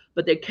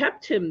 but they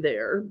kept him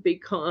there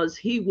because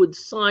he would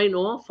sign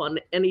off on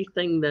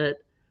anything that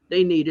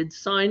they needed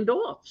signed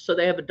off. So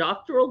they have a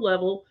doctoral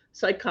level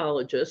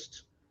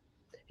psychologist.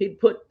 He'd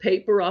put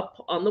paper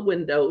up on the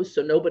windows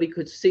so nobody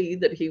could see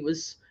that he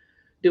was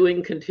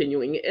doing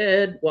continuing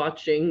ed,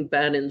 watching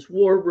Bannon's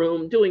War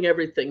Room, doing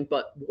everything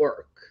but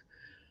work.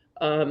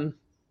 Um,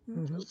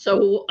 Hmm.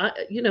 so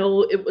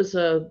it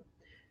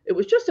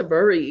was just a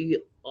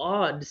very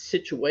odd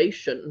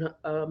situation.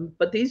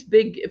 But these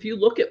big, if you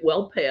look at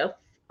WellPath,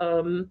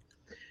 um,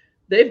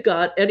 they've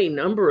got any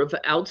number of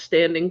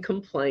outstanding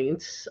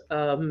complaints.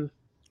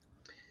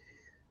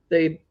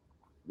 They,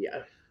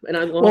 yeah, and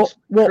I Well, lost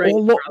my well, train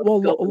well, of Lo- where I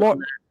was well, Lo-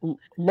 going on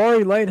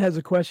Lori Light has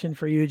a question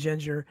for you,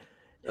 Ginger.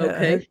 that.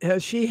 Okay.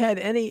 Has she had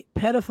any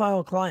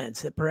pedophile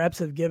clients that perhaps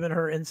have given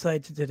her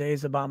insight to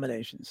today's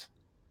abominations?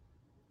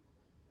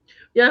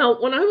 Yeah,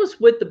 when I was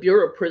with the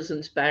Bureau of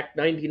Prisons back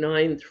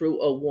 99 through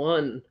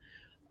 '01,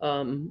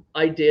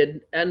 I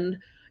did. And,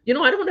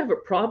 I don't have a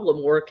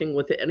problem working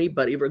with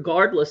anybody,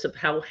 regardless of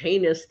how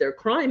heinous their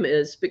crime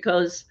is,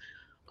 because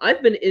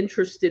I've been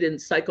interested in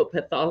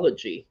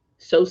psychopathology,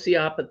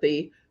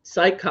 sociopathy,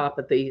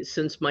 psychopathy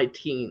since my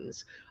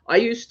teens. I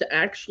used to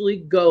actually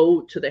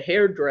go to the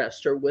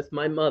hairdresser with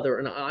my mother,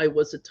 and I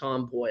was a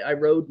tomboy. I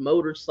rode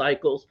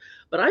motorcycles,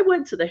 but I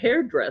went to the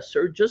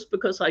hairdresser just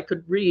because I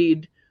could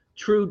read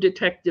true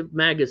detective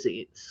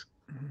magazines.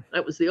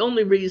 That was the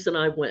only reason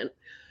I went.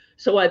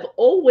 So I've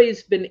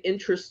always been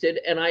interested,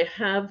 and I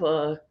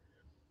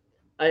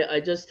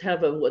just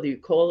have a, whether you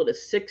call it a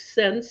sixth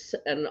sense,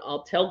 and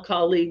I'll tell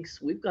colleagues,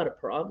 we've got a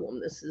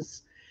problem.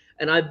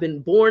 And I've been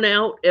borne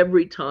out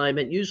every time.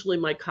 And usually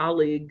my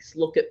colleagues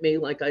look at me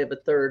like I have a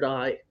third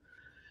eye.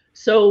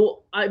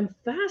 So I'm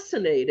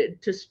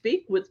fascinated to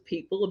speak with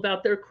people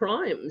about their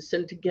crimes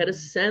and to get a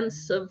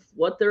sense of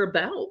what they're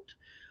about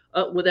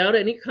without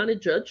any kind of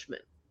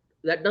judgment.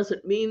 That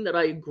doesn't mean that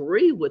I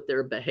agree with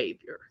their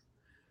behavior,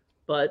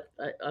 but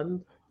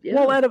Well, yeah.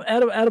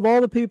 out of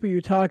all the people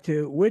you talk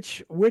to,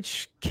 which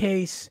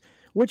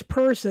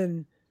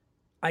person,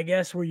 I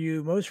guess, were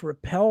you most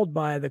repelled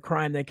by the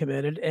crime they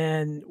committed,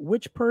 and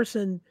which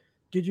person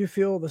did you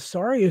feel the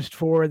sorriest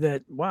for?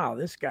 That wow,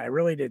 this guy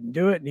really didn't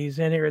do it, and he's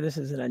in here. This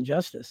is an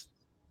injustice.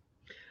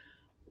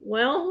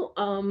 Well,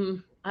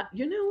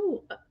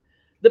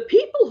 The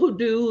people who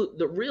do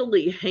the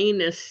really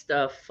heinous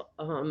stuff,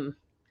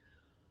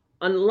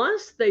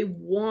 unless they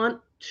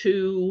want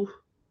to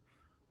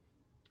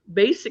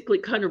basically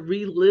kind of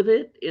relive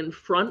it in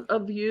front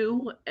of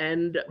you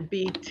and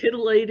be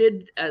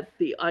titillated at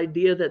the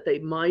idea that they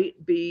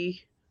might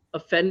be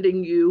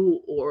offending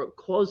you or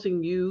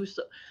causing you.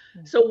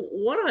 So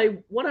what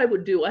I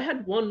would do, I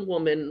had one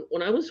woman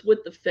when I was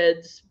with the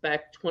feds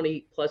back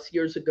 20 plus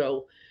years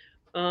ago.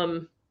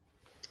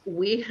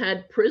 We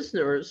had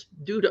prisoners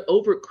due to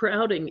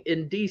overcrowding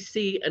in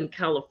DC and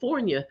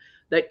California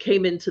that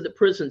came into the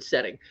prison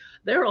setting.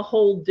 They're a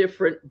whole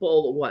different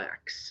ball of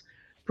wax.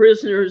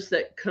 Prisoners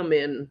that come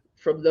in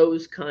from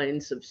those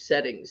kinds of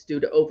settings due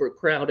to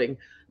overcrowding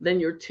than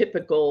your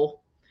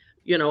typical,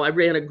 I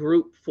ran a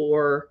group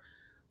for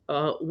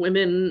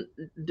women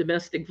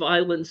domestic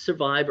violence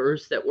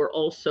survivors that were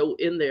also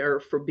in there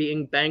for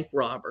being bank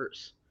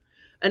robbers.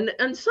 And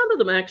some of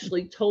them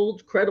actually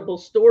told credible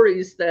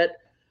stories that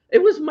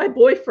it was my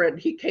boyfriend.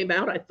 He came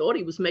out. I thought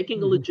he was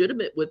making a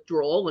legitimate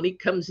withdrawal, and he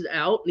comes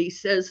out and he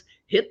says,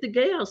 "Hit the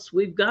gas.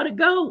 We've got to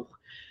go."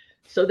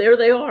 So there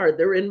they are.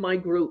 They're in my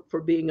group for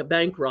being a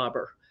bank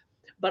robber.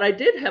 But I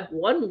did have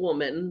one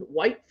woman,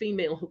 white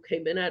female, who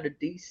came in out of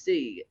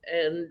DC,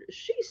 and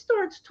she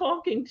starts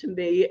talking to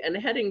me and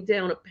heading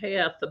down a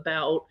path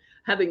about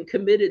having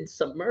committed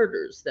some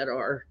murders that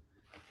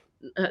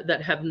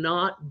have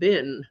not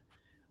been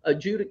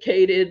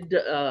adjudicated.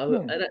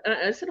 And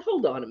I said,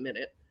 hold on a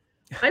minute.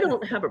 I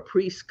don't have a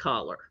priest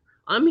collar.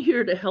 I'm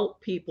here to help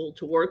people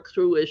to work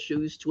through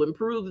issues, to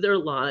improve their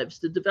lives,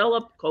 to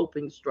develop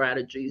coping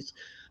strategies.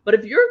 But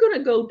if you're going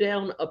to go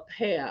down a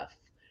path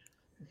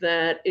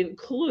that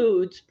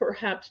includes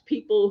perhaps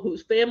people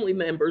whose family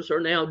members are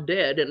now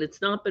dead and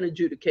it's not been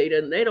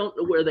adjudicated and they don't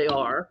know where they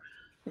are,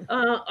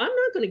 I'm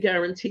not going to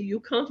guarantee you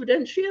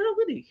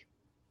confidentiality.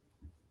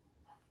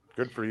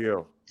 Good for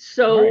you.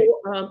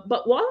 So,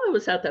 but while I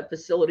was at that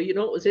facility, it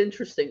was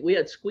interesting. We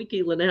had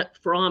Squeaky Lynette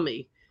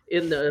Frommie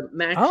in the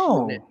Max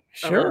unit.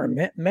 Sure.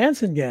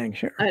 Manson gang,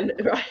 sure. And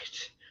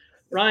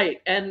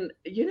right. And,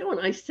 and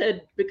I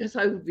said, because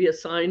I would be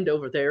assigned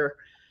over there,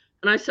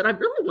 and I said, I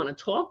really want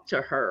to talk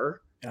to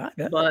her,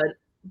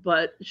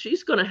 but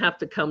she's going to have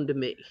to come to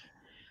me.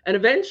 And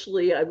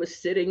eventually I was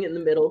sitting in the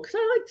middle, because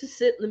I like to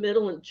sit in the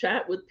middle and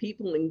chat with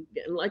people and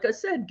like I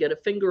said, get a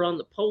finger on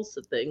the pulse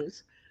of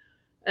things.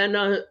 And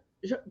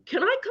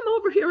can I come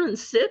over here and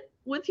sit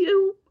with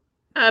you?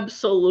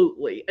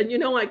 Absolutely. And,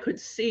 I could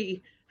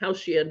see how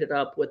she ended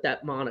up with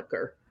that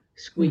moniker,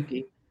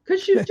 Squeaky,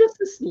 because she's just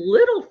this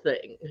little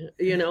thing,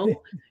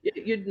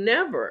 you'd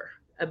never,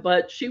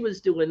 but she was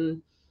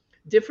doing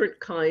different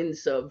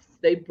kinds of,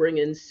 they bring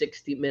in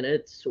 60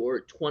 Minutes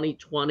or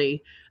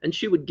 2020, and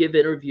she would give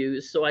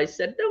interviews. So I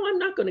said, no, I'm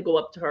not going to go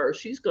up to her.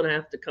 She's going to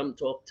have to come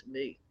talk to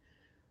me.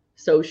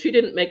 So she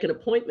didn't make an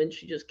appointment.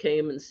 She just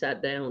came and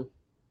sat down.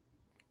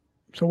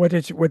 So what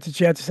did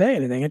she have to say?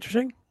 Anything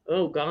interesting?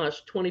 Oh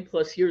gosh, 20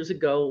 plus years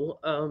ago.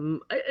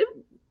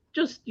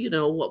 Just,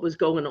 what was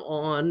going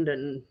on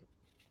and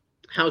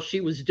how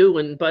she was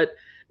doing, but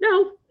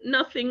no,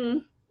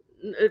 nothing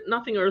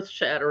earth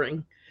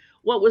shattering.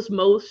 What was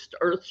most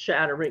earth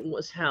shattering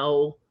was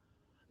how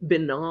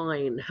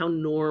benign, how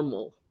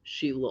normal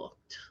she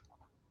looked.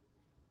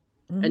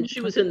 And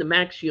she was in the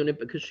Max unit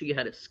because she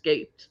had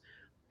escaped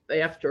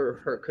after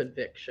her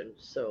conviction.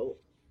 So.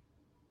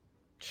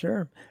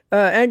 Sure.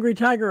 Angry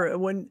Tiger,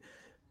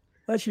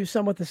 let's use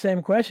somewhat the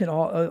same question.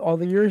 All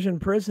the years in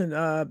prison,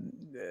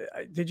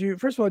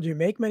 first of all, did you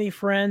make many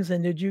friends,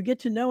 and did you get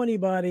to know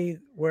anybody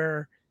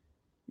where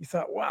you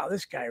thought, wow,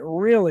 this guy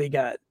really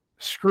got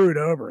screwed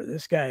over?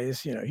 This guy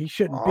is, he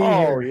shouldn't be here.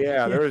 Oh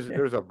yeah,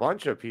 there's a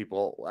bunch of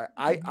people.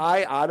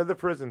 I out of the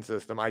prison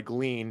system, I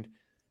gleaned,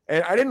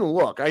 and I didn't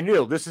look. I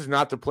knew this is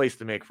not the place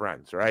to make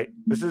friends, right?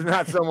 This is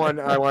not someone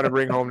I want to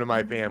bring home to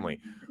my family.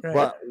 Right.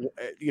 But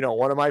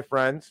one of my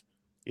friends,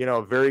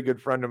 a very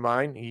good friend of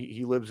mine,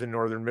 he lives in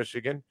northern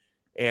Michigan,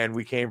 and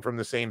we came from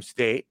the same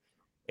state.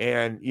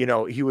 And,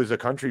 he was a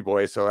country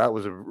boy, so that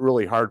was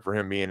really hard for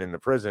him being in the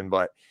prison.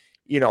 But,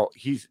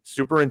 he's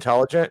super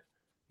intelligent,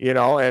 and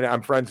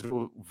I'm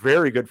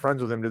very good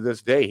friends with him to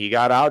this day. He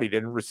got out. He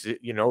didn't,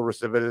 no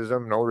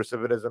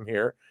recidivism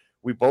here.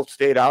 We both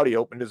stayed out. He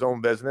opened his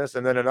own business.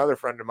 And then another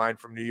friend of mine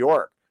from New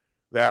York,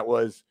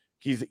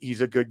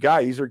 he's a good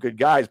guy. These are good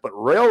guys, but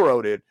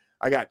railroaded.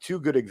 I got two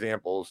good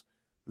examples.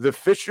 The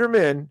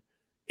fishermen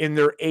in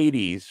their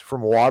 80s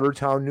from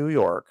Watertown, New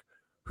York,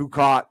 who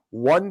caught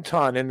 1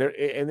 ton, and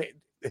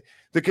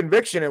the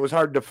conviction, it was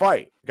hard to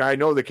fight. I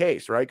know the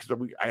case, right?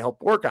 Because I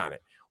helped work on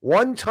it.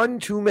 1 ton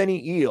too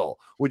many eel,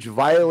 which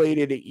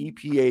violated an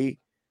EPA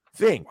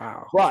thing.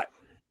 Wow. But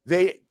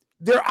they're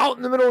out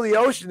in the middle of the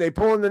ocean. They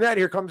pull in the net.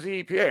 Here comes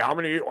the EPA. How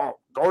many? Oh,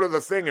 go to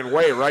the thing and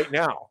weigh right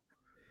now.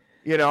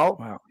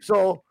 Wow.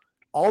 So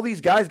all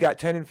these guys got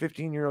 10 and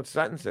 15-year-old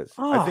sentences.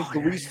 I think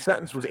the least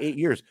sentence was 8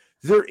 years.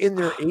 They're in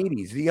their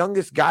 80s. The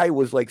youngest guy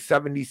was like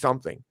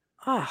 70-something.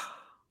 And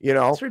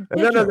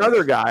then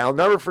another guy, I'll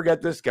never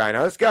forget this guy.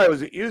 Now, this guy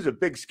he was a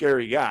big,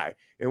 scary guy.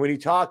 And when he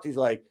talked, he's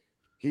like,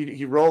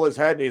 he'd roll his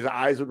head and his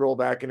eyes would roll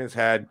back in his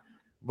head.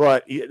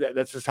 But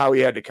that's just how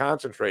he had to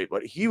concentrate.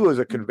 But he was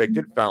a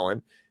convicted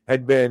felon,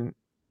 had been,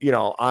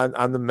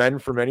 on the men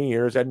for many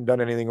years, hadn't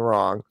done anything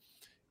wrong.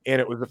 And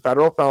it was a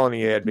federal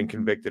felony he had been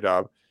convicted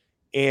of.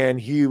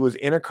 And he was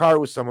in a car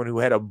with someone who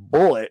had a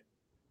bullet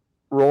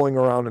rolling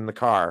around in the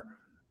car,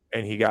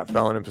 and he got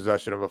felon in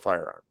possession of a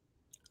firearm.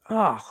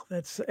 Oh,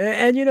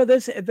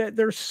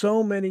 there's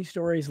so many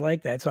stories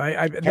like that. So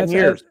 10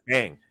 years,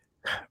 dang.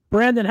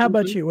 Brandon, how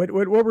about you? What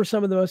were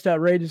some of the most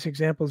outrageous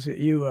examples that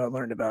you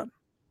learned about?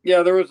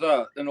 Yeah, there was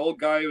an old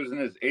guy who was in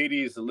his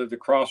 80s that lived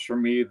across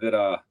from me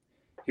that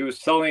he was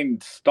selling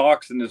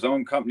stocks in his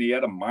own company. He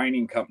had a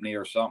mining company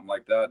or something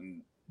like that,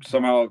 and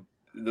somehow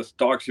the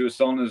stocks he was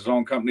selling in his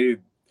own company,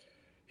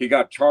 he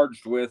got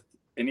charged with,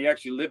 and he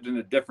actually lived in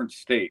a different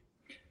state.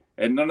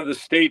 And none of the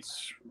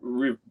states,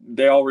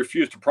 they all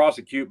refused to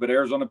prosecute, but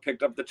Arizona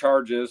picked up the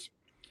charges,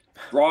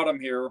 brought him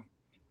here,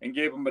 and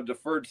gave him a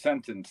deferred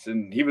sentence.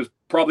 And he was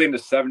probably in the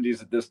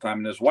 70s at this time,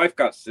 and his wife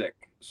got sick.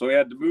 So he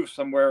had to move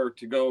somewhere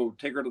to go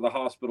take her to the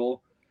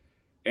hospital.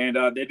 And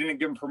they didn't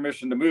give him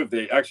permission to move.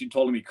 They actually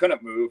told him he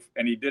couldn't move,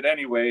 and he did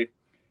anyway.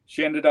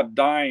 She ended up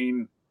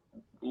dying,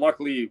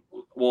 unluckily,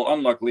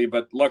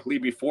 but luckily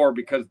before,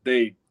 because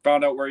they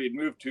found out where he'd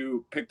moved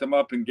to, picked him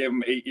up, and gave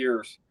him 8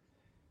 years.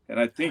 And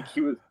I think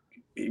he was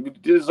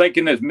like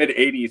in his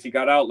mid-80s. He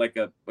got out like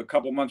a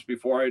couple months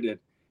before I did.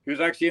 He was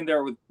actually in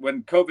there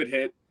when COVID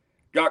hit,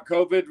 got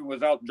COVID,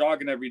 was out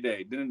jogging every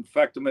day. Didn't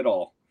affect him at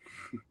all.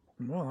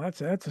 Well,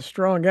 that's a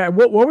strong guy.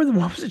 What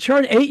was the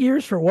charge? 8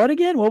 years for what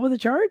again? What was the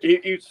charge?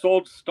 He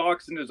sold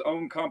stocks in his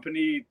own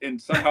company, and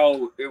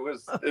somehow it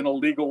was an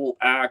illegal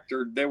act,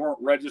 or they weren't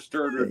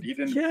registered, or he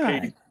didn't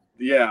pay.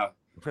 Yeah.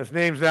 His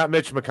name's not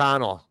Mitch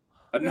McConnell.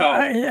 No.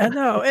 I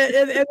know.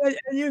 And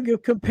you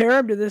compare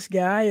him to this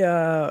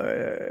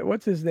guy,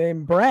 what's his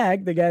name?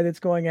 Bragg, the guy that's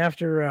going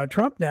after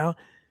Trump now,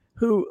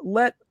 who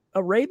let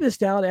a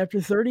rapist out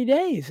after 30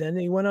 days, and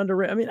he went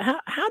under. I mean,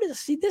 how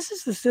does this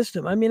is the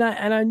system? I mean,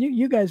 I knew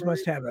you guys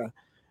must have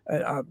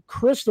a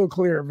crystal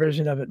clear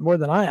vision of it more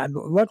than I am.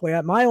 Luckily,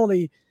 my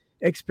only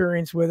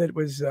experience with it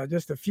was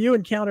just a few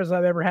encounters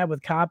I've ever had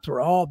with cops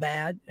were all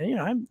bad. And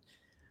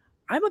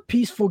I'm a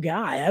peaceful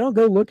guy. I don't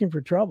go looking for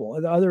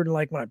trouble other than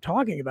like when I'm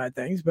talking about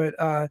things, but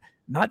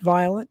not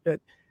violent. But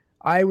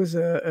I was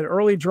an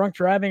early drunk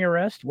driving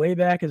arrest way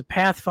back as a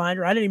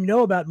Pathfinder. I didn't even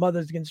know about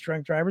Mothers Against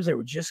Drunk Drivers. They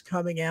were just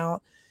coming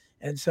out.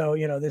 And so,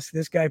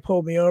 this guy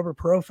pulled me over,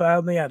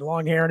 profiled me. I had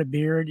long hair and a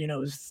beard. It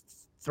was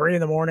 3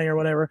 a.m. or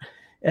whatever.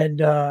 And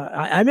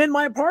I'm in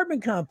my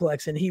apartment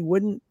complex, and he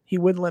wouldn't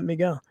let me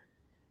go.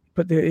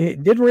 But he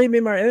didn't read me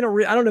I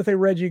don't know if they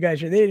read you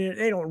guys.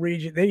 They don't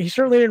read you. He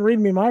certainly didn't read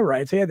me my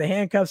rights. He had the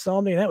handcuffs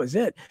on me, and that was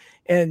it.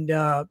 And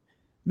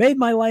made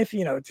my life,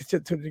 to the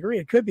degree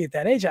it could be at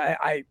that age.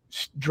 I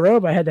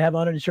drove. I had to have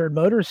uninsured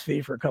motorist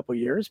fee for a couple of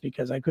years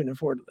because I couldn't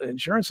afford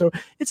insurance. So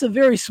it's a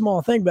very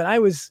small thing. But I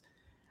was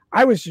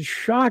just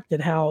shocked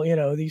at how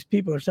these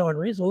people are so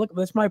unreasonable. Look,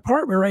 that's my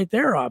apartment right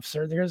there,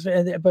 officer.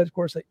 But of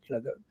course,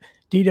 the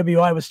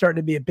DWI was starting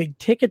to be a big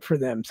ticket for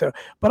them. So,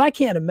 but I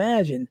can't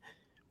imagine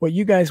what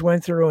you guys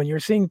went through, and you're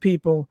seeing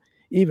people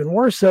even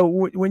worse. So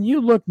when you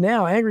look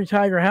now, Angry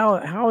Tiger,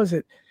 how has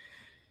it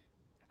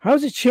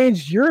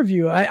changed your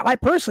view? I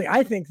personally,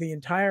 I think the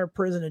entire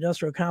prison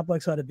industrial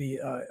complex ought to be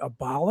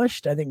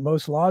abolished. I think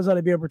most laws ought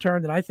to be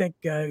overturned, and I think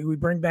we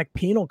bring back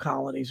penal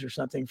colonies or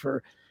something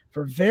for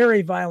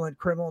very violent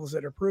criminals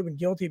that are proven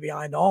guilty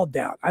beyond all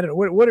doubt. I don't know.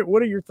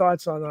 What are your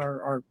thoughts on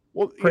our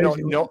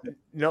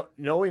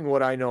knowing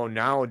what I know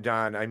now,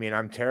 Don, I mean,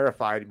 I'm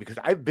terrified because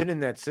I've been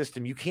in that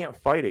system. You can't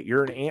fight it.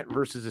 You're an ant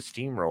versus a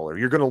steamroller.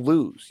 You're going to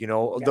lose.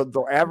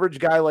 The average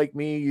guy like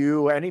me,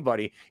 you,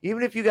 anybody,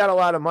 even if you got a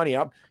lot of money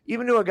up,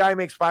 even to a guy who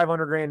makes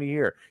 $500,000 a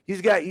year,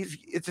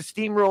 it's a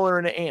steamroller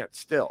and an ant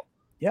still,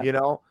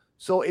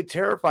 So it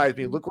terrifies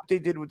me. Look what they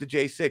did with the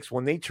J6.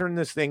 When they turn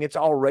this thing, it's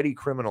already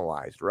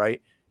criminalized,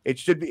 right? It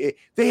should be.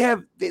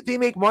 They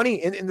make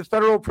money in the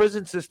federal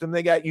prison system.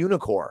 They got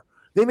Unicor.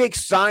 They make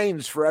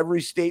signs for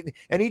every state,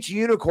 and each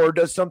Unicor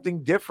does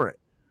something different,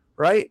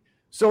 right?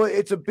 So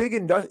it's a big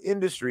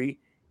industry,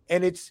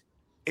 and it's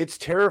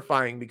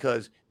terrifying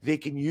because they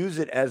can use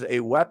it as a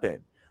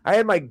weapon. I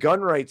had my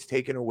gun rights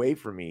taken away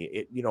from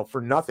me,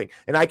 for nothing,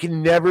 and I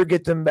can never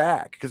get them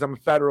back because I'm a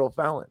federal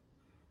felon.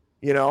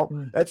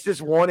 That's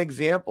just one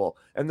example.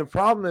 And the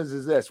problem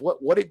is this: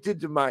 what it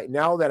did to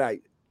now that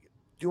I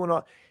doing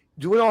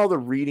all the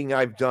reading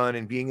I've done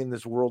and being in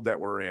this world that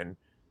we're in,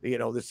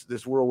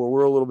 this world where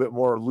we're a little bit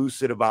more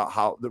lucid about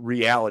how the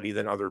reality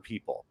than other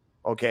people.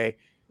 Okay.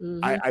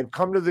 Mm-hmm. I've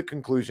come to the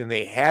conclusion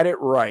they had it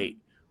right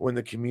when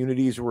the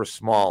communities were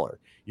smaller.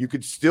 You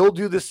could still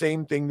do the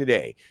same thing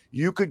today.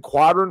 You could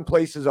quadrant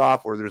places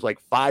off where there's like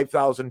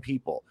 5,000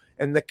 people,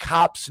 and the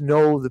cops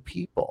know the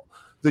people.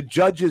 The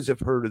judges have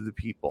heard of the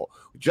people.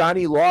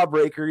 Johnny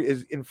Lawbreaker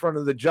is in front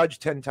of the judge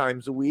 10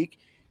 times a week.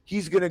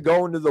 He's going to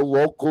go into the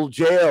local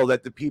jail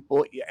that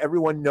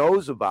everyone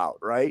knows about,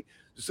 right?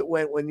 So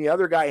when the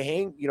other guy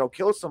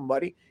kills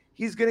somebody,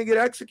 he's going to get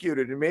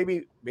executed. And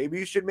maybe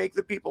you should make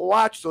the people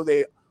watch so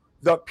they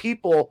the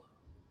people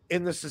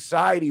in the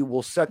society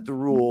will set the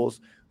rules.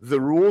 The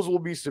rules will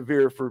be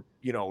severe for,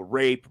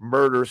 rape,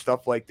 murder,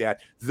 stuff like that.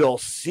 They'll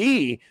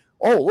see,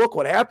 oh, look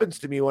what happens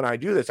to me when I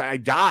do this. I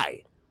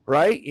die,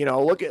 right?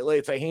 Look at,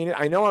 it's a heinous.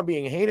 I know I'm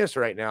being heinous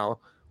right now,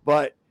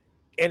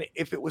 and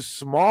if it was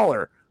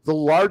smaller, the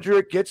larger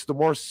it gets, the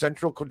more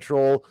central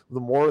control,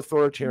 the more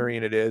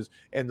authoritarian it is,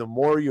 and the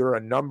more you're a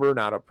number,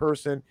 not a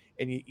person,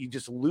 and you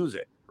just lose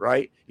it,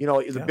 right?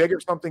 The bigger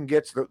something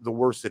gets, the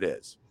worse it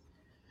is.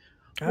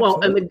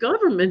 Well, and the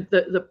government,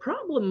 the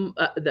problem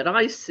that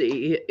I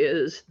see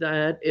is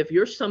that if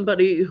you're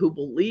somebody who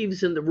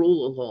believes in the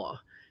rule of law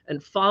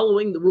and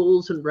following the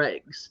rules and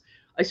regs,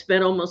 I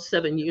spent almost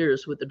 7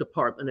 years with the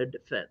Department of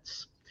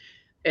Defense.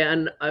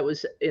 And I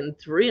was in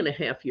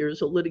 3.5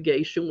 years of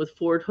litigation with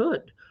Fort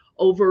Hood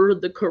over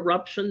the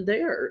corruption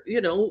there.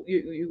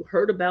 You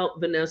heard about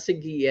Vanessa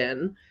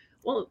Guillen.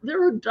 Well,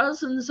 there are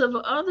dozens of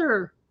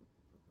other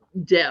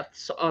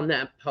deaths on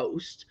that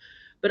post.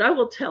 But I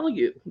will tell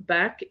you,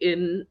 back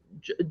in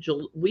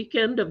the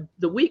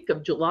week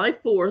of July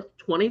 4th,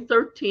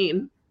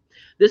 2013,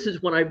 this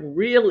is when I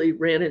really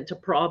ran into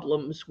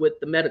problems with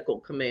the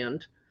medical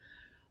command.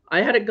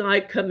 I had a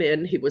guy come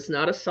in, he was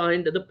not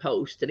assigned to the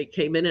post, and he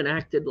came in and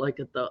acted like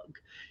a thug.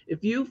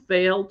 If you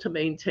fail to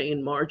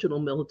maintain marginal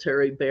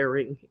military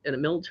bearing in a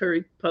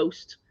military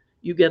post,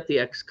 you get the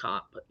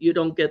ex-cop. You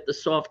don't get the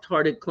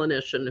soft-hearted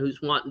clinician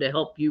who's wanting to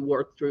help you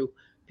work through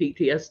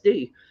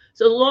PTSD.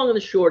 So the long and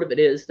the short of it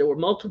is there were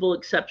multiple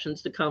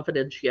exceptions to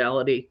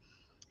confidentiality.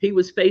 He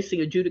was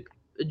facing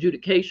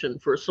adjudication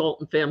for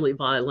assault and family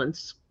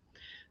violence.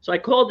 So I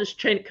called his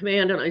chain of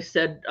command and I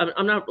said,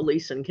 I'm not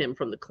releasing him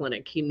from the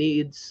clinic. He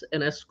needs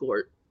an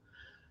escort.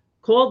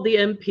 Called the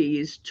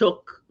MPs,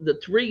 took the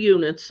 3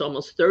 units,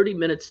 almost 30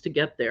 minutes to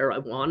get there. I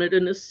wanted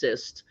an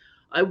assist.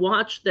 I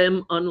watched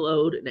them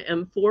unload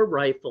an M4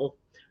 rifle,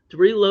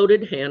 3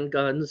 loaded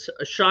handguns,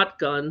 a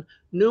shotgun,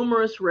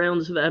 numerous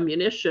rounds of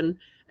ammunition,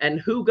 and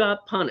who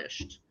got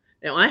punished.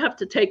 Now, I have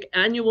to take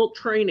annual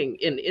training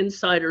in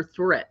insider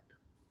threat,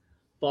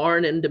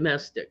 foreign and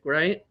domestic,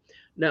 right?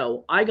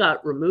 No, I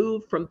got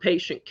removed from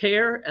patient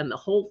care and the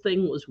whole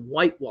thing was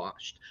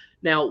whitewashed.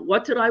 Now,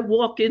 what did I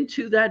walk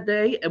into that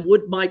day? And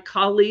would my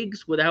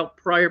colleagues without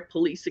prior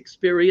police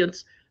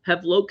experience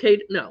have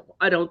located? No,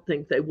 I don't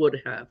think they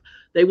would have.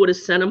 They would have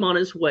sent him on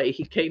his way.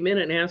 He came in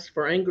and asked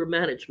for anger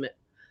management.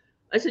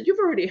 I said, you've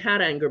already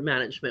had anger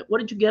management. What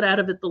did you get out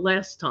of it the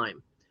last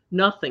time?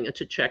 Nothing.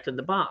 It's a check in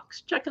the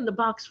box. Check in the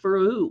box for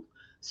who?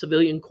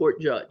 Civilian court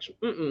judge.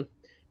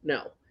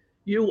 No.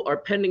 You are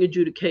pending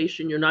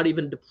adjudication. You're not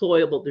even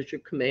deployable. Does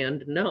your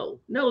command? No,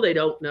 they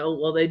don't know.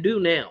 Well, they do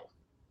now.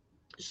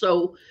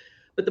 So,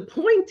 but the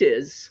point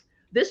is,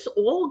 this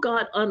all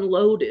got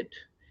unloaded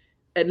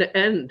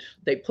and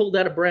they pulled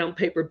out a brown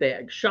paper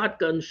bag,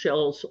 shotgun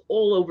shells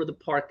all over the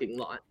parking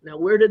lot. Now,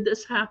 where did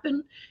this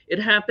happen? It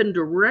happened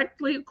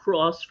directly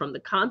across from the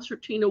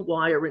concertina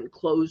wire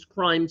enclosed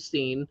crime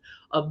scene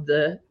of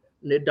the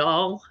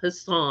Nidal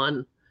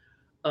Hassan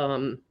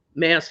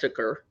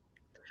massacre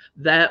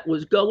that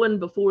was going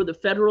before the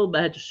federal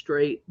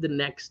magistrate the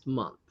next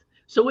month.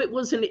 So it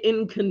was an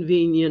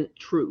inconvenient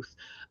truth.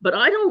 But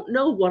I don't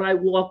know what I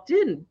walked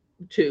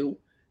into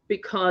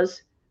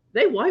because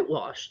they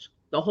whitewashed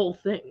the whole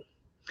thing.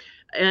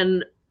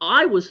 And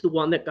I was the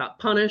one that got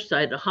punished.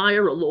 I had to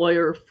hire a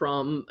lawyer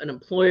from an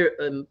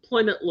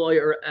employment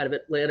lawyer out of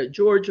Atlanta,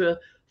 Georgia,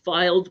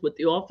 filed with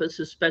the Office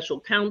of Special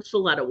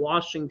Counsel out of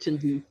Washington,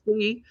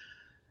 D.C.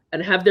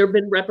 And have there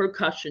been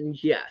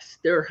repercussions? Yes,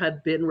 there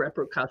have been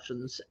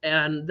repercussions.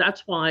 And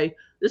that's why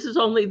this is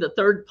only the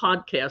 3rd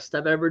podcast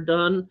I've ever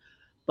done,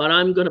 but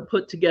I'm going to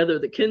put together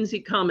the Kinsey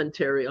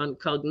commentary on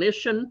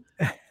cognition,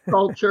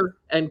 culture,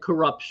 and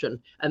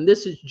corruption. And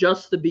this is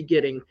just the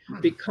beginning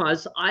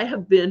because I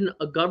have been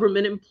a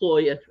government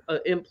employee,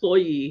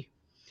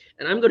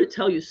 and I'm going to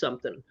tell you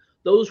something.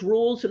 Those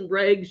rules and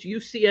regs,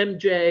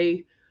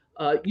 UCMJ,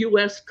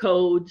 US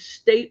codes,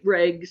 state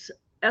regs,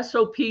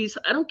 SOPs,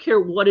 I don't care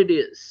what it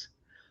is.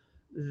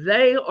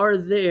 They are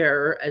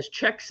there as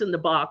checks in the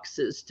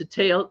boxes to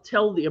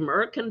tell the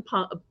American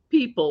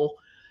people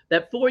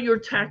that for your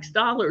tax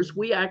dollars,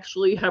 we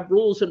actually have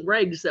rules and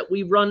regs that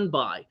we run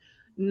by.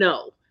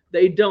 No,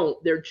 they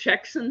don't. They're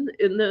checks in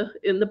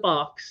the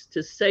box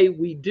to say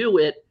we do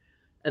it,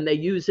 and they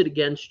use it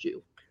against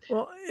you.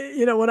 Well,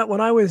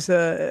 when I was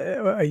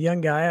a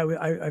young guy,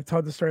 I've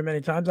told the story many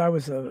times. I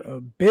was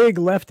a big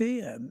lefty,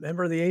 a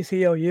member of the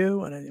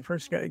ACLU, when I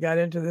first got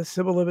into this,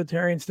 civil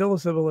libertarian, still a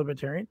civil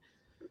libertarian,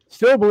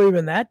 still believe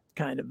in that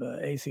kind of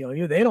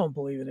ACLU. They don't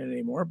believe in it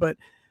anymore. But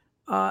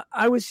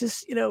I was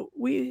just,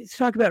 we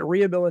talk about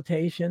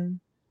rehabilitation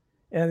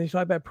and they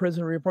talk about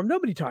prison reform.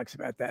 Nobody talks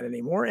about that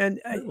anymore. And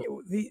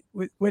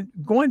when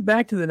going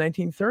back to the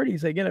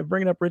 1930s, again, I'm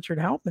bringing up Richard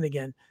Hauptmann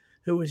again,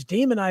 who was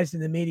demonized in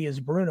the media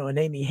as Bruno, a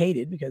name he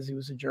hated because he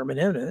was a German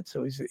immigrant.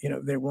 So he's,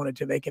 they wanted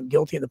to make him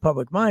guilty in the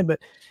public mind, but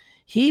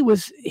he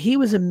was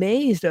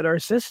amazed at our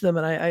system.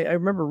 And I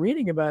remember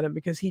reading about him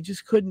because he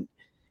just couldn't,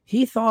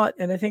 he thought,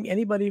 and I think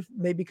anybody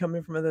maybe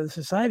coming from another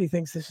society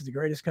thinks this is the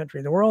greatest country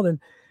in the world. And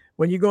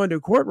when you go into a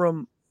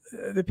courtroom,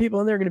 the people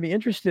in there are going to be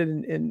interested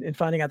in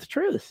finding out the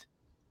truth.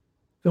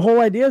 The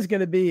whole idea is going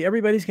to be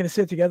everybody's going to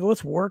sit together.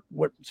 Let's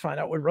find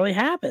out what really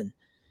happened.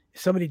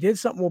 If somebody did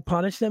something, we'll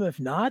punish them.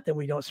 If not, then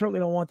we certainly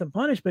don't want them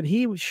punished. But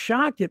he was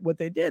shocked at what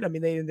they did. I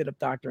mean, they ended up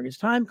doctoring his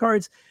time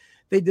cards.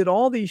 They did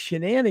all these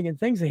shenanigan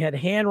things. They had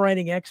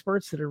handwriting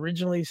experts that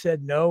originally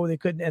said no, they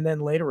couldn't, and then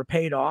later were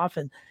paid off.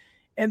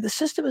 And the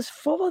system is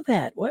full of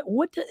that.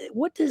 What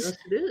does? Yes,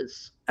 it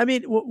is. I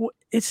mean,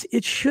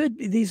 it should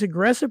be these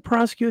aggressive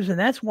prosecutors, and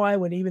that's why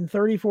when even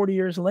 30, 40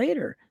 years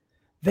later,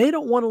 they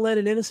don't want to let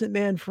an innocent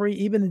man free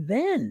even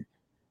then,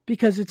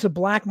 because it's a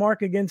black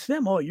mark against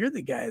them. Oh, you're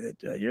the guy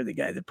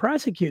that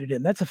prosecuted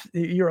him.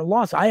 You're a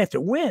loss. I have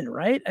to win,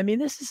 right? I mean,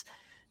 this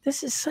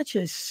is such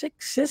a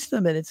sick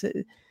system,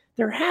 and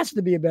there has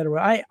to be a better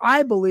way.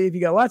 I believe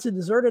you got lots of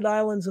deserted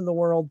islands in the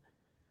world.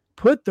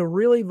 Put the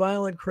really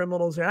violent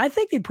criminals there. I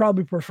think they'd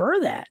probably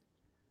prefer that.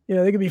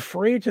 They could be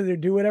free to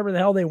do whatever the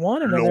hell they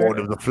want. Lord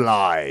of the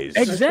Flies.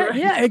 Exactly.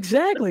 Yeah,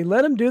 exactly.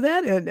 Let them do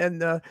that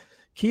and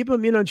keep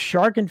them, in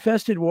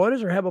shark-infested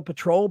waters, or have a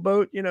patrol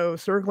boat,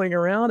 circling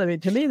around. I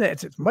mean, to me,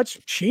 it's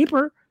much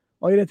cheaper.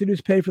 All you have to do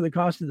is pay for the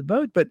cost of the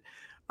boat. But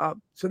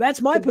so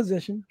that's my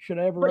position. Should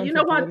I ever? But you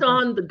know what,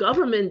 Don? The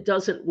government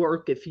doesn't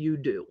work if you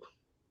do.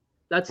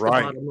 That's the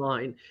bottom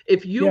line.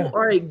 If you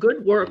are a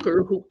good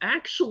worker who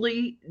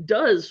actually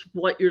does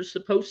what you're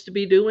supposed to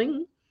be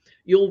doing,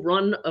 you'll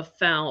run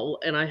afoul.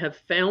 And I have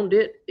found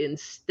it in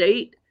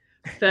state,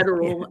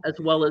 federal, as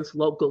well as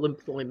local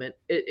employment.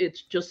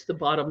 It's just the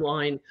bottom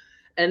line.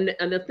 And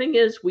the thing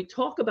is, we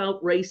talk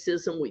about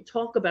racism, we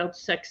talk about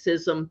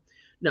sexism.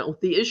 No,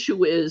 the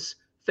issue is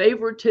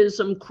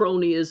favoritism,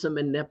 cronyism,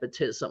 and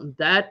nepotism.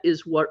 That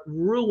is what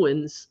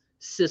ruins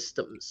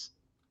systems.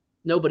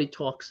 Nobody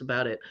talks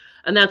about it.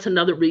 And that's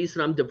another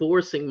reason I'm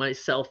divorcing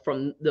myself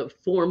from the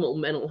formal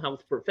mental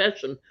health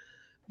profession,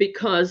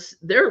 because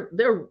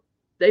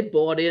they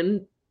bought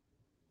in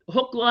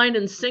hook, line,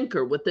 and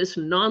sinker with this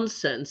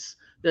nonsense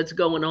that's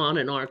going on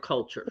in our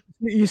culture.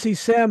 You see,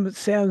 Sam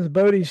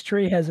Bodie's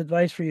tree has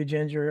advice for you,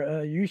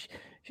 Ginger.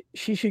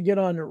 She should get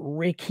on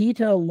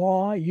Rakita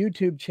Law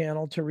YouTube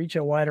channel to reach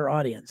a wider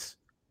audience.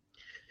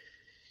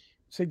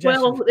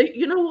 Well,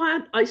 you know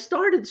what? I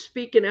started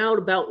speaking out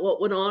about what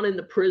went on in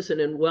the prison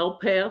in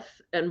Wellpath,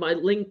 and my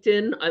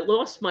LinkedIn. I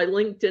lost my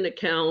LinkedIn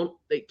account.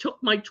 They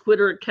took my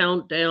Twitter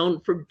account down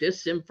for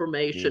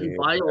disinformation,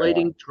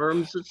 violating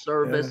terms of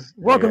service.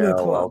 Welcome to the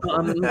club.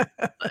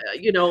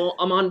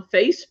 I'm on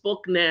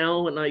Facebook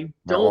now, and I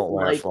don't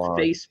like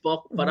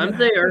Facebook, but I'm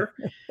there.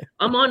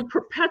 I'm on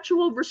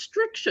perpetual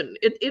restriction.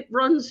 It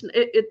runs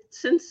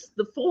since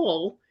the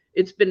fall.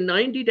 It's been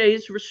 90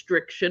 days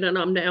restriction, and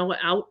I'm now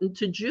out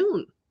into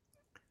June.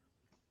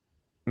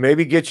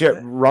 Maybe get you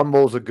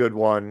Rumble's a good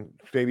one.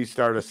 Maybe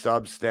start a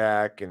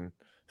Substack and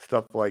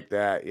stuff like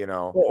that,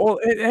 Well,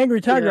 Angry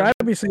Tiger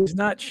obviously is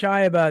not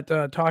shy about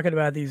talking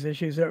about these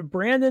issues.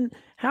 Brandon,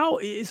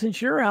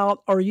 since you're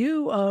out, are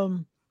you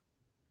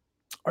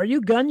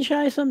gun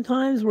shy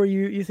sometimes, where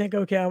you think,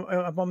 okay,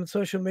 I'm on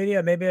social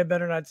media, maybe I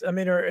better not? I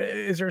mean, or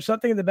is there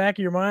something in the back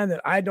of your mind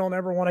that I don't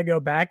ever want to go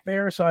back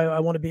there, so I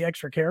want to be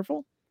extra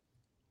careful?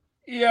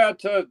 Yeah,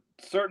 to a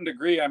certain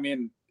degree. I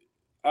mean,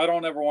 I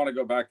don't ever want to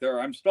go back there.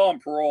 I'm still on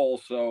parole,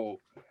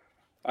 so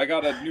I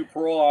got a new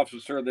parole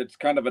officer that's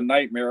kind of a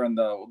nightmare, and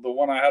the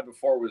one I had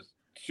before was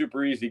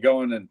super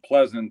easygoing and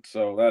pleasant.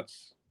 So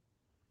that's.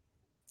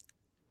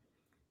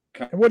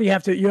 And what do you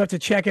have to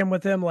check in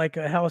with them, like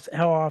how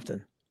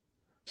often?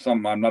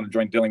 Something I'm not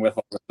enjoying dealing with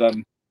all of a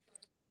sudden.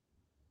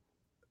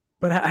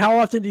 But how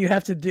often do you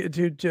have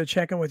to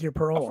check in with your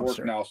parole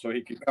officer? Now, so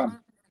he can come.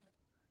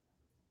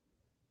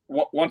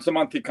 Once a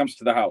month he comes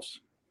to the house.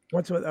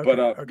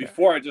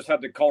 Before I just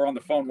had to call her on the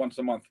phone once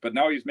a month, but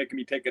now he's making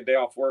me take a day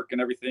off work and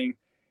everything.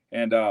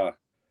 And I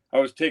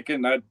have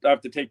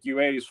to take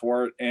UAs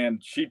for it,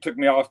 and she took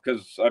me off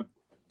because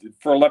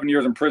for 11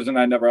 years in prison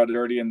I never had a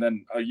dirty, and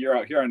then a year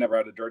out here I never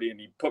had a dirty, and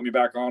he put me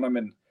back on them.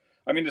 And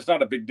I mean, it's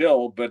not a big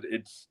deal, but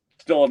it's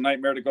still a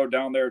nightmare to go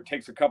down there. It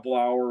takes a couple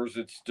hours.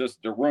 It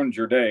ruins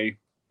your day.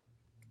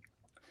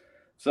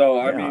 So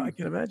I mean, I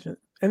can imagine.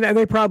 And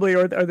they probably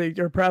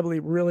they're probably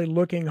really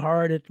looking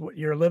hard at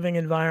your living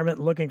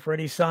environment, looking for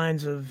any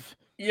signs of.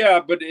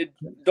 Yeah, but I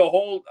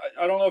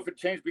don't know if it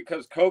changed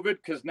because COVID,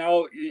 because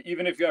now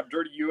even if you have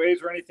dirty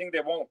UAs or anything,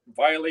 they won't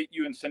violate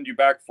you and send you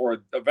back for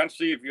it.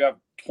 Eventually, if you have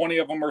 20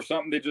 of them or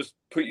something, they just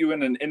put you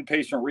in an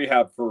inpatient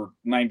rehab for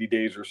 90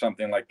 days or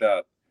something like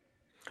that.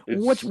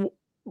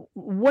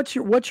 What's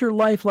your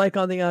life like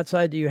on the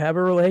outside? Do you have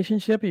a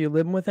relationship? Are you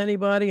living with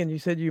anybody? And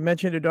you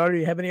mentioned a daughter. Do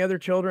you have any other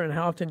children? And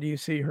how often do you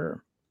see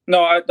her?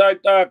 No, I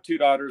have two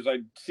daughters. I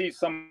see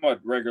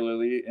somewhat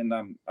regularly, and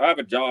I have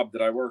a job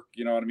that I work.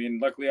 You know what I mean?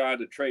 Luckily, I had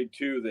a trade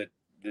too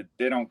that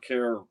they don't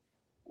care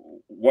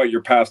what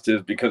your past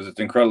is because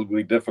it's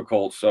incredibly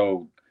difficult.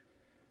 So,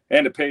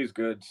 and it pays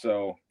good.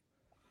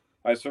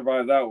 I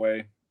survive that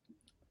way.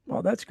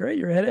 Well, that's great.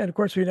 You're ahead. And of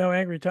course, we know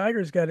Angry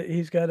Tiger's got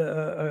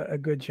a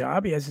good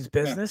job. He has his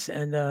business,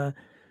 and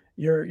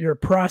you're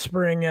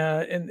prospering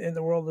in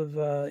the world of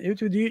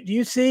YouTube. Do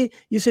you see?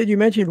 You said you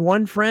mentioned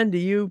one friend. Do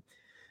you?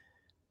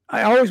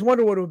 I always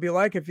wonder what it would be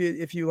like if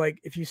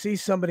you see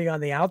somebody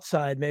on the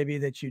outside, maybe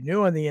that you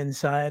knew on the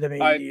inside. I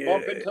mean, I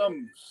bump into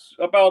them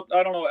about,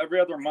 I don't know, every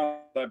other month.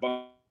 I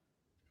bump.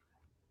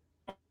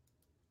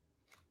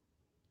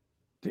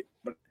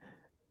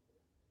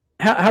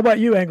 How about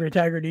you, Angry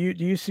Tiger? Do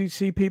you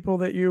see people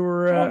that you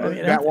were?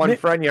 That one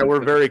friend, yeah, we're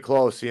very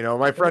close. You know,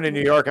 my friend in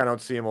New York, I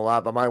don't see him a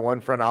lot, but my one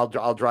friend, I'll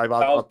drive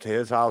out up to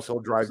his house. He'll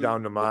drive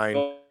down to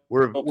mine.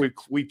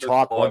 We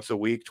talk once a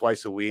week,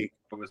 twice a week.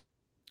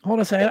 Hold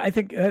on a second. I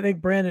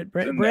think Brandon,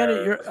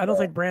 I don't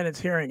think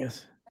Brandon's hearing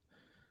us.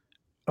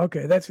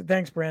 Okay,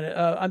 thanks, Brandon.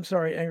 I'm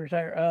sorry, Angry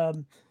Tiger.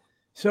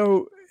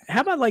 So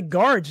how about like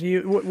guards?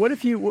 What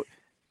if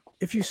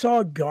you saw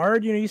a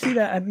guard? You know, you see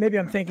that. Maybe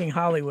I'm thinking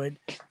Hollywood.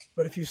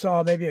 But if you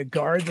saw maybe a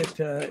guard that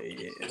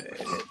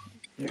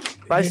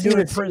if I see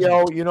a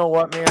CEO, you know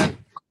what, man?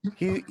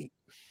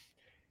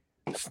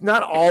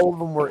 Not all of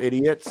them were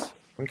idiots.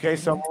 Okay,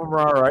 some of them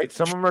are all right.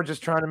 Some of them are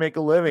just trying to make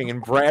a living. In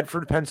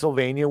Bradford,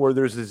 Pennsylvania, where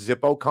there's a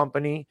Zippo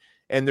company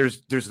and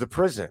there's the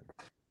prison,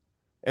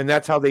 and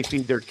that's how they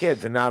feed their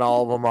kids. And not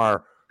all of them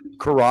are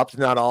corrupt.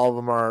 Not all of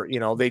them are, you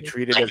know, they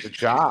treat it as a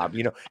job.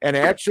 You know, and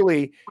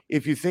actually,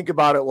 if you think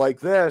about it like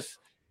this,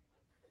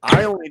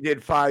 I only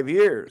did 5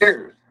 years.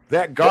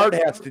 That guard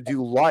has to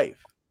do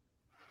life.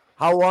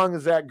 How long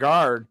is that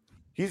guard?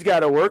 He's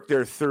got to work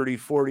there 30,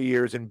 40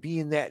 years and be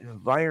in that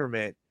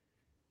environment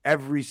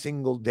every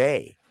single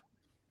day.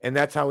 And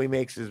that's how he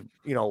makes his,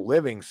 you know,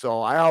 living.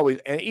 So I always,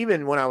 and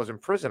even when I was in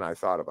prison, I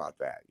thought about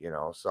that, you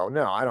know. So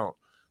no,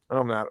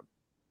 I'm not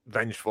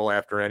vengeful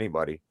after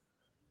anybody.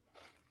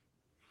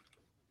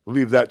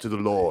 Leave that to the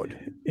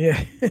Lord.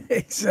 Yeah,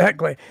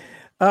 exactly.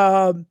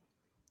 How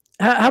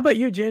about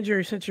you,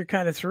 Ginger? Since you're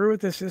kind of through with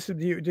the system,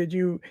 did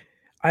you?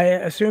 I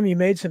assume you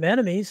made some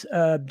enemies.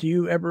 Do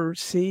you ever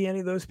see any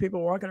of those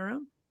people walking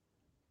around?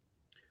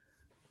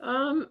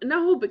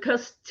 No,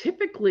 because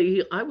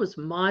typically I was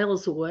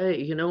miles away.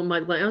 You know, my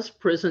last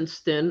prison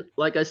stint,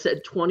 like I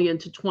said, 20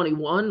 into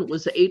 21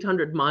 was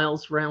 800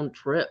 miles round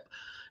trip.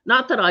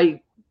 Not that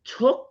I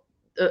took,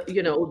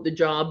 the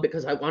job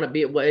because I want to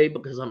be away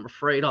because I'm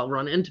afraid I'll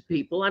run into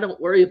people. I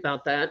don't worry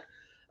about that.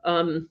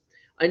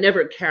 I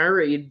never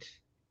carried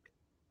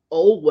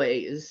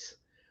always.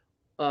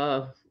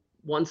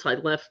 Once I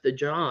left the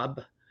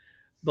job,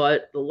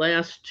 but the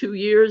last 2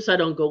 years, I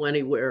don't go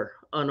anywhere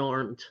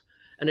unarmed.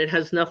 And it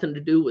has nothing to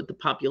do with the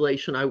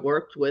population I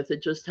worked with.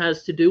 It just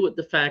has to do with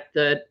the fact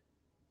that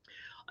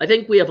I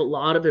think we have a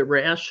lot of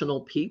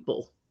irrational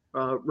people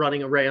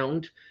running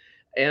around,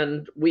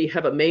 and we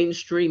have a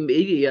mainstream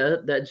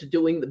media that's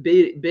doing the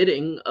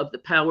bidding of the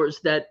powers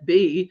that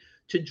be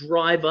to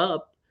drive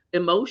up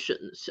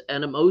emotions.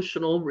 And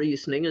emotional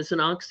reasoning is an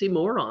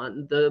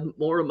oxymoron. The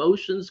more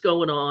emotions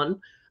going on,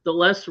 the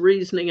less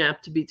reasoning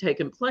have to be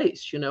taking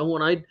place. You know,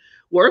 when I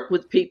work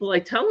with people, I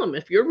tell them,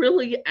 if you're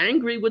really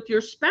angry with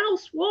your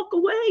spouse, walk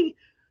away.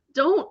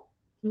 Don't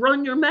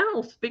run your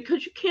mouth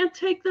because you can't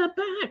take that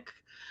back.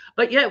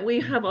 But yet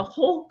we have a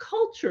whole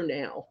culture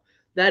now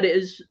that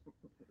is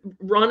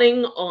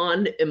running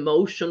on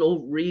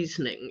emotional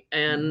reasoning.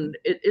 And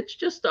it's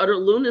just utter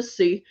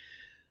lunacy.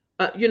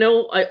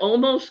 I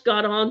almost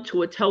got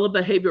onto a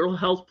telebehavioral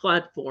health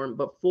platform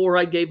before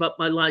I gave up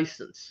my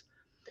license.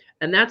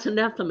 And that's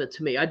anathema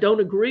to me. I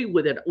don't agree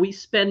with it. We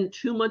spend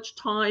too much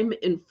time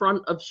in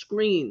front of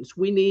screens.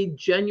 We need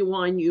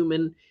genuine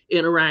human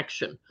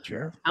interaction.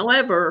 Sure.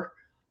 However,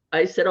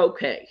 I said,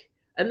 okay.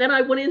 And then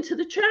I went into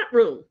the chat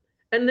room,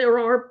 and there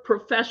are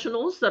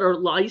professionals that are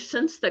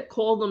licensed that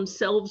call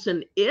themselves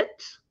an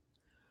it.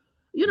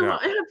 You know,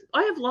 yeah.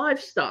 I have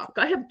livestock.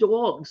 I have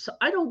dogs.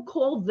 I don't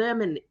call them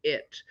an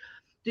it.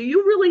 Do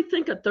you really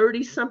think a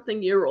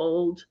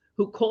 30-something-year-old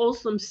who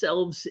calls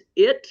themselves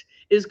it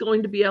is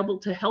going to be able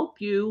to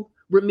help you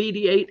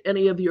remediate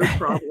any of your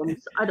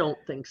problems? I don't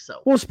think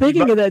so. Well,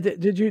 speaking of that,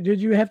 did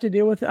you have to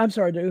deal with? I'm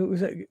sorry,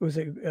 was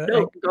it?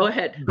 No, go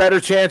ahead. Better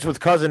chance with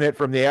cousin it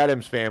from the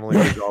Addams family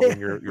resolving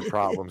your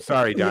problems.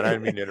 Sorry, Don, I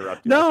didn't mean to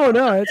interrupt you.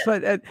 No, it's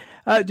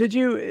fine. Did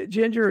you,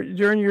 Ginger,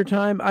 during your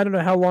time? I don't know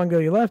how long ago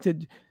you left.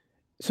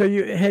 So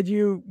had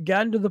you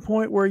gotten to the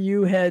point where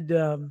you had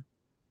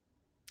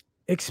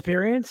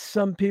experienced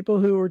some people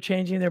who were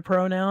changing their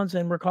pronouns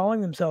and were calling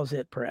themselves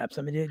it, perhaps?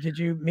 I mean, did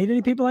you meet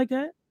any people like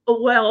that?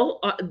 Well,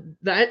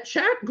 that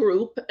chat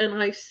group,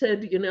 and I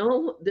said,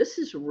 this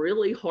is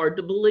really hard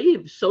to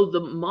believe. So the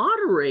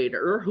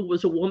moderator, who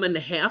was a woman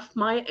half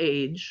my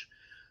age,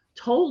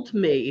 told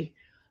me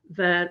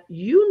that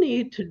you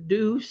need to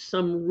do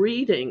some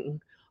reading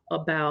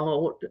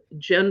about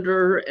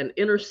gender and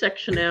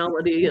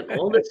intersectionality and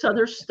all this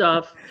other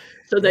stuff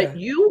so that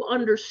you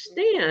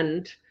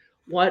understand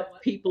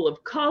what people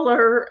of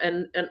color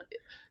and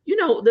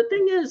the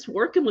thing is,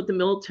 working with the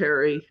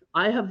military,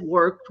 I have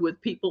worked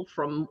with people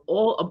from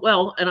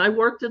and I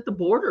worked at the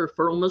border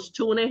for almost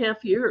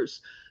 2.5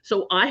 years.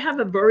 So I have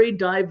a very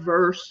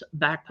diverse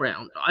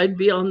background. I'd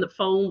be on the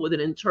phone with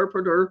an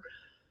interpreter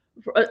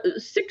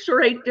 6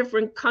 or 8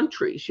 different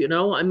countries. You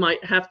know, I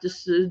might have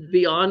to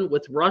be on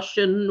with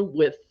Russian,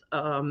 with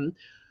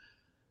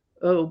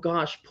oh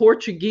gosh,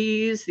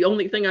 Portuguese. The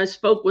only thing I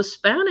spoke was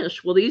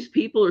Spanish. Well, these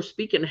people are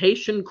speaking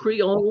Haitian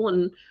Creole,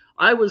 and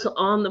I was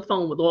on the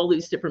phone with all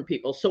these different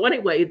people. So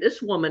anyway,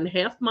 this woman,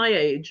 half my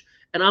age,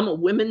 and I'm a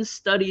women's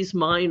studies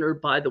minor,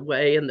 by the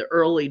way, in the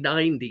early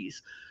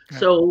 90s. Yeah.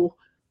 So,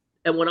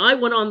 and when I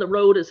went on the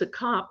road as a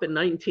cop in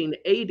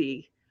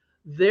 1980,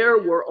 there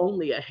were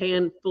only a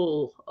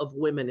handful of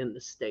women in the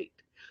state.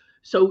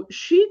 So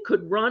she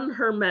could run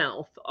her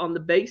mouth on the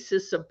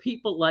basis of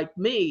people like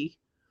me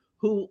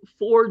who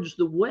forged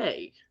the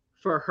way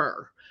for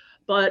her.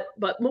 But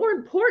more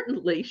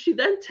importantly, she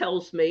then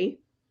tells me,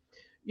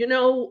 you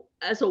know,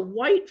 as a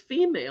white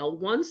female,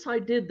 once I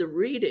did the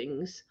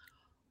readings,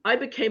 I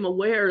became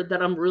aware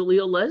that I'm really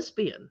a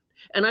lesbian.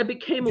 And I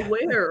became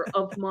aware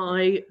of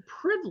my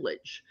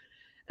privilege.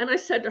 And I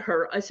said to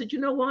her, I said, you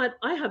know what?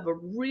 I have a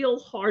real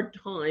hard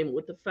time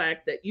with the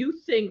fact that you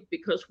think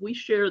because we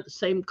share the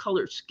same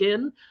color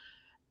skin,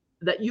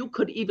 that you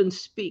could even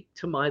speak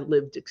to my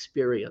lived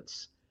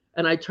experience.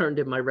 And I turned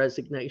in my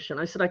resignation.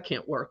 I said, I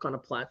can't work on a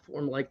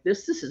platform like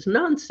this. This is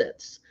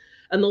nonsense.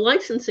 And the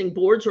licensing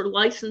boards are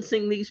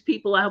licensing these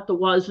people out the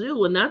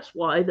wazoo. And that's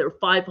why they're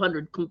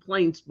 500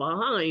 complaints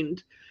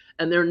behind.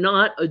 And they're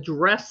not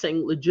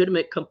addressing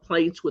legitimate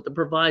complaints with the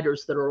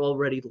providers that are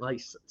already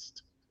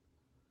licensed.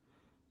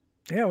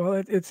 Yeah, well,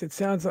 it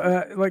sounds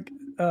like,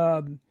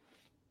 let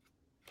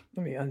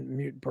me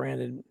unmute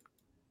Brandon.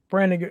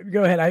 Brandon,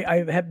 go ahead.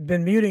 I have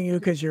been muting you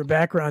because your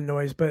background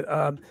noise,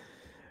 but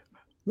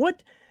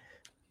what?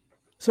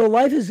 So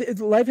life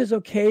is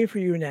okay for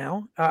you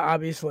now,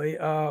 obviously.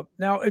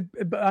 Now,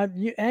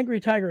 Angry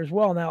Tiger as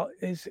well. Now,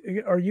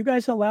 are you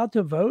guys allowed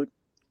to vote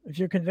if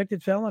you're a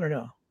convicted felon or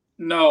no?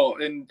 No,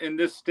 in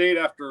this state,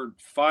 after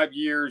 5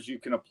 years, you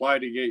can apply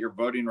to get your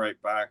voting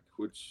right back,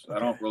 which okay. I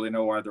don't really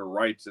know why they're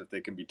rights if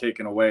they can be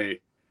taken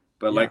away.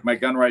 But like my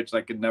gun rights,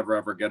 I could never,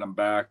 ever get them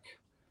back.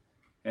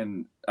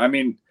 And I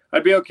mean,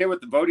 I'd be okay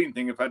with the voting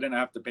thing if I didn't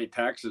have to pay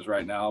taxes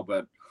right now,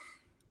 but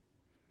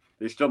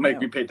they still make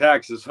me pay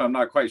taxes, so I'm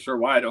not quite sure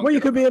why I don't. Well,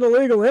 you could be an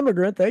illegal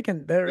immigrant. They're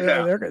going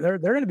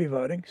to be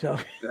voting. So,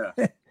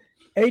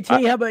 At,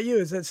 how about you?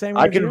 Is that the same?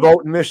 I can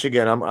vote in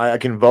Michigan. I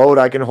can vote.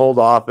 I can hold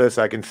office.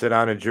 I can sit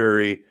on a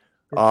jury.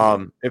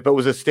 If it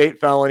was a state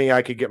felony,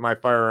 I could get my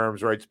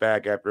firearms rights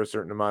back after a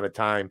certain amount of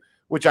time,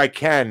 which I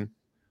can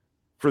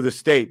for the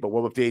state. But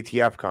what if the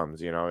ATF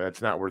comes? You know,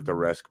 that's not worth the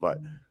risk. But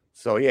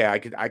so yeah,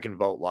 I can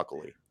vote.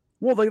 Luckily.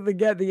 Well,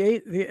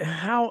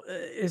 how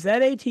is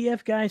that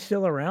ATF guy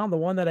still around? The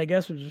one that I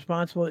guess was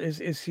responsible,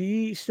 is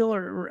he still?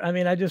 I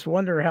mean, I just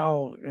wonder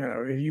how,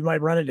 if you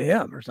might run into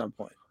him or some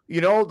point. You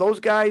know, those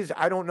guys,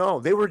 I don't know.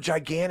 They were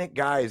gigantic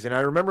guys, and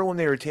I remember when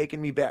they were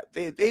taking me back,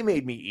 they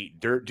made me eat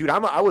dirt, dude.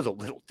 I was a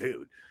little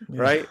dude,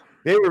 right?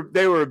 They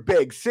were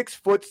big,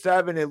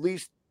 6'7", at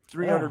least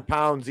 300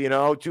 pounds.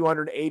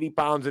 280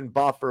 pounds in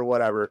buff or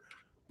whatever.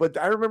 But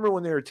I remember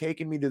when they were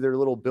taking me to their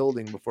little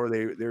building before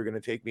they were going to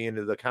take me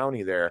into the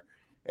county there.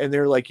 And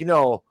they're like,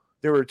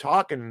 they were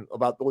talking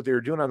about what they were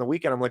doing on the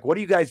weekend. I'm like, what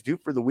do you guys do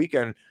for the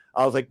weekend?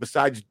 I was like,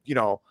 besides,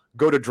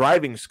 go to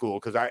driving school.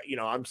 Cause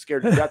I'm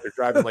scared to death. They're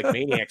driving like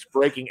maniacs,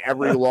 breaking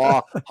every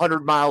law,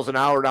 100 miles an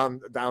hour down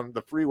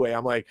the freeway.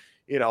 I'm like,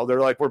 they're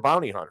like, we're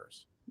bounty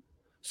hunters.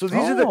 So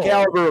these are the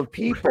caliber of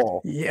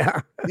people. Yeah.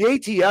 The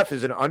ATF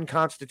is an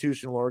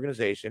unconstitutional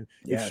organization.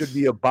 Yes. It should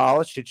be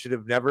abolished. It should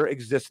have never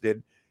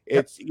existed.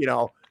 It's,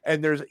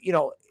 and there's,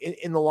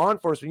 in the law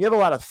enforcement, you have a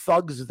lot of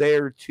thugs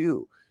there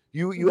too.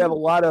 You have a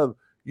lot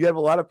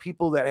of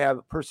people that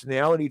have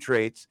personality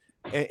traits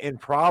and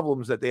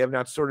problems that they have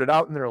not sorted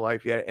out in their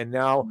life yet. And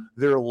now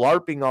they're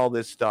LARPing all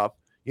this stuff,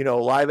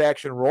 live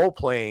action role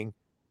playing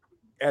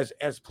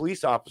as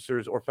police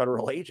officers or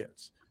federal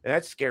agents. And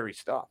that's scary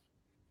stuff.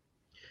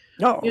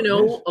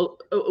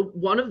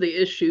 One of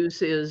the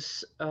issues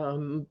is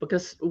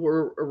because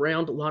we're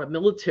around a lot of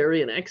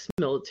military and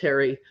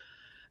ex-military,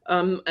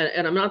 and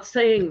I'm not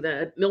saying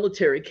that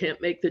military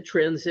can't make the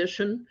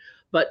transition,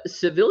 but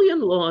civilian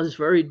law is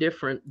very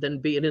different than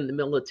being in the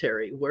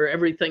military, where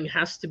everything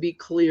has to be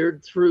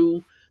cleared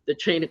through the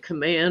chain of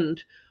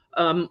command.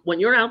 When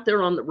you're out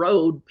there on the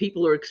road,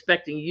 people are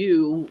expecting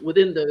you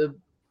within the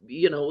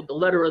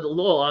letter of the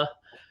law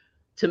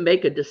to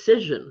make a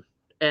decision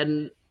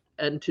and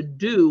to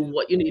do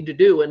what you need to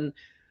do. And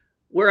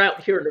we're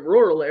out here in the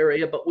rural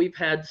area, but we've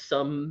had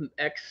some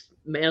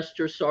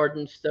ex-master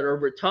sergeants that are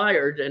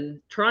retired,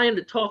 and trying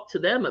to talk to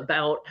them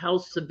about how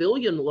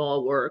civilian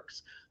law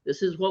works.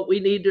 This is what we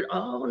need to,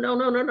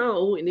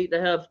 no. We need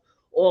to have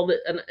all that.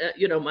 And,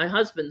 my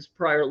husband's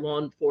prior law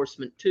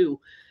enforcement too.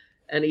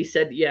 And he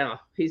said,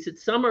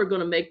 some are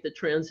going to make the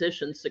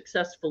transition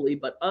successfully,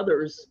 but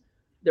others,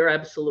 they're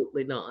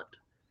absolutely not.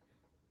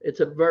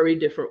 It's a very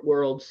different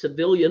world,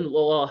 civilian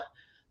law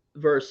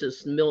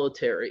versus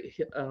military.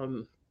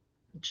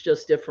 It's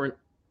just different.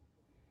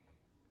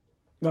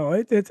 No,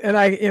 I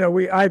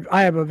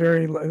have a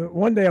very,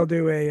 one day I'll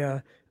do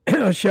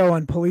a show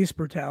on police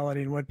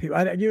brutality and what people,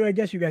 I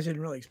guess you guys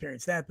didn't really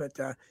experience that, but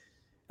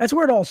That's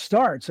where it all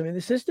starts. I mean,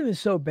 the system is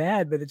so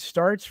bad, but it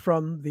starts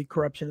from the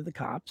corruption of the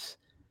cops.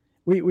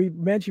 We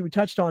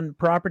touched on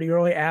property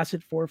early,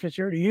 asset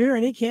forfeiture. Do you hear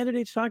any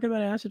candidates talking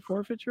about asset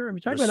forfeiture? I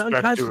mean, talking about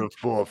unconstitutional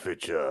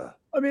forfeiture.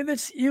 I mean,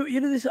 that's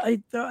this.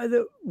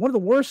 One of the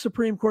worst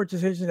Supreme Court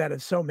decisions out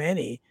of so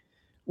many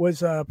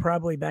was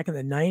probably back in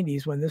the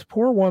 90s when this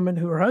poor woman,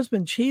 who her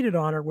husband cheated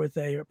on her with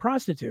a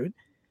prostitute,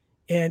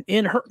 and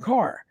in her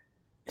car.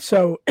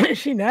 So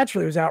she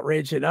naturally was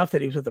outraged enough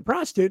that he was with the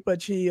prostitute,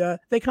 but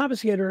they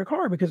confiscated her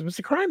car because it was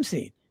a crime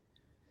scene.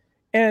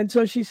 And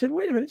so she said,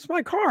 wait a minute, it's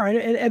my car.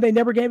 And they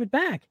never gave it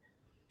back.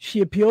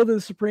 She appealed to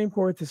the Supreme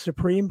Court. The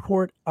Supreme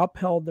Court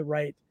upheld the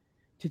right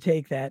to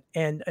take that.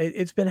 And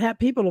it's been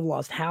people have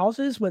lost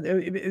houses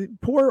when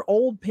poor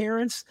old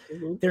parents,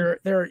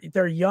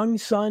 their young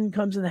son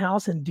comes in the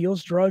house and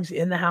deals drugs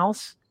in the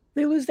house.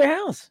 They lose their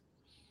house.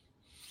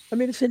 I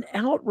mean, it's an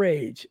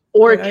outrage.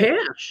 Or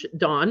cash,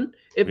 Don.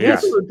 If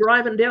people are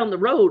driving down the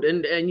road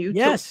and you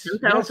took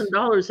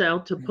 $10,000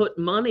 out to put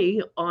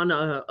money on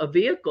a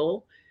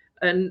vehicle,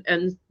 and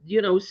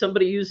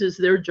somebody uses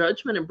their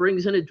judgment and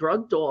brings in a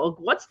drug dog,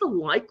 what's the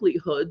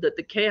likelihood that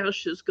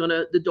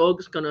the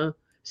dog's gonna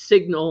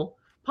signal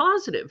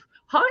positive?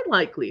 High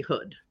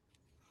likelihood.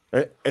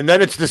 And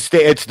then it's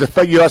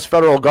the U.S.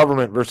 federal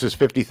government versus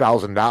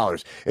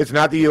 $50,000. It's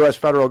not the U.S.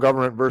 federal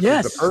government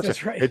versus the person.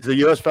 That's right. It's the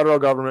U.S. federal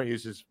government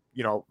uses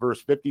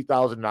versus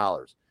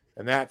 $50,000,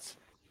 and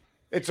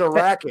it's a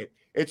racket.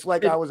 It's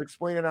like I was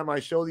explaining on my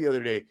show the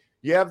other day.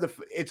 You have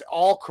it's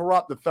all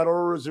corrupt. The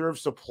Federal Reserve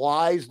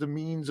supplies the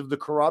means of the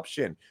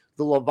corruption.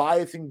 The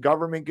Leviathan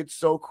government gets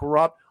so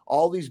corrupt.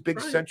 All these big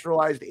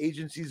centralized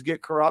agencies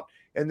get corrupt,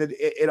 and then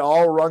it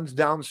all runs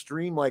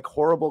downstream like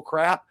horrible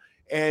crap.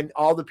 And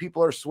all the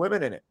people are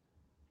swimming in it.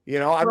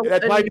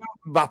 That's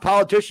why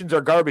politicians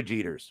are garbage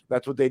eaters.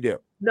 That's what they do.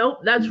 No,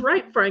 that's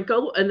right,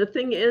 Franco. And the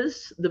thing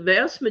is, the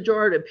vast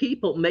majority of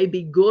people may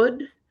be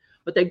good,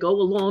 but they go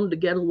along to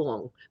get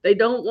along. They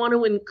don't want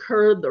to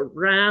incur the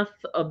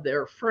wrath of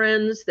their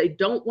friends. They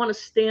don't want to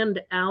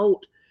stand out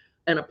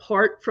and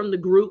apart from the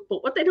group.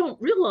 But what they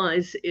don't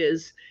realize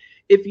is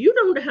if you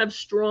don't have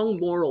strong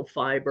moral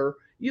fiber,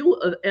 you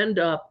end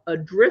up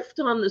adrift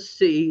on the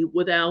sea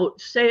without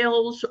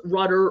sails,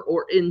 rudder,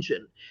 or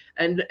engine.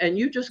 And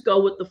you just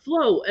go with the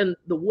flow. And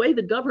the way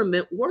the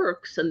government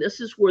works, and this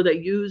is where they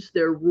use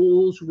their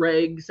rules,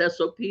 regs,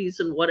 SOPs,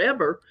 and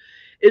whatever,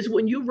 is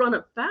when you run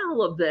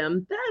afoul of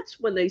them,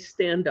 that's when they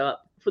stand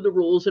up for the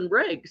rules and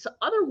regs.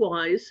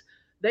 Otherwise,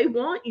 they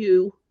want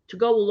you to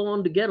go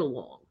along to get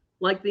along.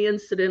 Like the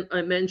incident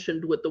I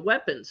mentioned with the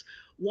weapons.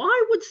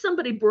 Why would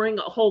somebody bring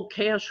a whole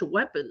cache of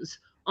weapons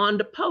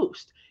onto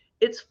post?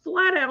 It's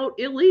flat out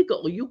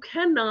illegal. You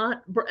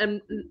cannot,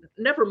 and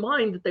never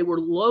mind that they were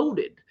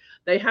loaded.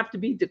 They have to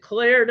be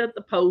declared at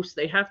the post.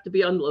 They have to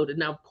be unloaded.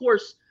 Now, of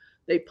course,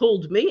 they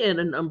pulled me in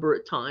a number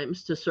of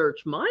times to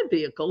search my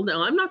vehicle.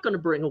 Now, I'm not going to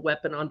bring a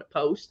weapon onto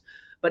post,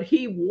 but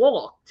he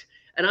walked.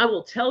 And I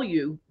will tell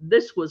you,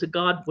 this was a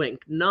God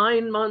wink.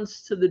 9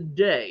 months to the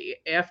day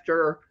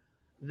after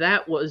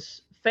that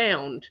was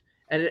found.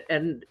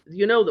 And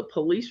the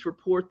police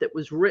report that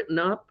was written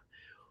up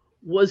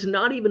was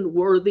not even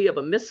worthy of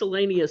a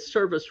miscellaneous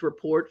service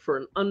report for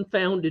an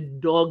unfounded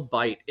dog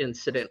bite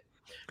incident.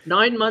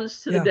 9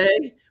 months to the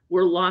day,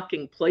 we're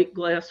locking plate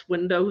glass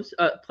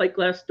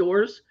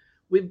doors.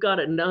 We've got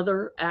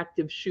another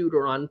active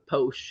shooter on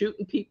post,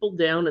 shooting people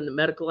down in the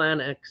medical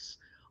annex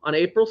on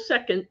April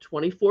 2nd,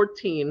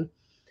 2014.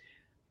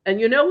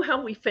 And you know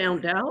how we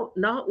found out?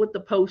 Not with the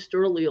post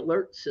early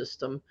alert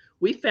system.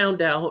 We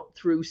found out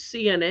through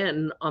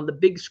CNN on the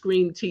big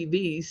screen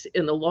TVs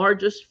in the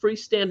largest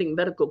freestanding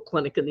medical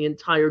clinic in the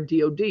entire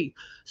DOD.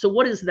 So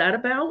what is that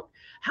about?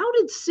 How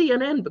did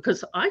CNN,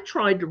 because I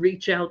tried to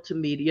reach out to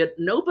media,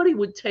 nobody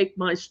would take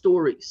my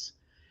stories.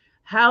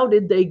 How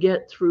did they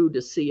get through to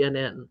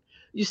CNN?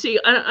 You see,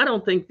 I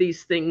don't think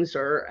these things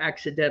are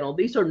accidental.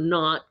 These are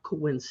not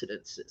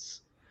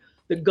coincidences.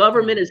 The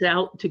government is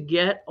out to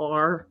get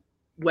our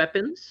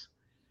weapons,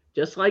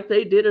 just like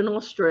they did in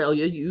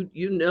Australia.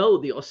 You know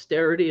the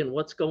austerity and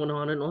what's going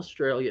on in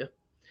Australia.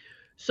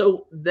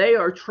 So they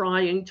are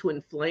trying to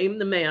inflame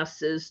the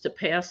masses to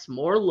pass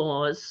more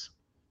laws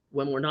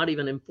when we're not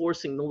even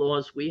enforcing the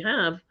laws we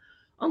have.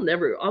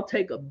 I'll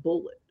take a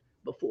bullet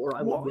before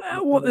I will.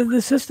 Well,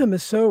 the system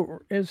is so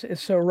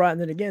rotten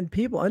that, again,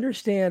 people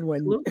understand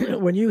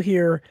when you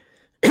hear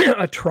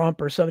a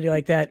Trump or somebody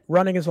like that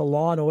running as a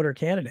law and order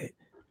candidate,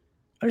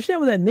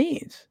 understand what that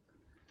means.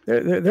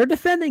 They're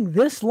defending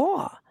this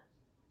law.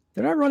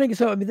 They're not running.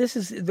 So, I mean, this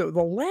is the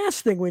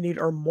last thing we need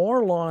are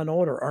more law and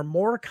order, are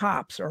more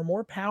cops, or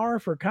more power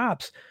for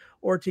cops,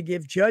 or to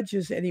give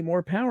judges any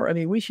more power. I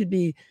mean, we should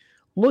be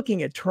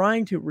looking at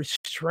trying to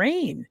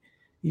restrain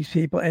these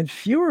people and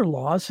fewer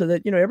laws so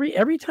that,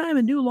 every time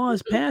a new law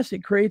is passed,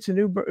 it creates a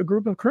new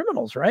group of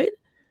criminals, right?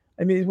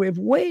 I mean, we have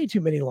way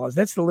too many laws.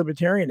 That's the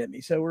libertarian in me.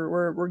 So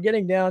we're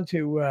getting down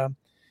to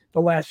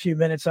the last few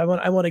minutes. I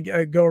want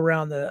to go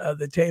around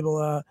the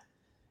table.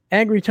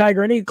 Angry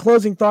Tiger, any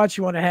closing thoughts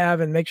you want to have,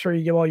 and make sure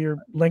you give all your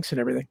links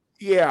and everything.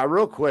 Yeah,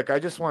 real quick. I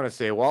just want to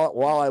say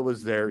while I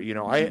was there,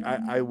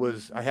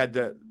 I had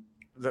the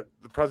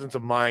presence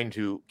of mind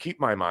to keep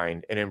my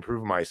mind and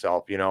improve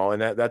myself, and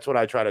that's what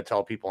I try to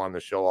tell people on the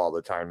show all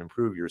the time.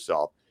 Improve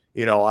yourself.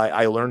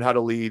 I learned how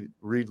to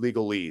read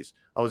legalese.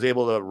 I was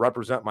able to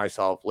represent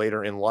myself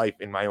later in life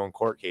in my own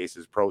court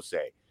cases pro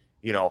se.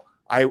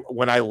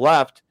 When I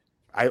left,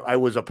 I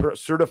was a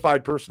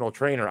certified personal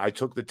trainer. I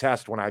took the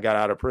test when I got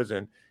out of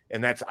prison,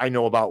 and I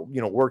know about,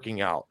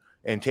 working out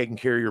and taking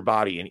care of your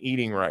body and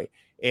eating right.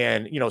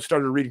 And,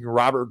 started reading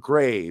Robert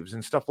Graves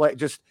and stuff I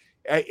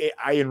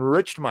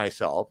enriched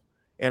myself,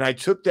 and I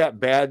took that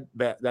bad.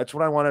 That's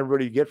what I want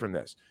everybody to get from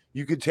this.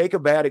 You could take a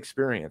bad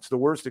experience, the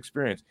worst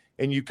experience,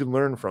 and you can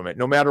learn from it,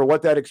 no matter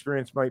what that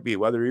experience might be,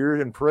 whether you're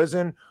in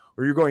prison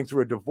or you're going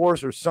through a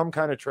divorce or some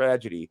kind of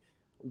tragedy.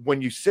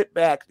 When you sit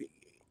back,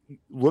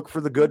 look for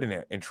the good in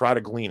it and try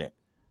to glean it.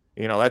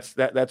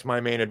 That's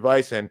my main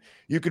advice. And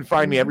you can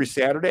find me every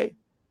Saturday,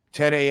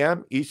 10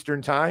 a.m.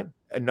 Eastern time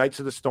at Nights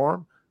of the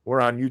Storm.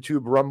 We're on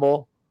YouTube,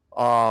 Rumble,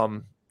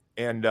 and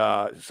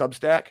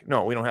Substack.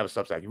 No, we don't have a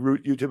Substack.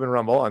 YouTube and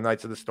Rumble on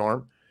Nights of the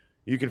Storm.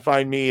 You can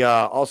find me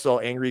also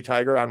Angry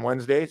Tiger on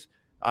Wednesdays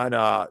on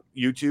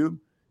YouTube,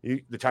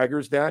 The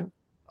Tiger's Den.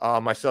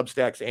 My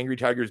Substack's Angry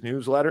Tigers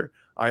newsletter.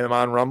 I am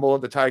on Rumble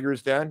at The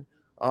Tiger's Den.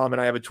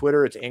 And I have a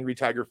Twitter. It's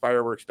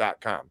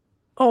angrytigerfireworks.com.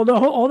 Oh, no,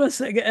 hold on a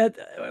second.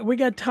 We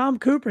got Tom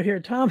Cooper here.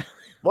 Tom.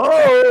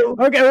 Whoa.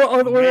 Okay,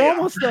 well, we're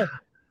almost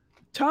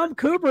Tom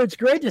Cooper, it's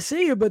great to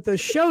see you, but the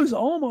show's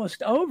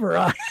almost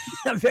over.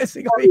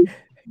 Basically.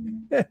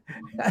 I'm at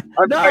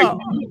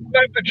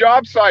the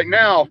job site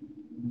now.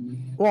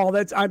 Well,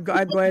 I'm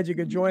glad you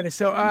could join us.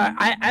 So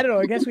I don't know.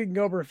 I guess we can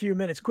go over a few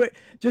minutes.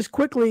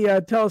 Quickly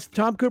tell us,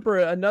 Tom Cooper,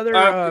 another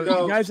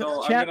guys in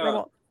the chat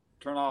room.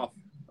 Turn off.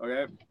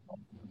 Okay.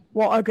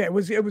 Well, okay. It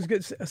was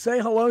good.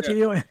 Say hello to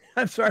you.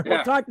 I'm sorry.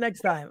 We'll talk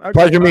next time. Okay.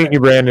 Pleasure meeting you,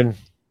 Brandon.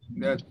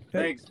 Yeah,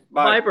 thanks.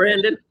 Bye,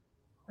 Brandon.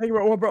 Thank you.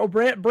 Well,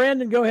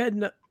 Brandon, go ahead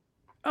and.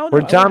 Oh, no,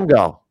 where'd Tom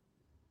go?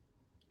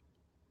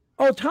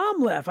 Oh,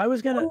 Tom left. I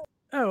was gonna.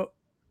 Oh.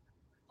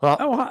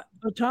 Well,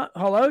 Tom.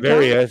 Hello. There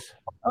Tom? he is.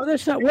 Oh,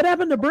 there's Tom. What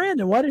happened to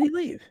Brandon? Why did he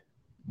leave?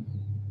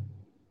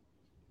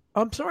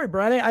 I'm sorry,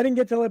 Brandon. I didn't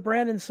get to let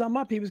Brandon sum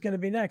up. He was going to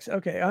be next.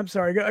 Okay, I'm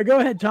sorry. Go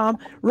ahead, Tom.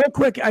 Real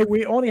quick.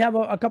 We only have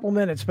a couple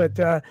minutes,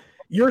 but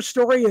your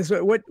story is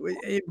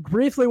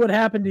briefly what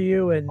happened to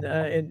you and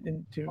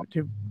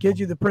to give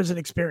you the prison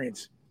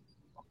experience.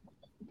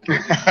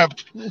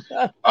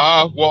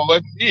 Well,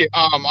 let's see.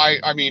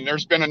 I mean,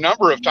 there's been a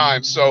number of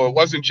times, so it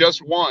wasn't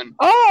just one.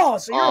 Oh,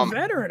 so you're a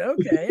veteran.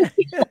 Okay.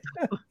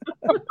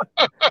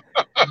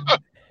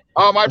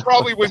 I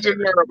probably was in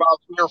there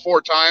about 3 or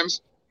 4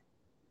 times.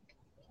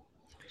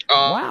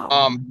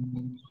 Wow.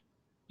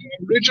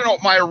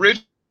 My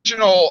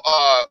original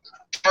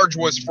charge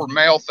was for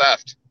mail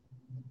theft.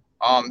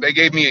 They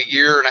gave me 1.5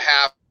 years,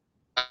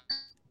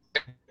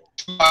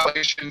 2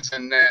 violations,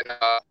 and then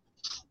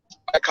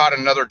I caught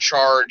another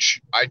charge.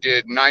 I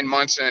did 9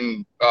 months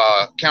in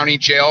county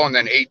jail and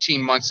then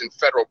 18 months in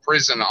federal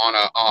prison on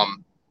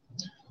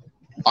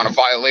a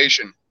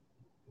violation.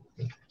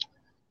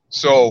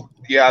 So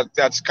yeah,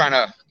 that's kind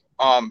of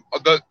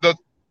the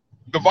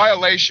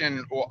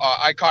violation.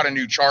 I caught a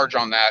new charge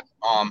on that.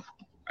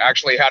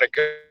 Actually had a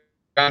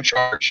gun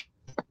charge.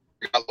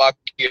 Got lucky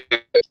to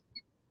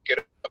get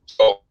it up.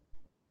 So.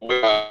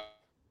 Well,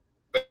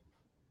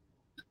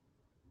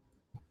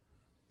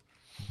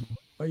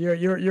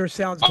 your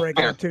sound's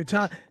breaking up too,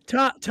 Tom.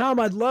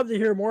 I'd love to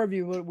hear more of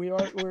you.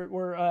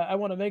 We're I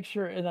want to make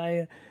sure,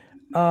 and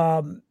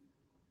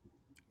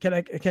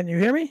can you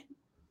hear me?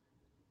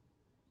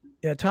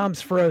 Yeah,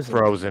 Tom's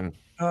frozen.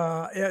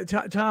 Yeah,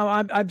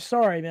 Tom, I'm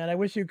sorry, man. I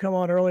wish you'd come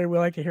on earlier. We'd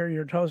like to hear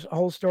your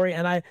whole story,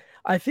 and I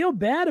feel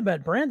bad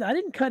about Brandon. I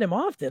didn't cut him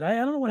off, did I? I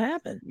don't know what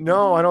happened.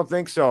 No, I don't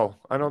think so.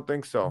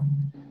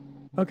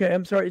 Okay,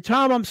 I'm sorry,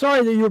 Tom. I'm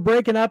sorry that you're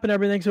breaking up and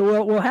everything.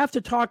 So we'll have to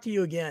talk to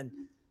you again.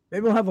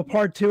 Maybe we'll have a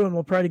part 2, and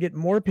we'll try to get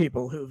more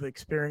people who've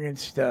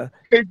experienced no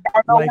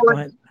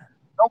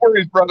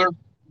worries, brother.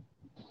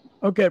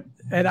 Okay,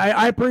 and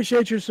I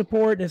appreciate your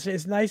support.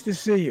 It's nice to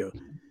see you.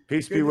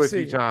 Peace be with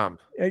you, Tom.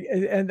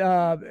 And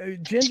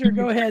Ginger,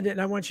 go ahead,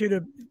 and I want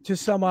you to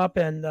sum up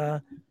and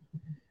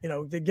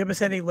to give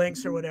us any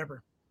links or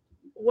whatever.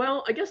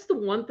 Well, I guess the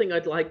one thing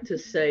I'd like to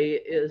say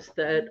is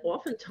that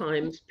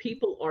oftentimes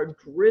people are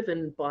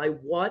driven by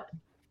what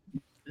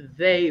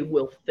they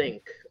will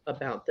think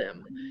about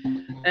them.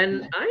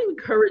 And I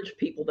encourage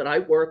people that I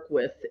work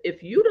with,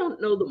 if you don't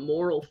know the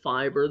moral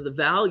fiber, the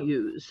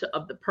values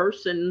of the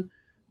person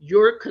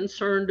you're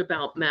concerned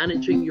about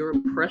managing your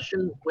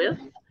oppression with,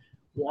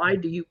 why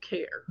do you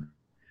care?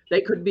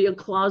 They could be a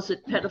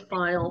closet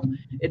pedophile.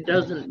 It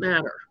doesn't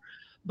matter.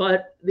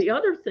 But the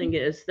other thing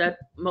is that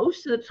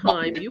most of the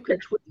time you can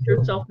twist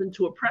yourself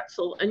into a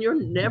pretzel and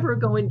you're never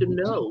going to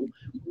know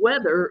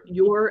whether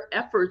your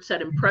efforts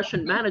at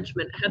impression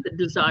management had the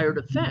desired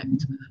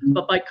effect.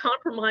 But by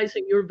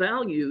compromising your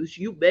values,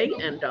 you may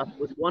end up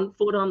with one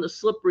foot on the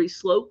slippery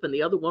slope and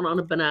the other one on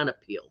a banana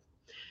peel.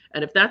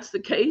 And if that's the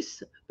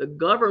case, the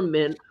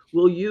government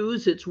will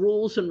use its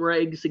rules and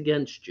regs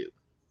against you.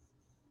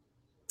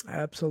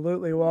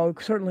 Absolutely. Well,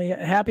 certainly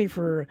happy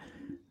for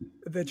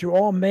that you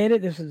all made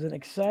it. This is an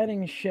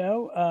exciting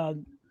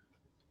show.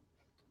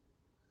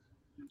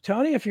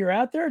 Tony, if you're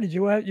out there, did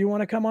you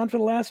want to come on for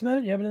the last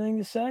minute? You have anything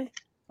to say?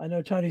 I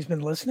know Tony's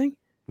been listening.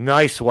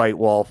 Nice, White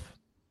Wolf.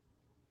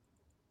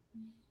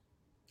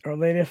 Our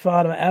Lady of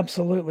Fatima,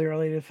 absolutely, Our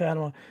Lady of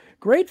Fatima.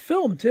 Great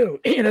film too.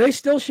 They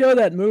still show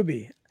that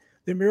movie,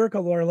 The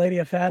Miracle of Our Lady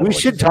of Fatima. We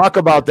should talk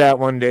about that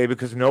one day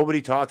because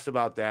nobody talks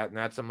about that, and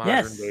that's a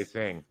modern day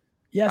thing.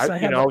 Yes,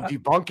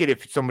 debunk it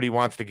if somebody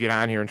wants to get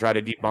on here and try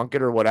to debunk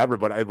it or whatever.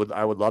 But I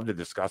would love to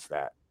discuss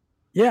that.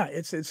 Yeah,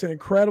 it's an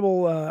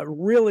incredible,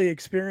 really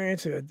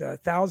experience.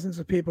 Thousands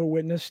of people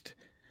witnessed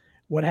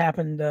what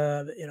happened,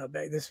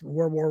 back this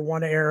World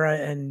War I era,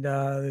 and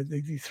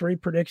the three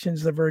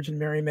predictions the Virgin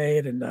Mary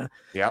made, and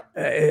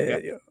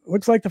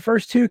looks like the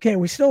first two came.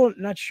 We're still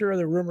not sure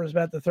the rumors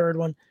about the third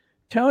one.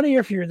 Tony,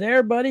 if you're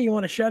there, buddy, you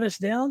want to shut us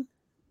down?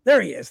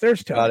 There he is.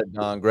 There's Tony. Got it,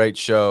 Don. Great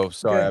show.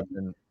 Sorry, I've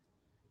been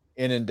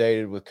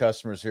inundated with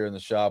customers here in the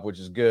shop, which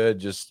is good.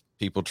 Just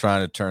people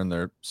trying to turn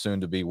their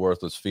soon-to-be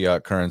worthless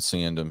fiat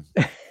currency into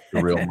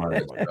real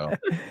money. So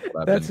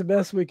that's the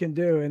best we can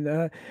do.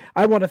 And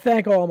I want to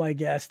thank all my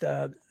guests,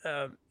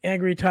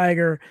 Angry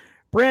Tiger,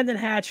 Brandon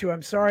Hatch, who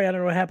I'm sorry, I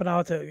don't know what happened. I'll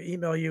have to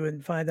email you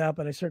and find out,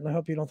 but I certainly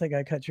hope you don't think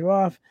I cut you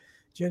off.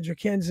 Ginger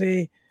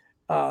Kinsey,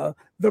 the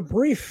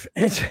brief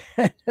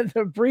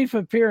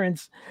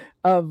appearance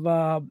of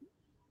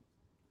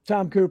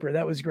Tom Cooper.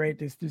 That was great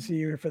to see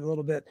you for a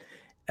little bit.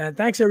 And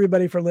thanks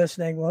everybody for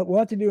listening. We'll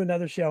have to do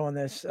another show on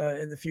this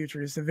in the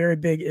future. It's a very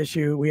big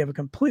issue. We have a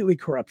completely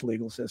corrupt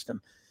legal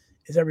system,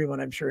 as everyone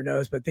I'm sure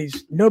knows, but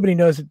nobody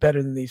knows it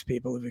better than these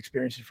people who've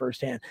experienced it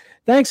firsthand.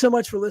 Thanks so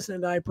much for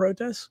listening to I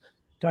Protest.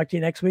 Talk to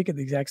you next week at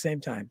the exact same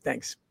time.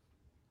 Thanks.